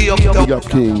 Please, we up. Big up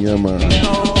King, yeah, man.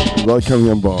 Welcome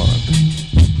you on board.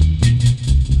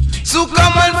 So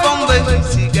coming from the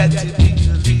east, you got to be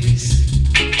released.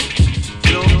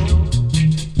 You know?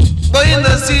 But in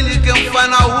the scene, you can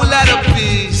find a whole lot of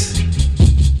peace.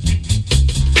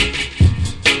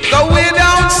 Go way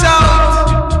down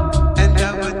south.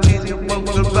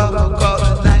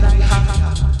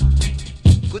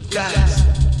 Good guys,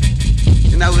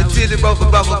 and I will tell you about the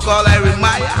Bible called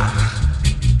Jeremiah,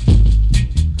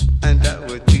 and I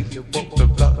will tell you about the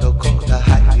Bible called the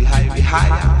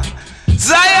higher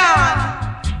Zion.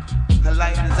 I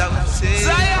like as I would say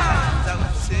Zion.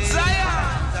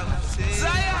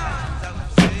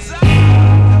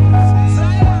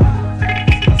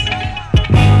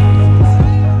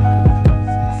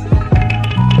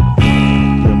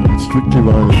 Strictly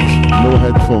violence, no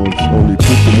headphones, only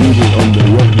put the music on the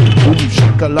rock. Boom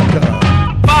shakalaka.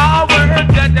 Forward,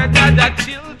 da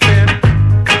children.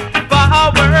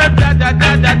 Forward,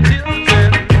 da children.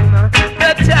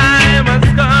 The time has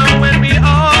come when we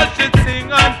all should sing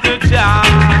unto Jah.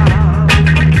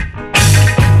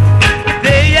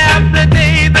 Day after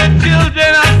day, the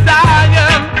children of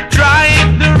Zion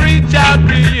trying to reach out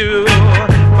to you,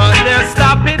 but they're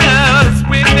stopping us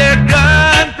with their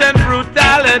guns and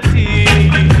brutality.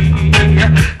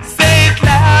 Say it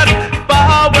loud,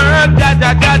 forward,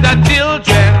 da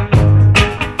children.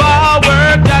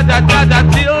 Forward, da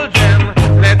children.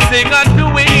 Let's sing unto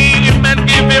him and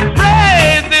give him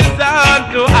praises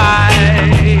unto I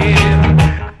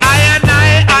and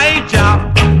I jump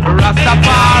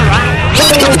Rastafari.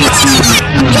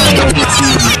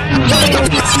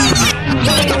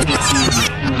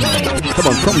 Come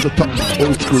on, from the top,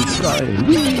 old school style.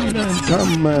 Wheel and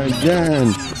come again.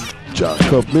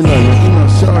 Jacob Miller, Inner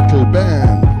Circle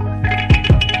Band.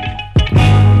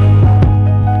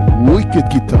 Wicked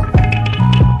guitar.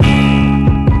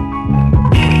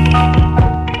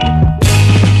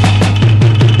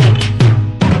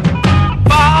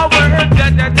 Forward,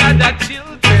 da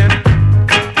children.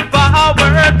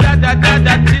 Forward,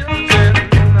 da children.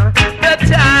 The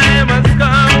time has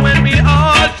come when we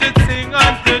all should sing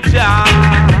unto Jah.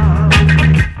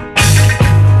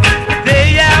 Day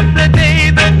after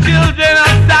day, the children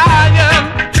of Zion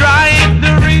trying to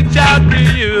reach out to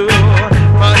you,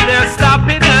 but they're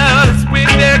stopping us with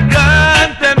their guns.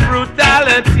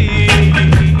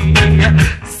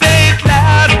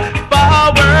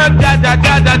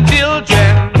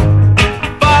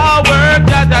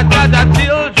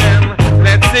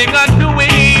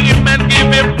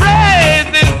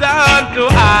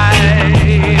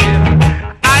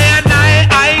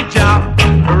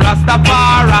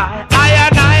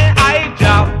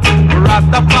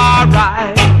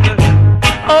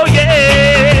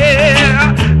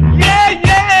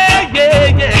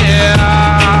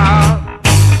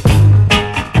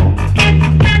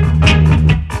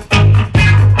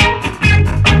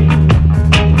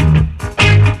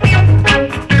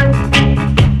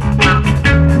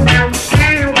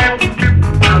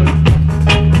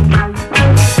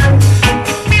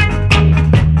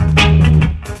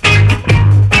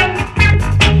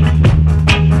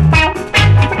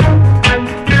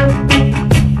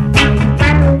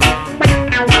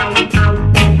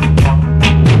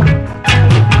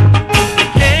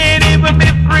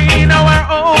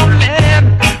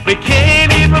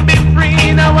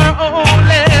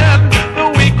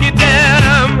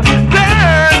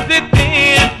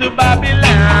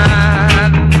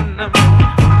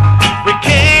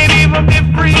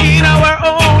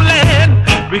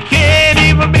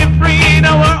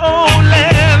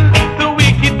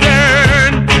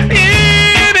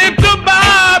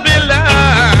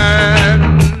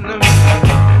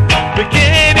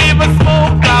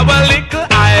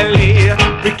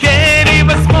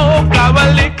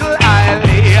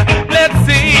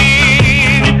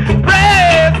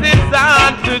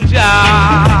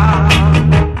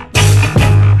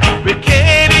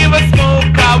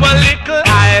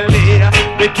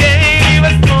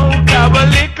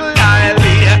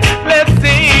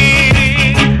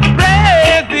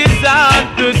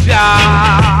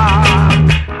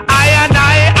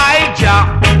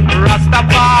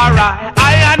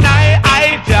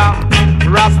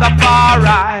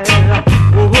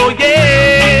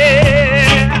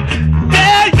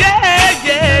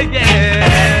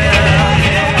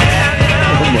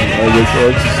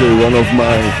 proud to say one of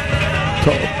my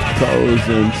top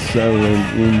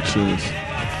 1,007 inches.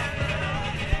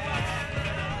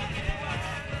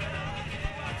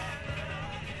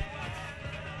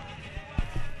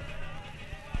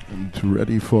 And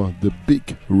ready for the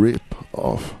big rip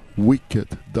of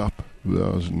Wicked Dub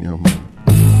version, yeah man.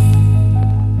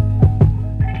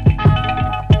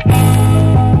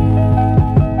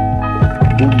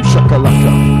 Boom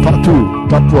shakalaka, part 2,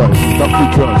 top right, top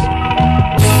retros.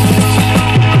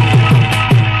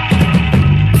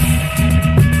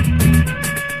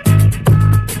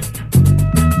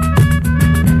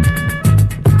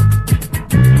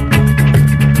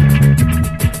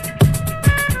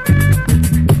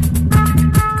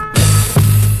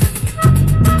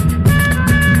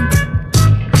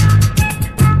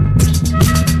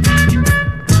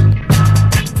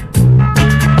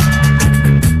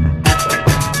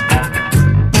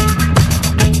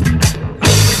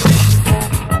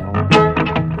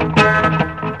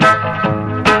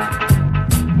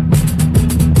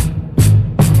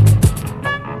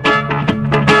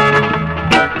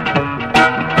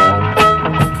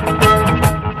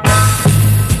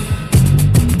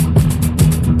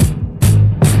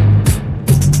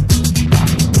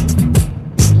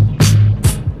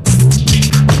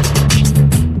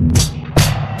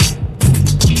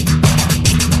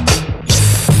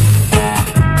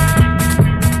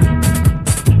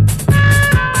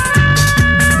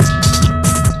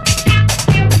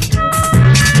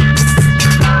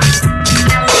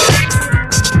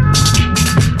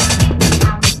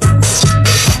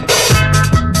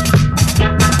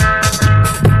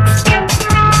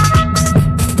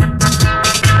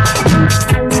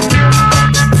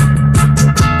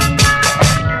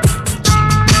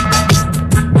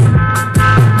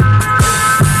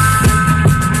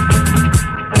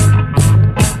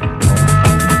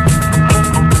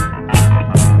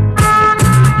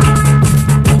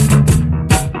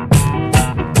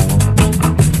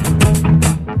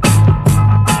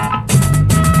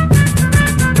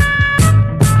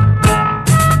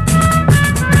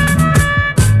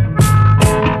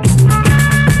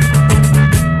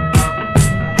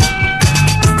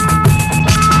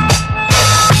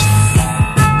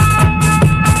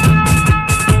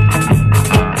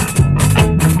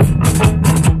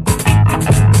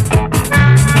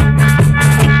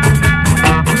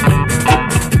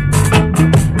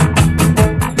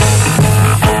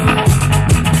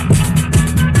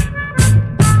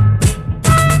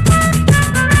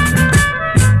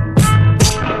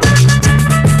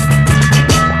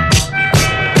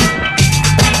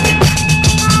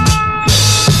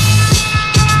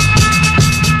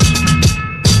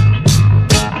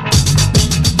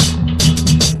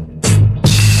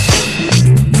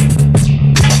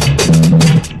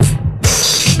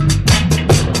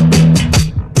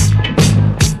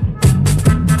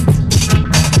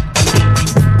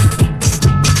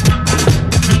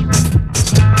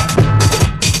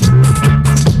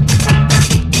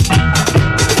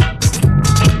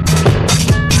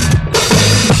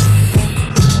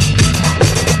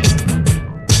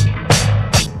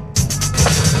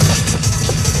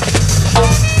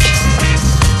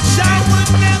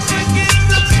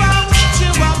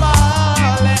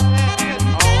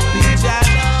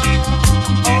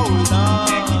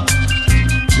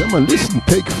 Come on, listen,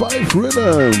 take 5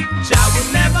 rhythm. Jah will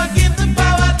never give the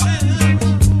power to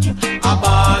a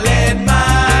bald-head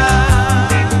man,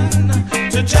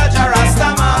 to judge a Rasta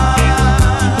man.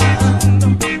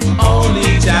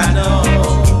 Only Jah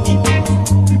knows.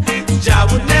 Jah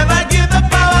will never give the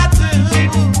power to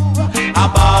a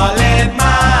bald-head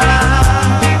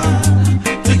man,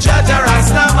 to judge a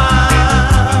Rasta man.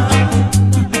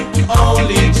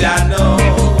 Only Jah knows.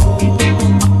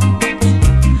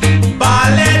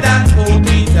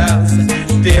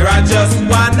 There are just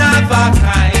one of a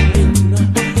kind.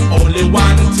 Only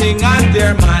one thing on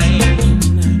their mind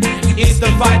is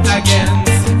the fight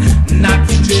against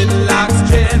natty dreadlocks,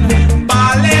 dread,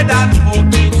 ballad and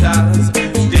hopitas.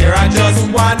 There are just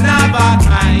one of a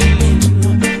kind.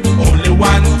 Only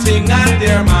one thing on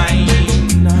their mind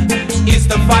is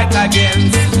the fight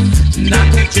against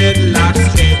natty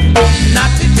dreadlocks, dread,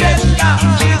 natty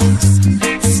dreadlocks,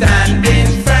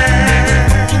 standing firm.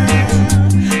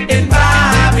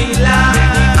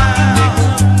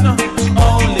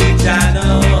 Only Jah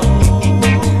knows.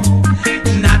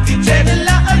 Natty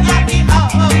dreadlocks,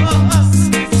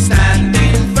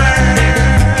 standing firm.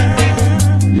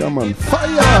 Yeah man,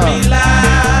 fire!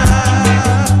 Babylon,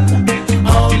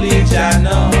 only Jah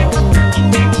knows.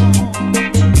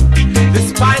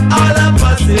 Despite all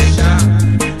opposition,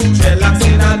 dreadlocks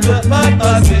in a good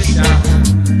position,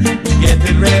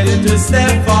 getting ready to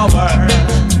step forward.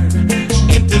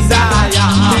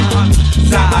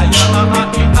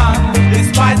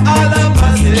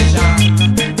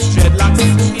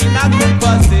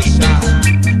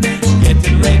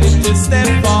 to step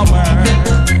forward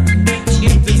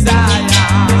into Zion.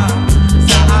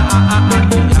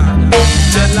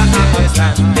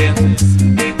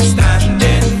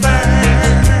 Standing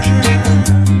firm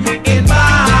in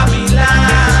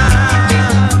Babylon.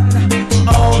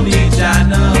 Only Jah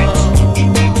knows.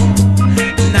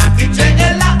 Not to change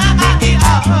your life.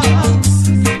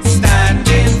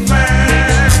 Standing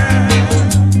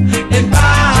firm in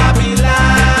Babylon.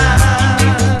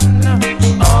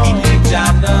 Only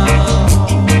Jah knows.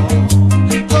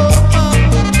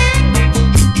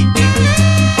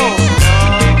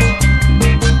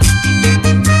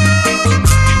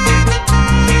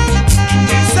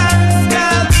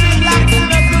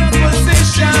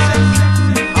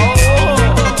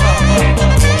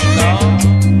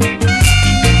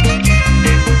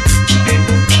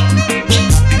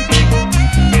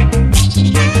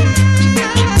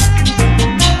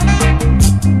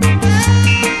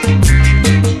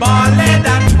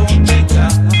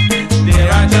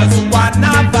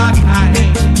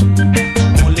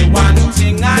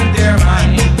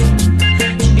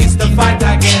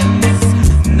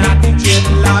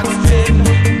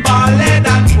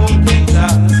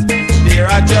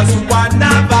 Just one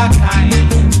of a kind.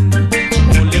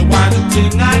 Only one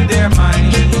thing on their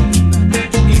mind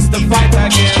is the fight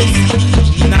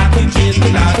against nothing in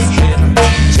God's sin.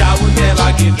 Jah would never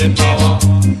give them power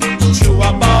to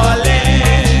a bullet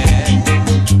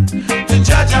to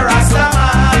judge a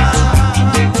Rastaman.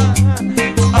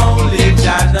 Only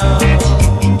Jah knows.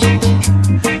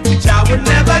 Jah would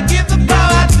never give the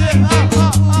power to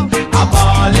a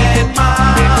bullet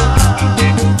man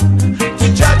to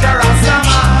judge a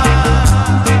Rastaman.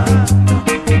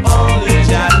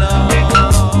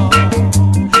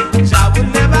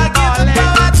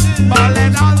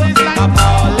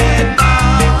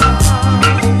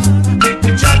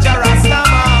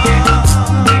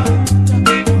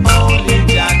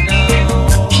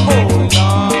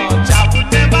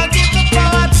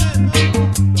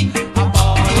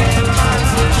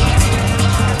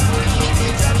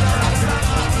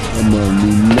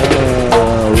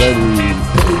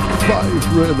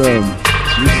 Rhythm.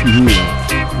 Listen here,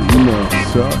 the inner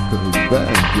circle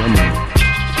band, yeah man.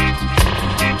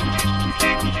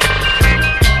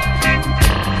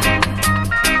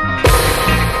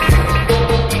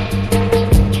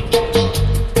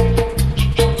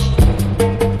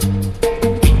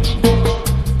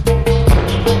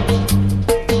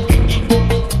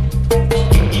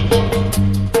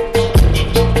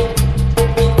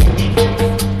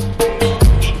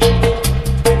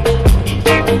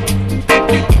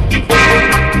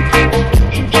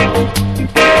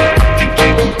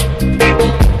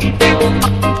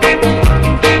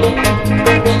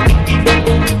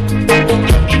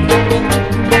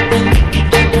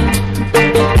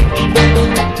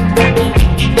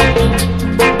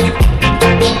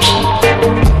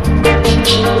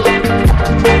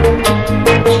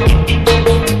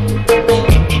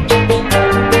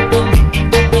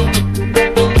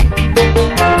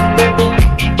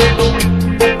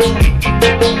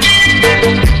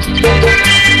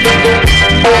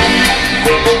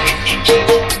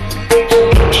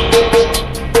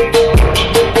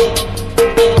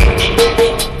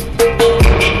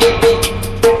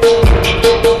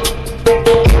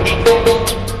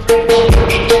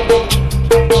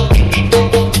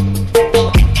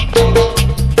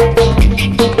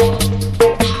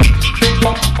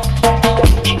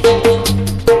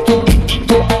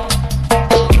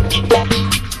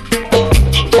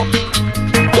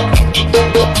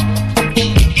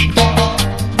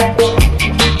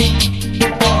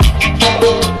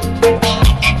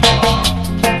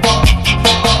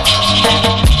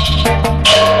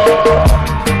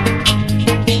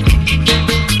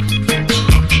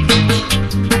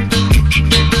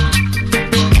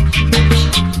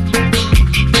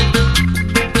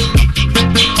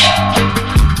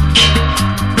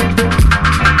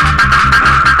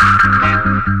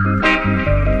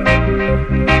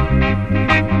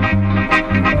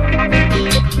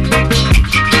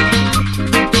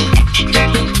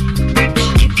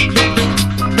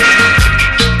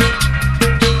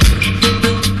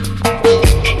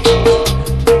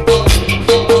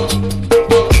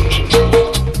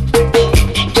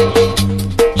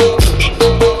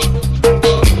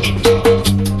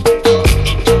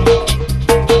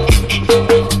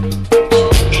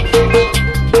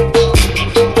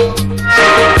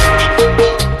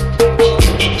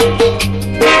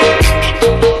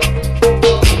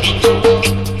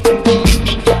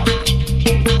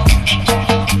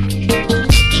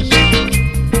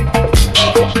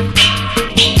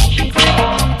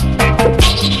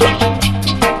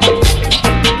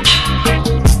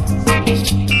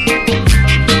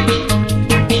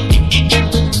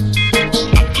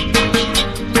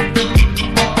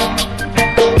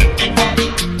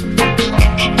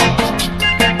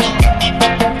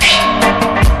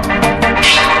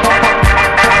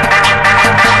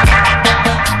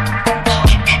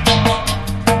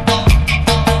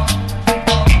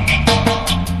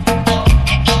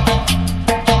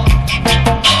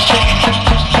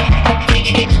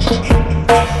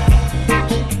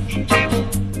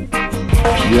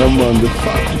 Yeah man, the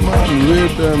Fat Man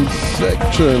Rhythm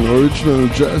Section, original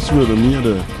jazz rhythm here,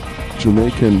 the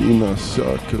Jamaican Inner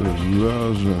Circle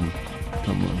version.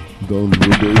 Come on, down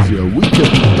Rhodesia,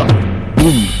 wicked duck,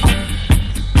 boom.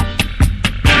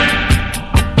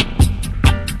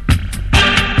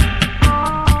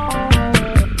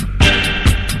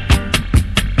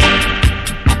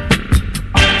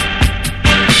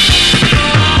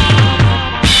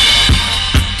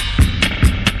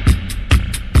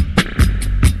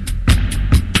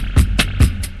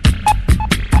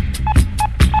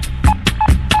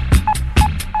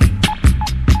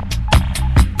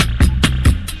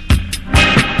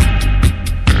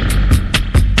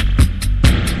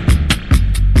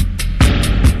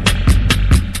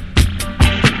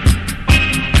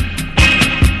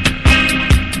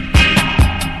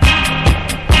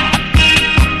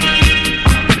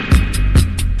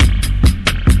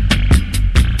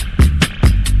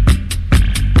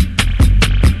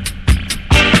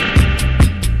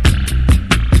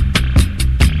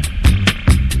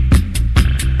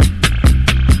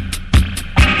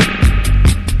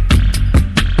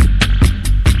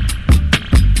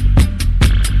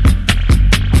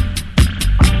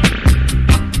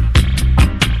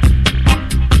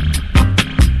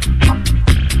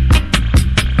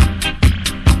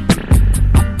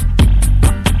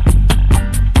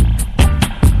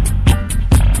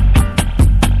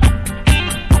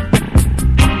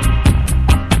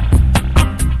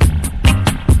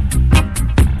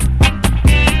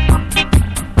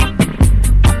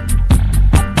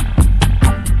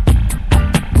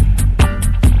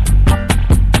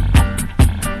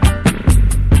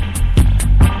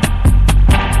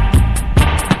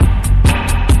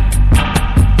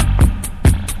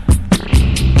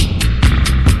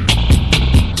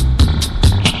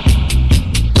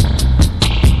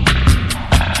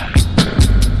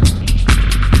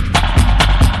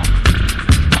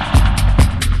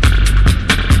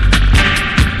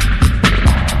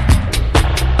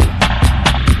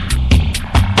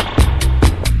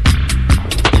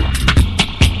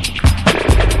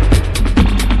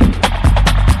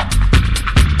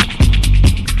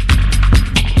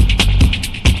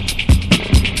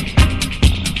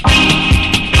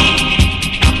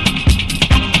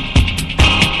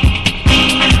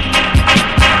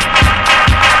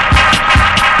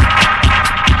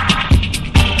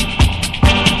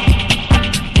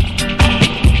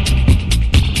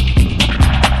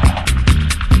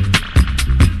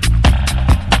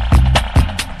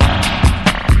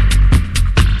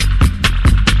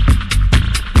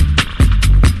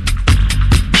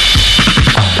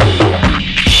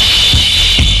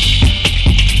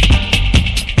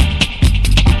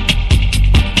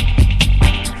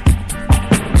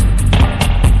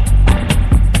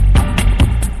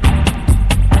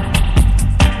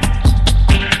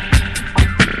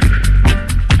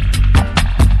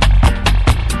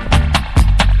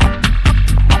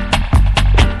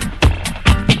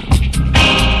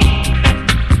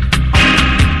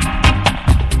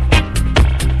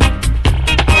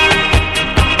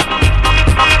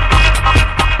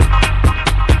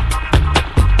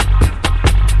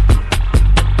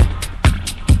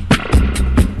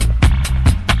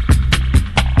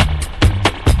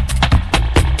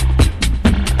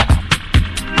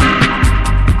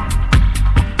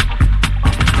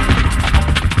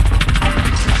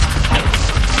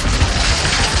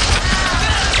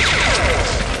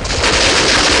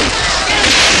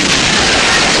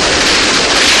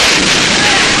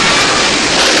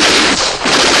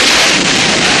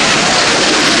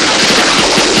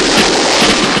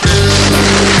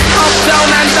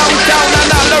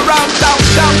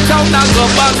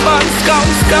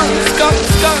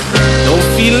 Don't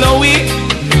feel no weak,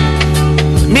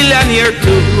 millionaire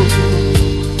too.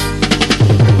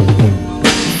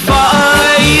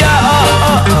 Fire,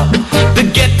 the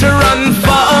get to run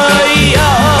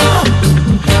fire.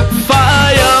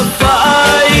 Fire,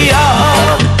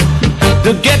 fire,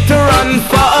 the get to run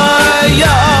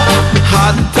fire.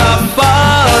 Hotter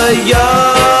fire.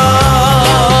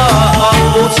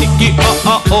 Oh, sticky, oh,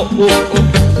 oh, oh, oh.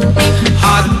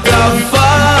 Hotter fire.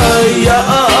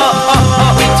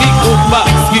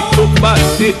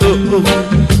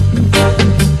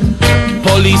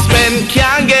 Policemen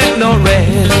can't get no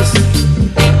rest.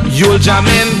 Soldier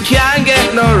men can't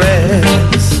get no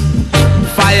rest.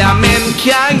 Firemen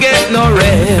can't get no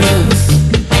rest.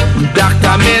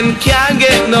 Doctor men can't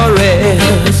get no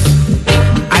rest.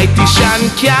 ITian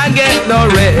can't get no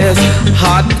rest.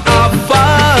 Hot of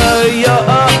fire.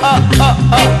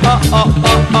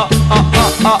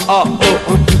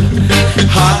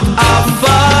 Hot of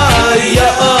fire.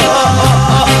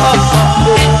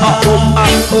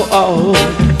 oh.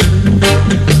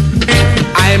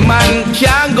 I man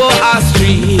can't go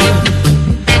astray.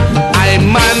 I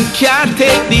man can't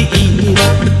take the heat.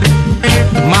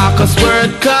 Marcus'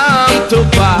 word come to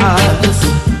pass.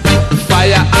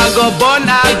 Fire I go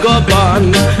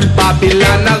burn,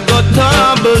 Babylon I go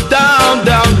tumble down,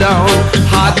 down, down.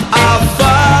 Hot of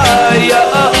fire,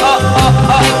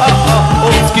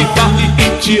 skip up the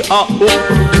itchy, hot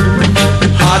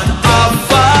of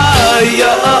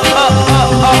fire,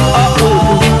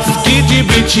 skidgy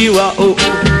bitchy,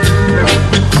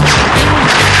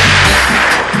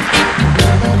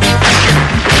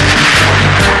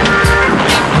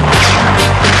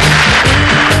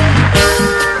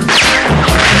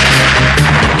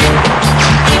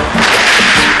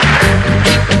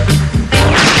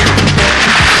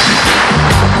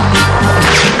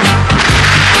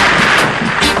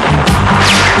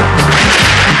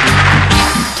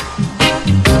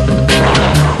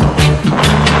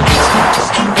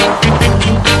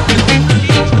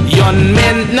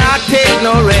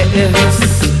 no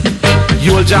rest.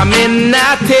 You'll Jamin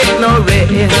not take no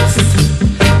rest.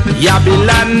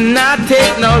 Yabilan not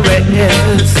take no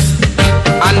rest.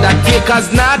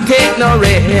 Undertakers not take no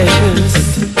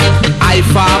rest. I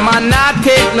farmer not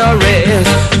take no rest.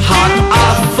 Hot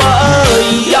of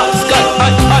fire,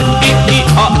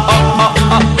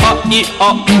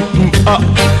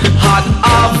 hot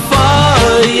of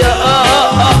fire.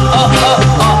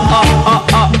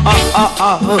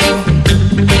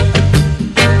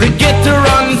 They get to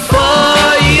run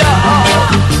fire.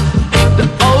 The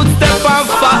old step on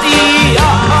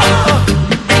fire.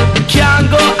 Can't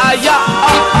go higher.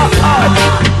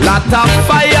 Lot of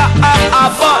fire.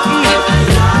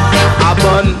 A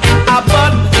bun. Hot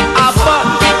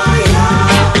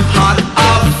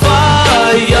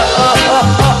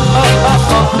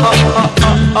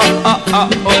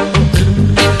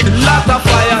of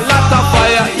fire. Lot of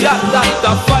fire. Yeah, lot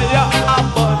of fire.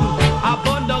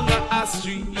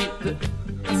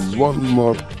 One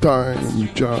more time,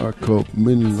 Jacob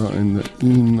Miller and the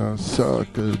Inner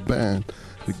Circle Band,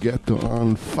 the Ghetto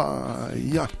on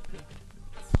Fire.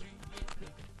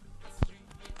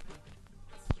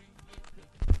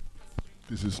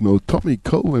 This is no Tommy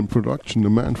Cohen production, the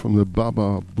man from the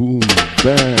Baba Boom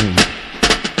Band.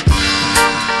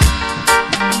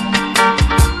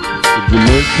 The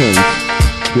Jamaicans,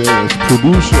 there's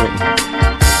producer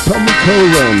Tommy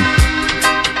Cohen,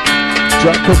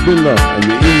 Jacob Miller and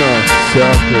the Inner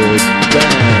Circle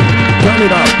Band. Turn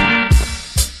it up.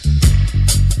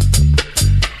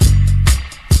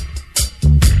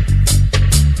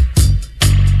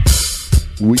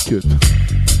 Wicked.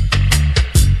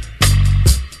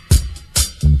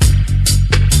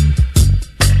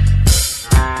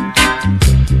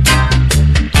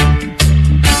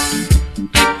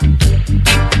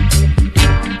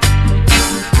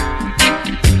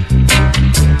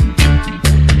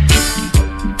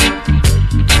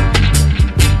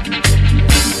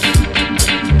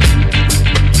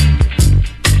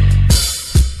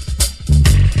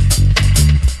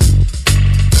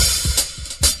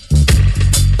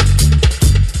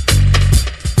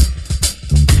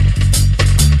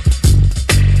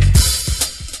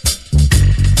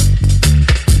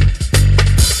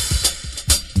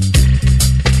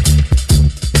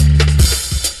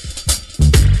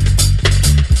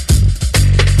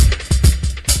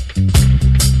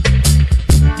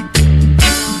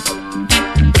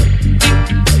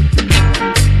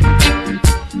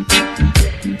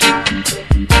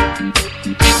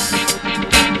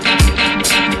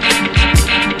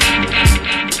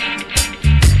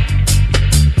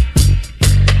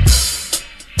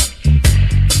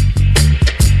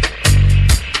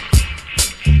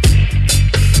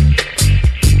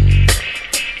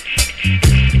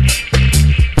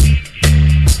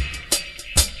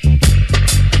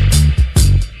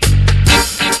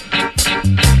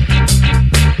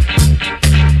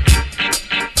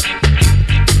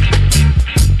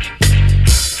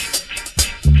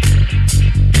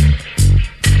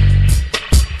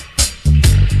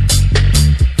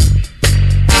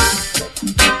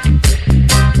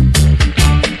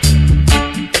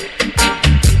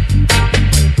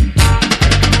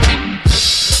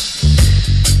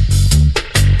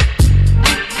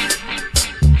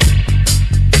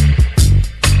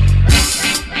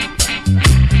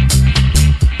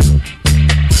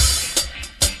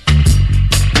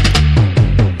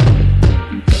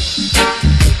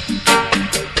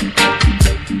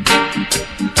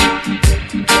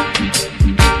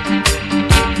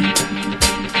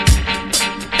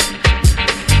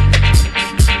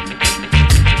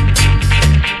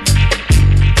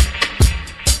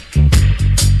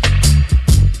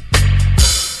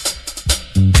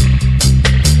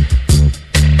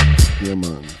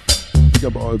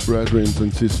 Big up all brethren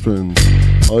and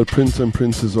sisters, all prince and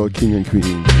princess, all king and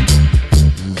queen.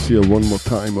 This is here one more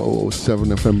time, 007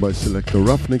 FM by Selector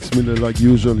Ruffneck, Smille, like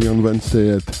usually on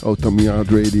Wednesday at Outta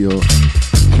Radio.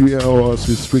 3 hours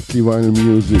with strictly vinyl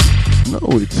music. No,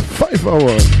 it's 5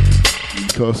 hours.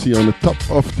 Because here on the top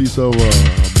of this hour,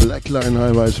 Black Line High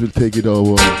Rise will take it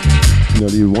over.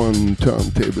 Nearly one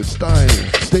turntable style.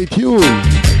 Stay tuned.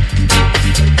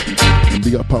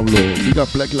 Big up Pablo, big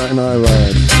up Black Line High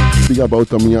Rise, big up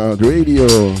Outta Radio.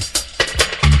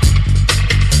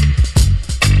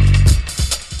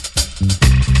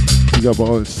 Big up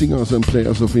all singers and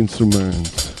players of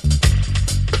instruments.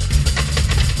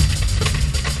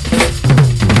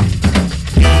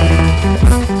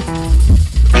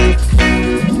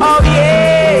 Oh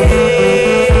yeah.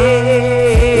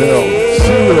 Well,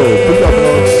 Zero, pick up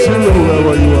Lord Zero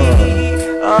wherever you are.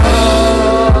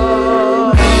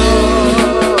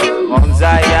 Mount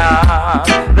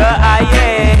Zion, the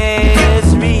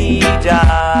highest region.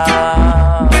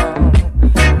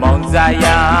 Mount Zion,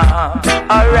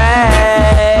 a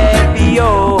radio.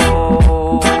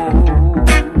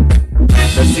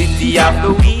 The city of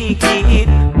the wicked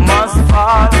must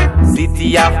fall. City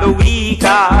of the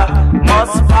weaker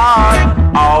must fall.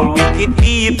 All wicked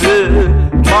people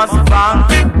must fall.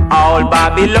 All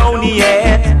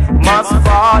Babylonians must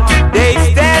fall. They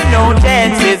stand no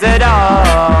chances at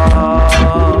all.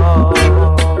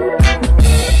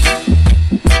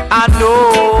 I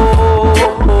know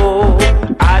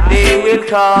a day will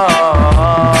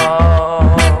come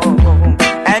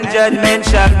and judgment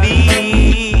shall be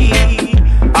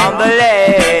on the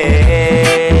land.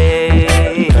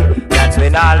 That's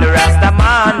when all the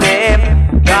Rastaman them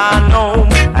gone home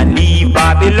and leave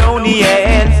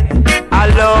Babylonians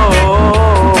alone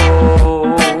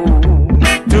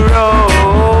to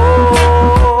roam.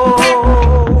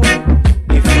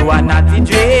 If you are not a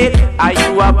dread, are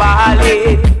you a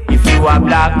ballet? If you are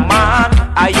black man,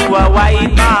 are you a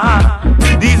white man?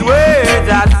 These words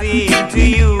I sing to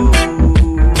you.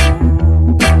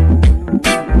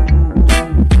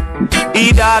 The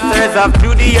daughters of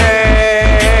Judea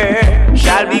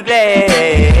shall be glad,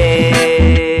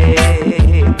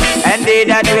 and they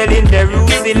that dwell in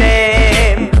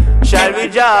Jerusalem shall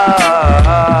rejoice.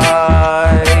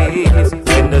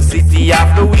 When the city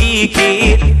of the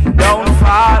wicked don't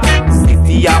fall,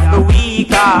 city of the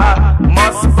weaker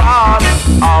must fall.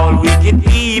 All wicked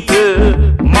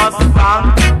people must fall.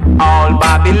 All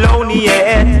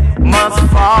Babylonians must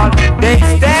fall. They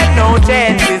stand no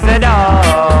chances at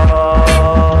all.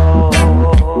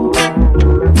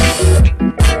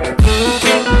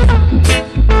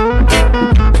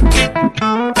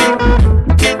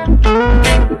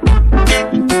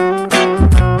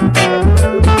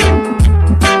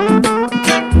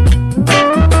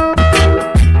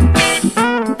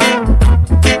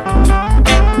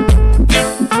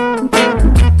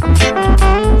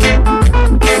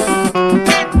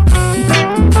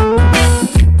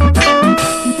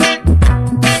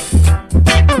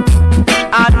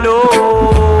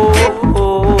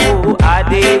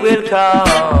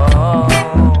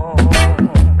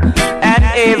 And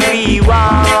everyone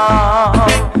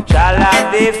shall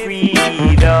have their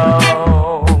freedom.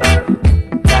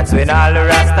 That's when all the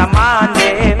Rastaman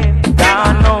them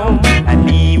gone home and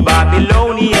leave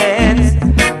Babylonians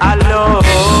alone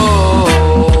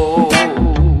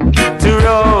to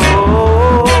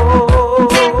roam.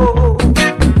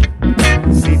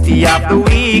 City of the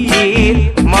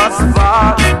wicked must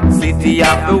fall. City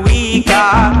of the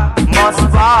weaker must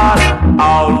fall.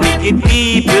 All wicked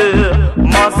people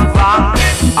must fall.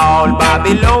 All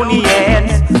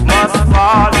Babylonians must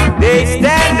fall. They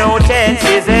stand no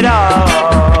chances at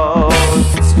all.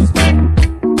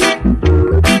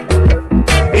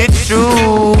 It's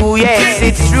true, yes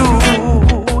it's true.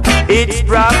 It's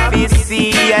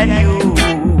prophecy and you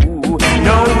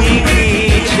know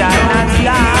wicked shall not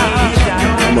stand.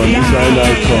 Come on, this I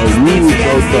like for Roots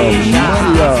out of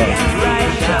Maya.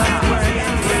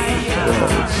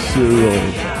 Zero.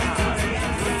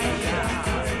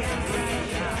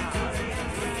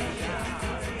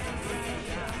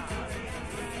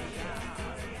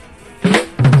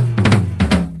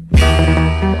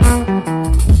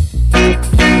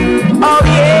 Oh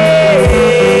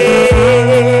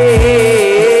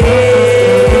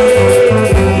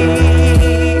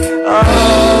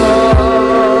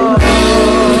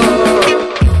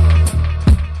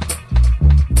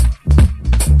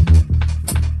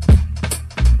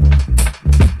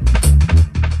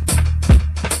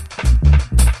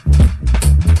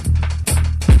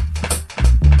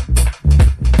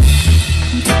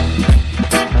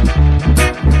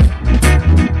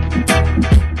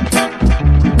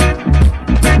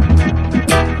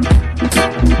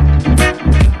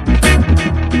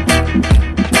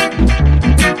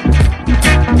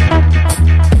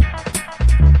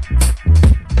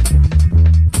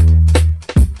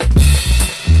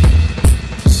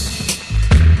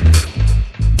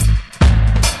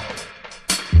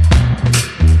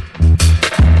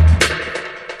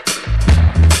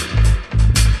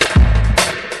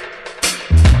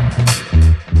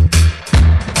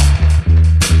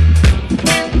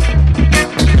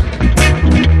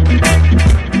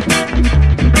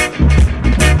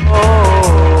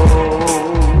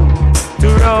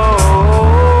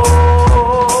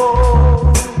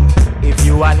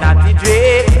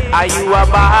are you a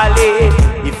Bali?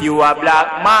 If you a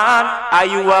black man, are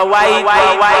you a white?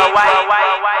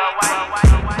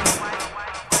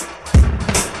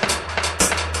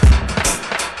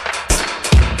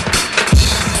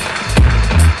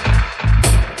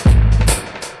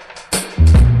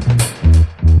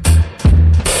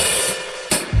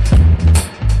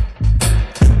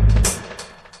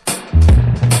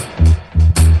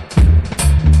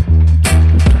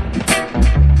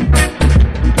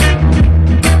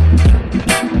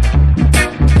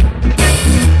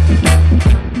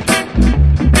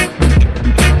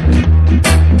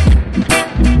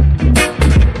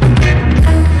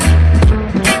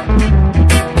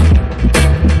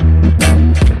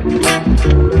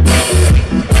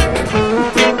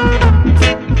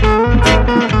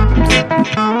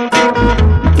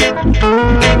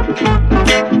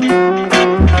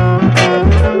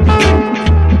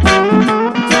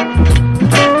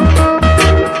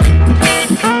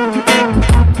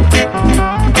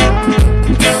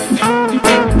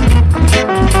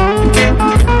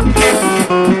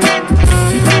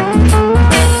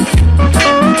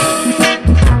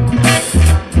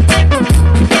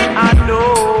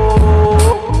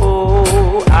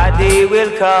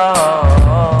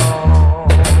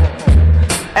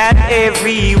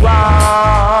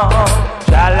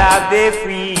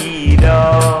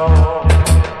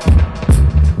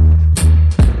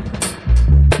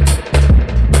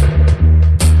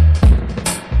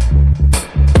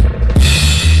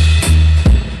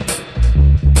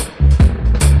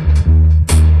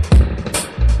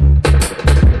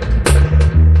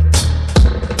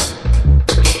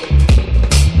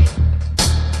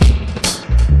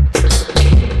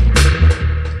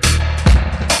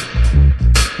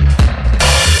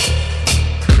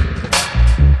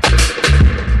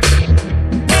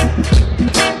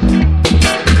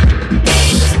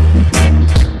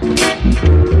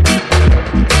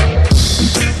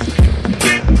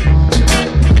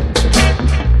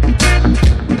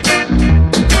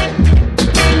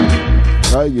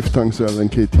 Thanks,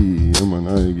 LNKT. Oh man,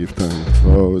 I give thanks.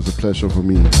 Oh, it was a pleasure for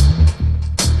me.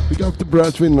 Big up the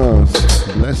breadwinners.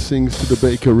 Blessings to the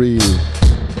bakery.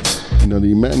 You know,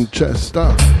 the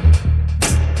Manchester.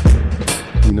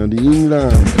 You know, the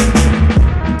England.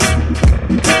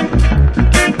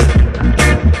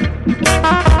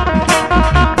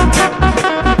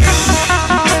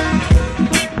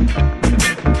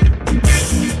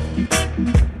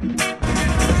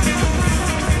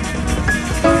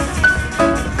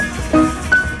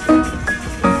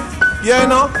 Yeah, you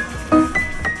know,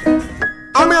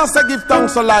 I'm here to give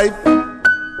thanks for life,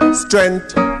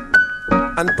 strength,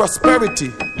 and prosperity.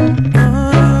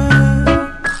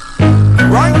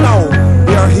 Right now,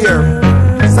 we are here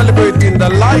celebrating the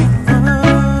life,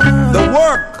 the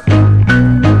work,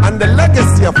 and the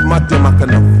legacy of Matthew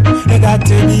McAnuff. You got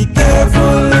to be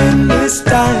careful in this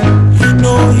time.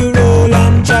 Know your role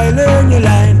and try learn your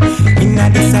line. In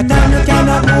this time you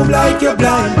cannot move like you're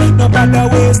blind. No bother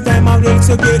waste time or else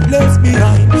you get left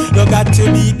behind. You got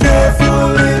to be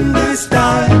careful in this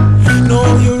time.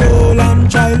 Know your role and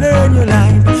try learn your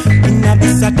line. In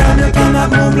this time you cannot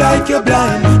move like you're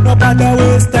blind. No bother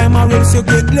waste time or else you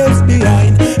get left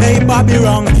behind. Hey Bobby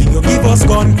wrong, you give us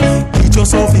gun. Teach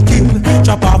yourself to kill.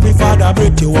 Chop off with father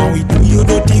break you and we do you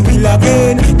dirty will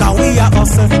again. Cause we are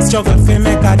hustle, struggle for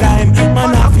make a dime.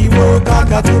 Man have to work hard,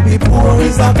 got to be poor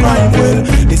is a crime. Well,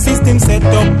 the system set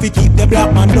up to keep the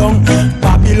black man down.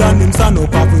 Babylon him stand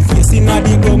up and we facing a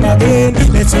the ground again.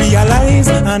 Let's realize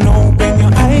and open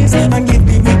your eyes and give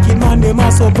the wicked man them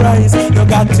a surprise. You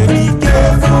got to be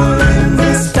careful in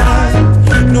this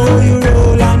time. Know your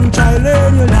role and try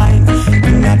learn your line.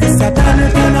 In this time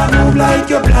you cannot move like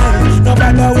you're blind. No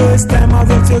matter waste time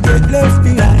or else you get left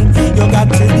behind. You got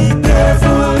to be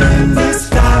careful in this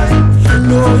time.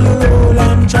 Know your role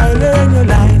and try learn your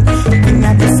line. In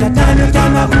this time you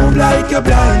cannot move like you're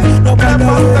blind. No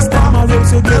matter waste time or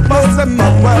else you get left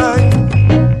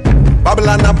behind.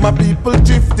 Babylon have my people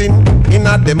drifting in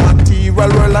a the material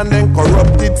world and then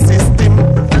corrupted system.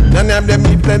 None of them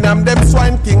eat, none of them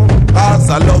swine king. Cause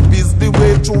our love is the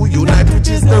way to unite, which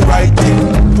is the right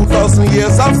thing. 2,000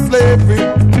 years of slavery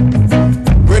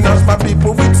brainwash my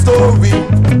people with story.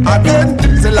 Again,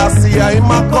 Selassie I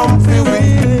am a comfy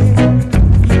way.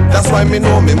 That's why me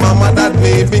know me mama that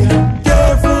made me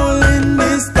careful in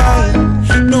this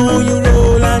time. Know your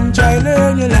role and try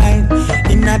learn your line.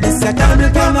 In this time you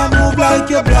cannot move like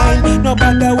you're blind. No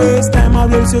matter waste time or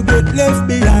else you get left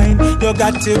behind. You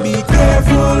got to be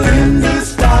careful in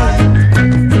this time.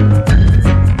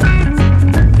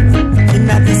 In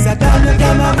this time you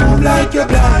cannot move like you're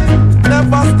blind.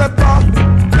 Never step up,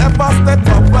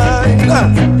 right?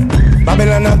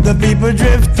 Babylon have the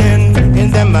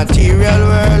material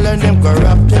world and them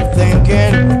corrupted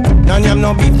thinking. None have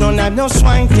no beef, none have no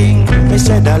swine thing. They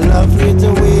said that love is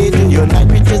the way to unite,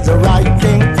 which is the right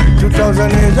thing.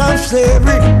 2,000 years of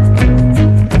slavery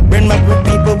bring back with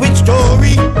people with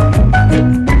story.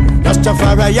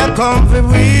 Rastafari, you come for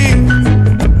we.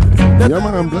 Yeah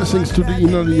man, blessings to the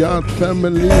Inner Yard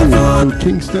family in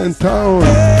Kingston Town.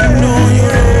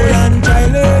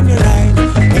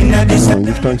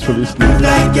 Give thanks for listening.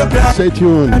 Stay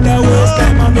tuned.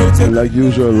 And like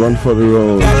usual, run for the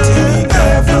road.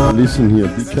 Listen here,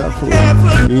 be careful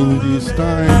in this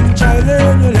time.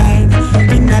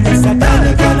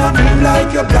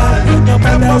 Like your blind, you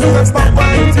got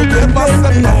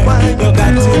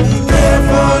to be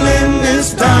careful in this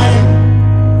time.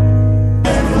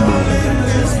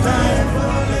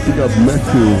 Pick up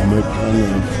Matthew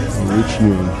McConnell,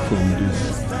 original from this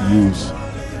use.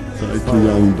 Die too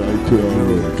young, die too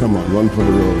early. Come on, run for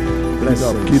the road. Pick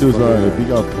up Kiddo's Eye, pick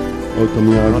up Outta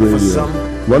Radio.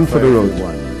 Run for the road.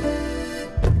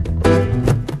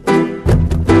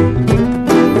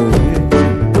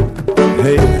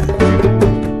 Hey,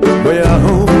 we're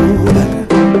home.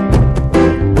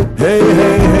 Hey,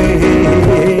 hey, hey,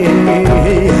 hey,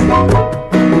 hey.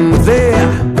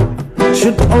 There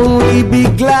should only be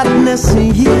gladness,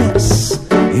 yes,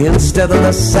 instead of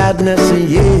the sadness,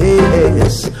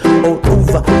 yes. All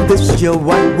over this your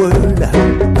white world,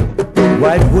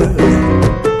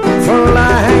 for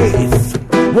life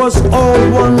was all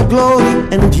one glory,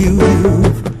 and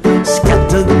you've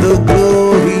scattered the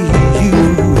glory,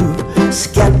 you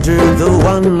scattered the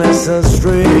oneness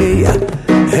astray.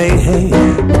 Hey, hey,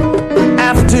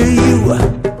 after you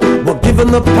were given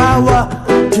the power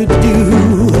to do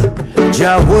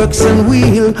Jah works and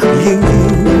will, you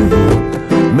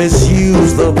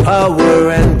misuse the power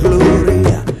and glory.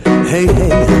 Hey,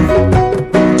 hey,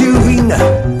 doing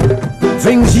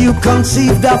things you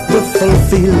conceived of to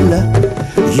fulfill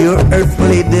your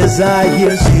earthly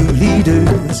desires. You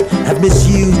leaders have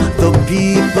misused the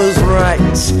people's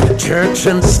rights, church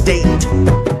and state.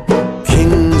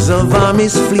 Kings of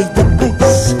armies flee the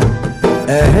place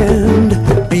and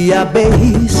be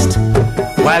abased,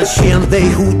 while she and they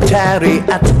who tarry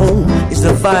at home is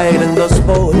dividing the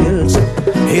spoils.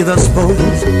 Hey, the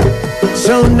spoils.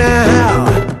 So now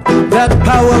that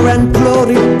power and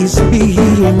glory is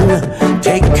being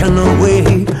taken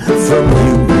away from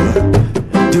you.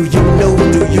 Do you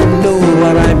know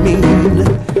what I mean?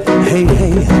 Hey,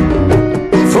 hey,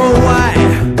 for why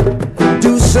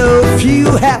do so few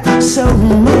have so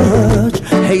much?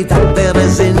 Hey, that there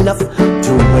is enough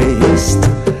to waste,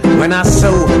 when I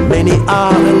so many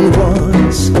are in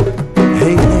wants.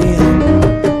 Hey, hey,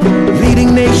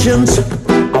 leading nations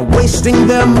are wasting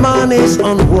their monies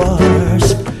on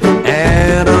wars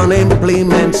and on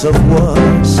implements of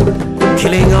wars,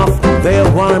 killing off their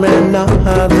one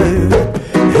another.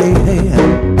 Hey, hey,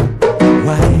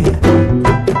 why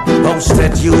boast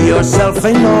that you yourself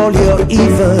in all your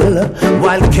evil,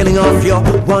 while killing off your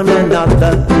one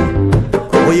another?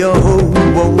 Oh, yo,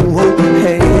 whoa, whoa,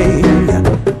 hey, hey, yeah.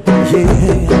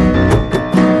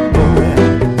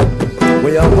 Oh,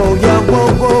 yo, whoa, yo, whoa,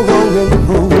 whoa, whoa,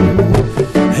 whoa.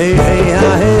 Hey, hey,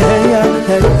 hey, hey,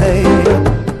 hey, hey.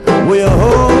 We're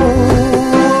home.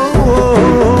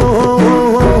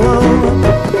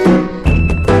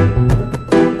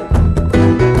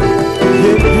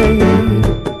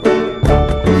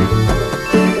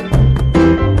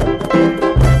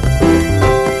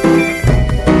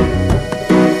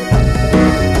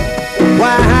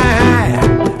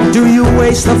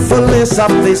 The fullness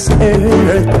of this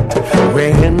earth,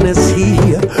 when is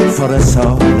here for us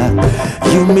all?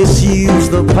 You misuse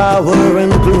the power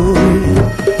and glory.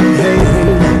 Hey,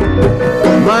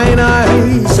 hey, mine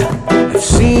eyes have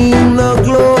seen the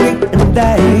glory, and I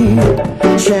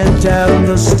chant out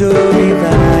the story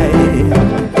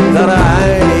that I,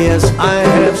 yes, I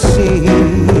have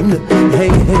seen. Hey,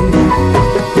 hey,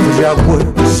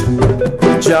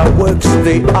 Jah works,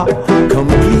 they are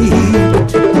complete.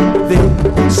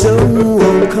 So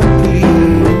complete.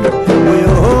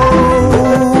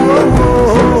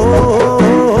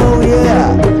 Oh,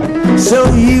 yeah. So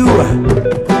you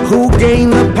who gain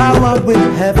the power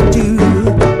will have to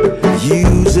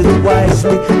use it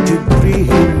wisely to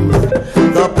bring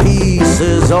the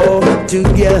pieces all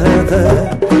together.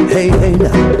 Hey, hey,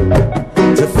 now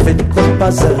to fit the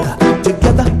puzzle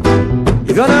together,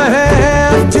 you're gonna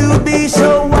have to be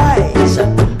so wise,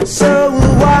 so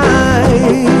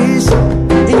wise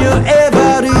in your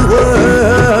every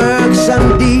works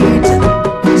and deeds.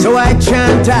 So I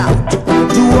chant out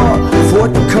to all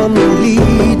forthcoming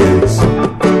leaders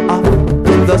of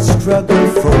the struggle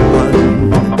for one.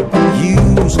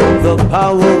 Use the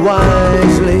power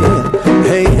wisely.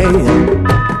 Hey, hey,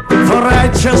 for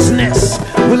righteousness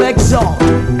will exalt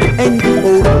any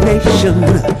old nation,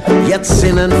 yet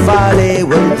sin and folly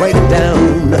will break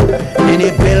down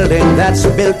any building that's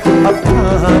built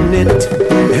upon it.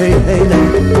 Hey,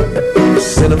 hey,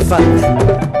 sin and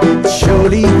folly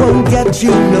surely won't get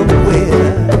you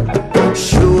nowhere.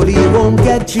 Surely won't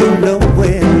get you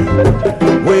nowhere.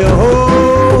 Well,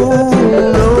 oh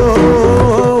no.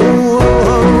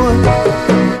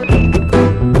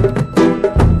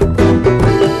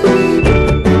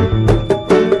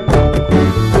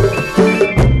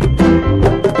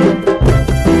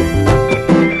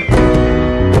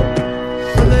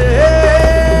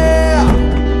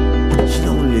 Should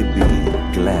only be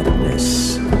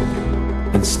gladness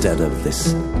instead of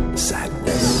this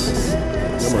sadness.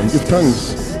 Come on, give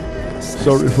thanks.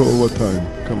 Sorry for overtime.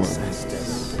 Come on.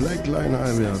 Black Line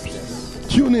High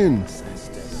Tune in.